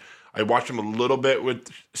that much. I watched him a little bit with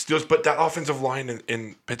Steelers, but that offensive line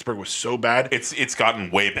in Pittsburgh was so bad. It's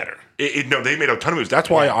gotten way better. No, they made a ton of moves.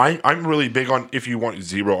 That's why I'm really big on, if you want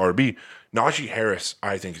 0 RB, Najee Harris,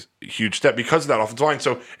 I think, is a huge step because of that offensive line.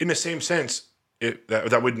 So in the same sense,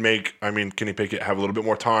 that would make, I mean, Kenny Pickett have a little bit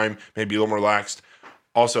more time, maybe a little more relaxed.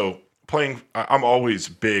 Also, I'm always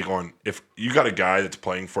big on, if you got a guy that's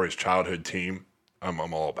playing for his childhood team, I'm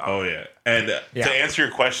all about it. Oh, yeah. And to answer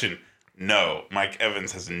your question, no, Mike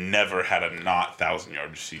Evans has never had a not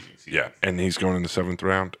 1,000-yard receiving season. Yeah, and he's going in the 7th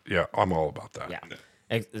round. Yeah, I'm all about that. Yeah.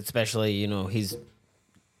 Especially, he's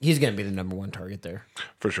going to be the number 1 target there.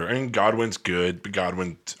 For sure. And Godwin's good, but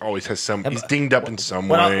Godwin always has he's dinged up in some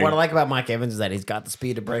way. What I like about Mike Evans is that he's got the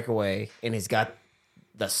speed to break away, and he's got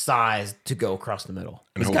the size to go across the middle.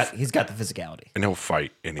 He's got the physicality. And he'll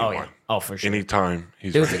fight anyone. Oh, yeah. Oh, for sure. Anytime.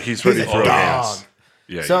 He's Dude, ready. He's ready to throw hands.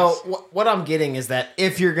 Yeah, so what I'm getting is that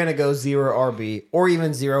if you're going to go 0 RB or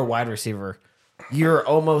even 0 wide receiver, you're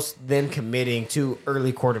almost then committing to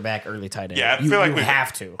early quarterback, early tight end. Yeah, I feel like we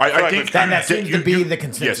have to. I think that seems to be the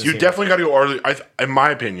consensus. Yes, you definitely got to go early. In my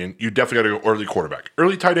opinion, you definitely got to go early quarterback.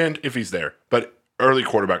 Early tight end if he's there, but early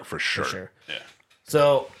quarterback for sure. For sure. Yeah.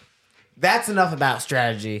 So that's enough about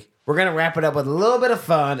strategy. We're going to wrap it up with a little bit of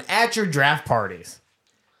fun at your draft parties.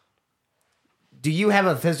 Do you have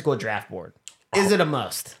a physical draft board? Is it a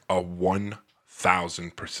must? A 1,000%.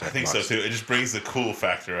 I think so too. It just brings the cool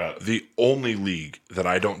factor up. The only league that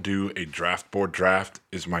I don't do a draft board draft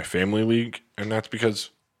is my family league, and that's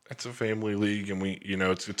because it's a family league, and we,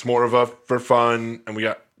 it's more of a for fun, and we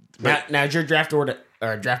got. Now is your draft board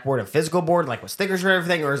a physical board, like with stickers and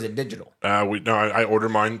everything, or is it digital? I order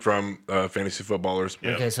mine from Fantasy Footballers.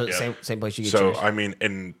 Yeah. Okay, so same place you get So yours. I mean,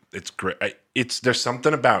 and it's great. There's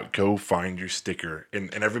something about go find your sticker,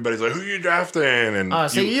 and everybody's like, "Who you drafting?"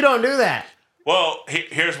 And so you don't do that, Well,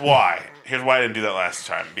 here's why. Here's why I didn't do that last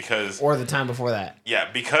time. Because or the time before that. Yeah,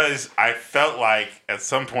 because I felt like at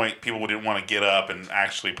some point people didn't want to get up and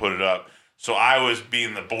actually put it up. So I was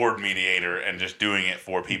being the board mediator and just doing it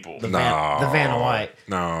for people. The Vanna White.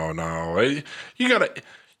 No. You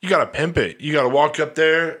gotta pimp it. You gotta walk up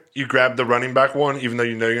there. You grab the running back one, even though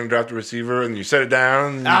you know you're gonna draft a receiver, and you set it down.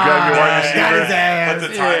 And you grab your wide receiver.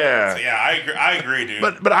 Put the time. Yeah, I agree, dude.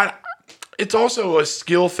 But it's also a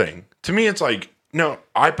skill thing. To me, it's like, no,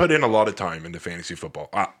 I put in a lot of time into fantasy football.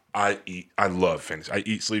 I love fantasy. I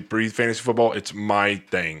eat, sleep, breathe fantasy football. It's my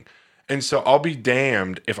thing. And so I'll be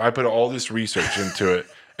damned if I put all this research into it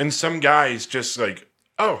and some guy's just like,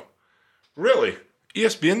 oh, really?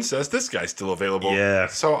 ESPN says this guy's still available. Yeah.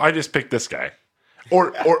 So I just picked this guy.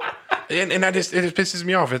 And it just pisses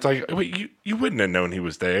me off. It's like, wait, you wouldn't have known he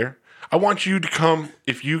was there. I want you to come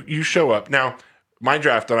if you show up. Now, my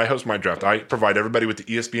draft, that I host my draft, I provide everybody with the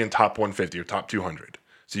ESPN top 150 or top 200.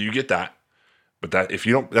 So you get that. But that if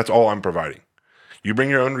you don't, that's all I'm providing. You bring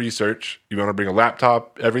your own research. You want to bring a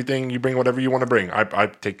laptop, everything. You bring whatever you want to bring. I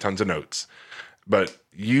take tons of notes. But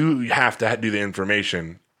you have to do the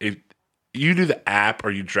information. If you do the app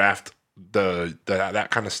or you draft that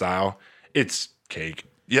kind of style, it's cake.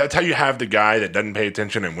 Yeah, that's how you have the guy that doesn't pay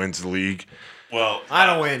attention and wins the league. Well, I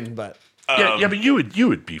don't win, but Yeah, but you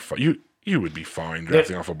would be fine. You would be fine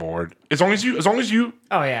drafting off a board as long as you.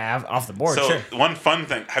 oh yeah, off the board. so Sure. one fun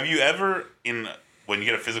thing: have you ever when you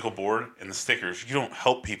get a physical board and the stickers, you don't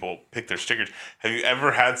help people pick their stickers. Have you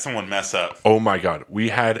ever had someone mess up? Oh my God, we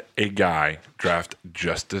had a guy draft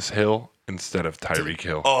Justice Hill instead of Tyreek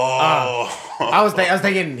Hill. Oh, I was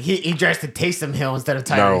thinking he drafted Taysom Hill instead of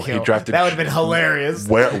Tyreek Hill. he drafted. That would have been hilarious.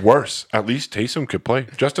 Worse, at least Taysom could play.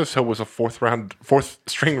 Justice Hill was a fourth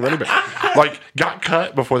string running back. Like, got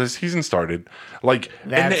cut before the season started. Like,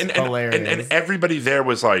 That's hilarious. And everybody there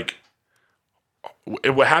was like,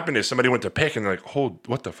 what happened is somebody went to pick and they're like, hold,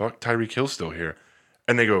 what the fuck? Tyreek Hill's still here.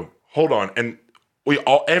 And they go, hold on. And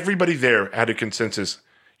everybody there had a consensus.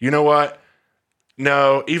 You know what?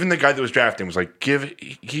 No, even the guy that was drafting was like,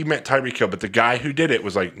 he meant Tyreek Hill, but the guy who did it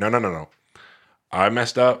was like, no. I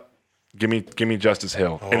messed up. Give me Justice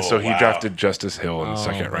Hill. And so he drafted Justice Hill in the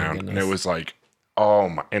second round. goodness. And it was like, oh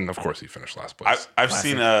my, and of course he finished last place. I've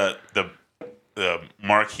seen the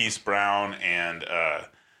Marquise Brown and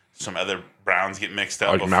some other Browns get mixed up.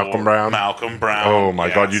 Like before. Malcolm Brown? Malcolm Brown. Oh my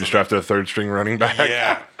God, you so just drafted a third string running back?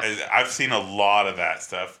 Yeah, I've seen a lot of that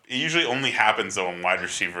stuff. It usually only happens though in wide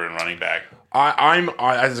receiver and running back. I'm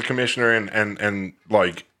as a commissioner and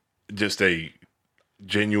like just a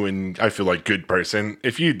genuine, I feel like, good person.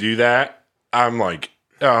 If you do that, I'm like,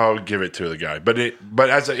 oh, I'll give it to the guy. But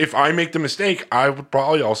if I make the mistake, I would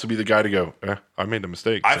probably also be the guy to go, I made the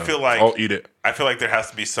mistake. I so feel like I'll eat it. I feel like there has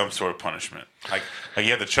to be some sort of punishment. Like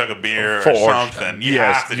you have to chug a beer or something. You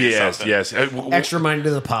have to do something. Yes. Extra money to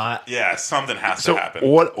the pot. Yeah, something has So to happen.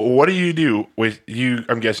 what do you do with you?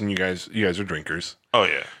 I'm guessing you guys are drinkers. Oh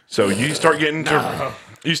yeah. So you start getting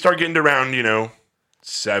to around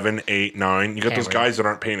 7, 8, 9. You got those guys that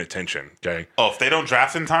aren't paying attention. Okay. Oh, if they don't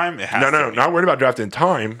draft in time, it has No, to be. not worried about drafting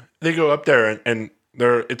time. They go up there and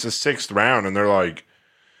it's a 6th round and they're like,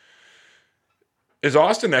 is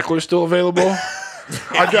Austin Eckler still available?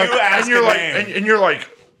 ask you're a like, name. and you're like,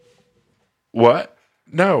 what?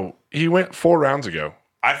 No, he went 4 rounds ago.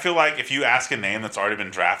 I feel like if you ask a name that's already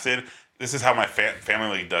been drafted, this is how my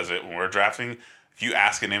family league does it when we're drafting. If you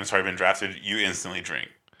ask a name that's already been drafted, you instantly drink.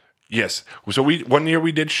 Yes. So one year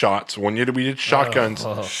we did shots. One year we did shotguns.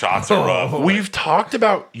 Shots are rough. We've talked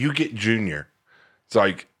about you get junior. It's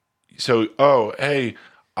like, so, hey,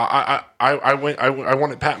 I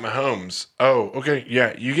wanted Pat Mahomes. Oh, okay.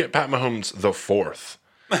 Yeah. You get Pat Mahomes the 4th.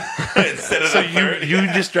 Instead of So the third. you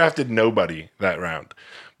just drafted nobody that round,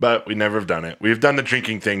 but we never have done it. We've done the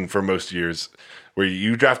drinking thing for most years where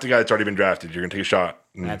you draft a guy that's already been drafted. You're going to take a shot.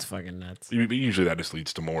 That's fucking nuts. Usually that just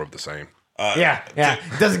leads to more of the same. Yeah.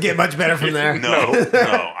 Doesn't get much better from there. No,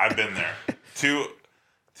 I've been there. To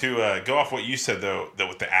go off what you said though, that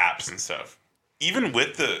with the apps and stuff, even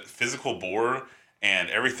with the physical board and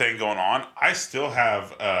everything going on, I still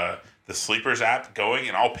have the Sleepers app going,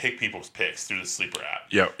 and I'll pick people's picks through the Sleeper app.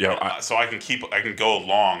 Yeah. So I can go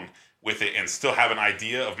along with it and still have an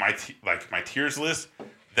idea of my tiers list,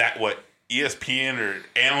 that what ESPN or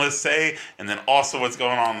analysts say, and then also what's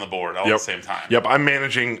going on the board all at the same time. Yep, I'm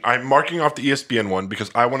marking off the ESPN one because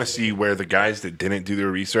I want to see where the guys that didn't do their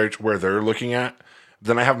research, where they're looking at.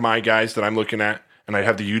 Then I have my guys that I'm looking at, and I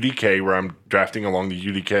have the UDK where I'm drafting along the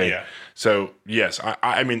UDK. Yeah. So, yes,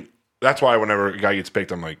 I mean, that's why whenever a guy gets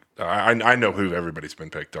picked, I'm like, I know who everybody's been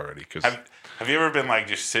picked already. Cause Have you ever been like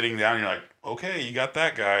just sitting down and you're like, okay, you got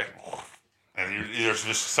that guy. And there's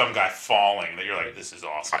just some guy falling that you're like, this is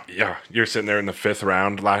awesome. yeah, you're sitting there in the 5th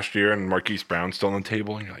round last year, and Marquise Brown's still on the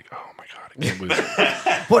table, and you're like, oh my God, I can't believe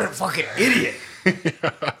it. What a fucking idiot.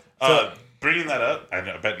 Bringing that up, I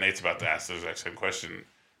bet Nate's about to ask the exact same question.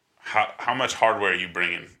 How much hardware are you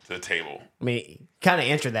bringing to the table? I mean, kind of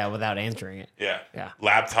answered that without answering it. Yeah. Yeah.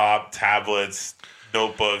 Laptop, tablets,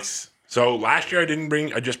 notebooks. So last year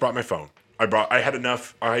I just brought my phone. I had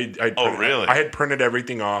enough. Really? I had printed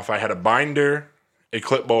everything off. I had a binder, a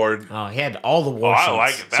clipboard. Oh, he had all the Oh, war I sheets.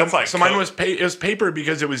 like it. That's like So mine was it was paper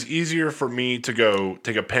because it was easier for me to go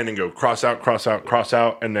take a pen and go cross out, cross out, cross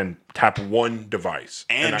out, and then tap one device.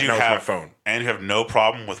 and that you was have my phone. and you have no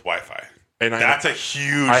problem with Wi-Fi. And That's a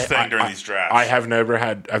huge thing during these drafts. I've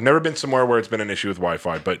never been somewhere where it's been an issue with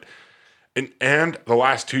Wi-Fi, but and the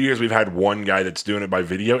last 2 years we've had one guy that's doing it by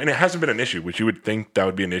video, and it hasn't been an issue, which you would think that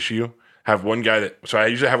would be an issue. Have one guy so I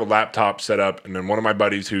usually have a laptop set up, and then one of my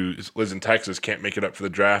buddies who lives in Texas can't make it up for the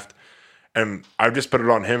draft, and I just put it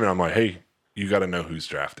on him, and I'm like, hey, you got to know who's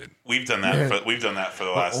drafted. We've done that. For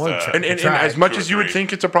the last. And as much as you would 3.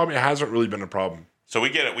 think it's a problem, it hasn't really been a problem. So we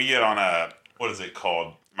get on a what is it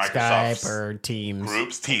called? Microsoft's Skype or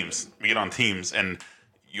Teams. Teams. We get on Teams, and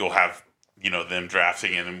you'll have them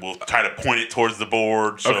drafting, and we'll try to point it towards the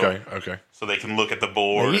board. So, Okay. So they can look at the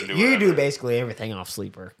board. You do basically everything off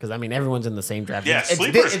Sleeper because everyone's in the same draft. Yeah, It's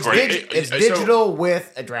Sleeper's great. It's digital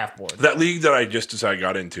with a draft board. That league that I just decided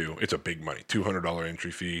got into, it's a big money, $200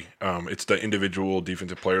 entry fee. It's the individual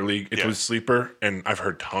defensive player league. It's with Sleeper, and I've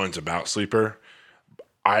heard tons about Sleeper.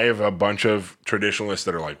 I have a bunch of traditionalists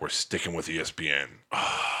that are like, we're sticking with ESPN.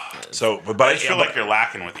 But I feel like you're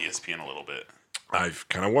lacking with ESPN a little bit. I've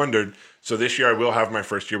kind of wondered. So this year I will have my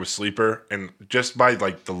first year with Sleeper, and just by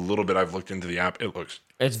like the little bit I've looked into the app, it looks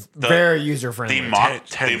It's very user friendly.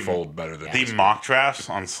 tenfold better than the mock drafts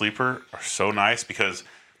on Sleeper are so nice because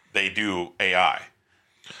they do AI,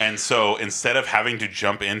 and so instead of having to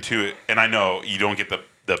jump into it, and I know you don't get the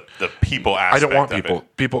people aspect. I don't want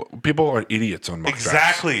of people. People are idiots on mock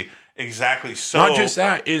drafts. Exactly. So Not just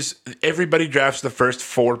that, is everybody drafts the first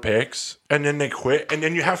 4 picks and then they quit, and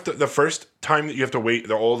then you have to the first time that you have to wait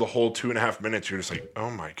the whole 2.5 minutes. You're just like, oh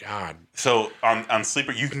my god. So on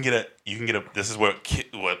Sleeper, you can get a. This is what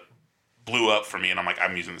blew up for me, and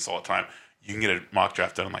I'm using this all the time. You can get a mock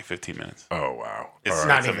draft done in like 15 minutes. Oh wow! It's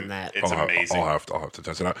not even that. It's amazing. I'll have to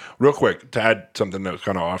test it out real quick to add something that's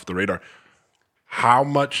kind of off the radar. How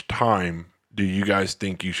much time do you guys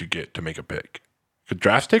think you should get to make a pick? The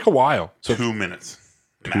drafts take a while. So 2 minutes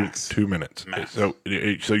max. 2 minutes. Max. So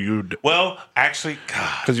you actually,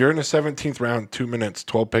 God. because you're in the 17th round, 2 minutes,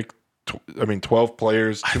 12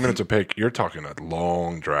 players, 2 minutes a pick. You're talking a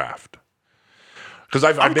long draft.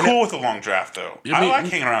 Because I'm cool with a long draft though. I like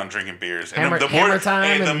hanging around drinking beers. And Hammer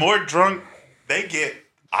time. the more drunk they get,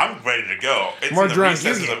 I'm ready to go. It's More in the drunk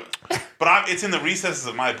recesses you but it's in the recesses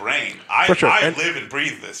of my brain. For sure. I live and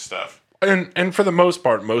breathe this stuff. And for the most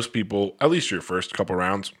part, most people, at least your first couple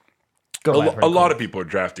rounds, a lot of people are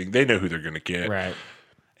drafting. They know who they're going to get. Right.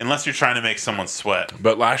 Unless you're trying to make someone sweat.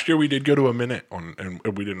 But last year we did go to a minute and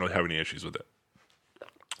we didn't really have any issues with it.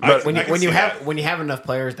 But when you have enough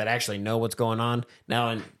players that actually know what's going on,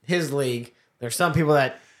 now in his league, there's some people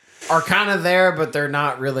that are kind of there, but they're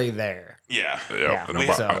not really there. Yeah.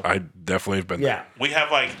 I definitely have been there. We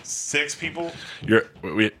have like 6 people.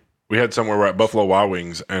 We had somewhere we're at Buffalo Wild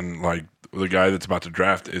Wings, and like the guy that's about to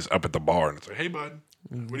draft is up at the bar, and it's like, hey bud,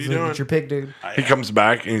 what are you doing? Get your pick, dude. He comes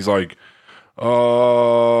back and he's like,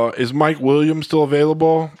 is Mike Williams still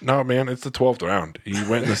available? No, man, it's the 12th round. He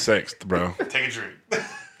went in the 6th, bro. Take a drink.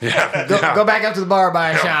 Go back up to the bar,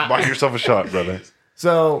 buy a shot. Buy yourself a shot, brother.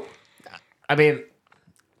 So, I mean,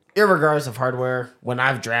 irregardless of hardware, when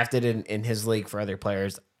I've drafted in his league for other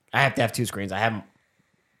players, I have to have 2 screens. I have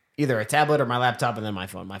either a tablet or my laptop and then my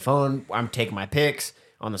phone. My phone, I'm taking my picks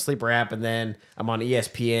on the Sleeper app, and then I'm on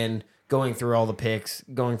ESPN going through all the picks,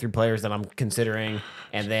 going through players that I'm considering,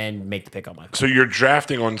 and then make the pick on my phone. So you're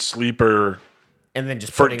drafting on Sleeper, and then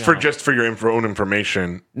just for your own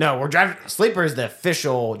information. No, we're drafting. Sleeper is the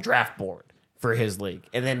official draft board for his league,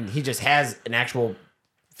 and then he just has an actual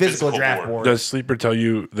physical draft board. Does Sleeper tell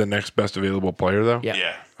you the next best available player though?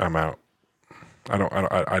 Yeah. I'm out. I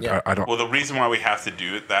don't. Well, the reason why we have to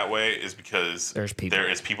do it that way is because there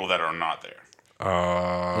is people that are not there.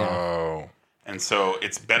 Oh. And so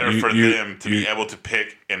it's better for them to be able to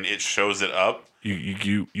pick, and it shows it up.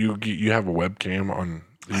 You have a webcam on.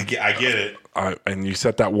 I get it. And you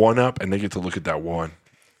set that one up, and they get to look at that one.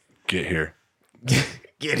 Get here.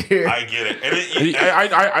 Get here. I get it. And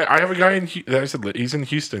I have a guy I said he's in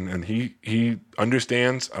Houston, and he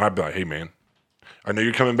understands. And I'd be like, hey man, I know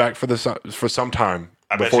you're coming back for some time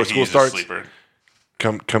before school starts.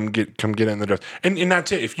 Come get in the draft, and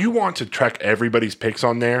that's it. If you want to track everybody's picks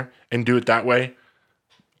on there and do it that way,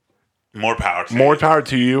 more power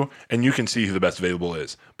to you, and you can see who the best available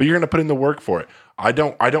is. But you're going to put in the work for it. I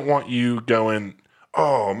don't want you going,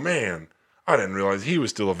 oh man, I didn't realize he was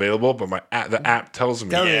still available, but the app tells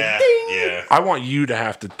me. Yeah. I want you to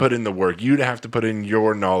have to put in the work. You to have to put in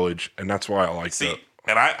your knowledge, and that's why I like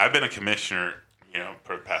and I've been a commissioner,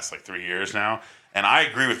 for the past like 3 years now, and I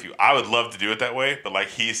agree with you. I would love to do it that way, but like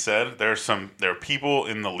he said, there are people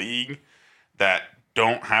in the league that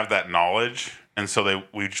don't have that knowledge, and so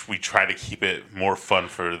we try to keep it more fun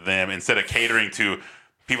for them instead of catering to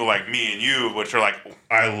people like me and you, which are like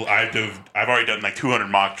I've already done like 200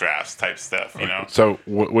 mock drafts type stuff, So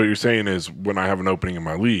what you're saying is when I have an opening in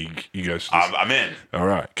my league, you guys just, I'm in. All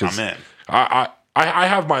right, I'm in. I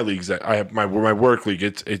have my leagues that I have my work league.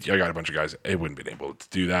 I got a bunch of guys. They wouldn't be able to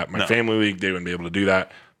do that. My family league, they wouldn't be able to do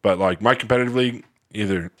that. But like my competitive league,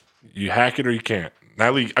 either you hack it or you can't.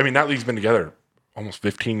 That league's been together almost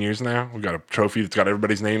 15 years now. We got a trophy that's got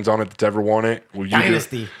everybody's names on it that's ever won it.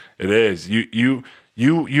 Dynasty. It is.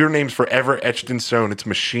 Your name's forever etched in stone. It's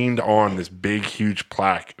machined on this big, huge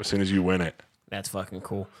plaque as soon as you win it. That's fucking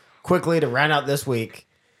cool. Quickly to round out this week,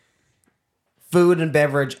 food and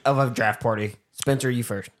beverage of a draft party. Spencer, you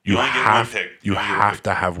first. You have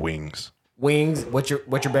to have wings. Wings. What's your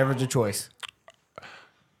beverage of choice?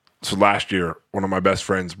 So last year, one of my best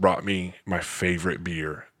friends brought me my favorite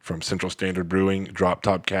beer from Central Standard Brewing, Drop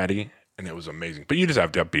Top Caddy, and it was amazing. But you just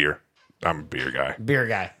have to have beer. I'm a beer guy. Beer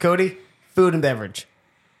guy. Cody, food and beverage.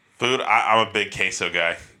 Food, I'm a big queso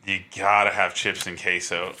guy. You gotta have chips and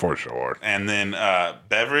queso. For sure. And then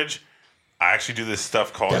beverage, I actually do this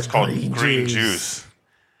stuff called green juice.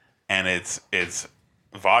 And it's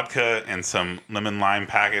vodka and some lemon lime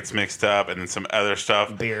packets mixed up, and then some other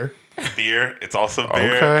stuff. Beer. It's also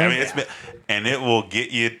beer. Okay. I mean, and it will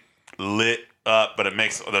get you lit up, but it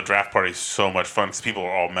makes the draft party so much fun because people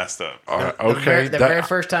are all messed up. Okay. The very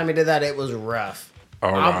first time he did that, it was rough.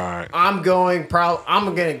 All right. I'm gonna go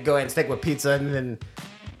ahead and stick with pizza, and then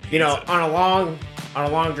on a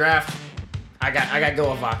long draft, I got to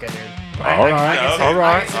go with vodka, dude. All right.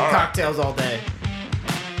 I get some cocktails all day.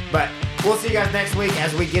 But we'll see you guys next week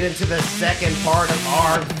as we get into the second part of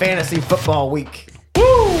our fantasy football week.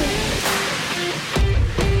 Woo!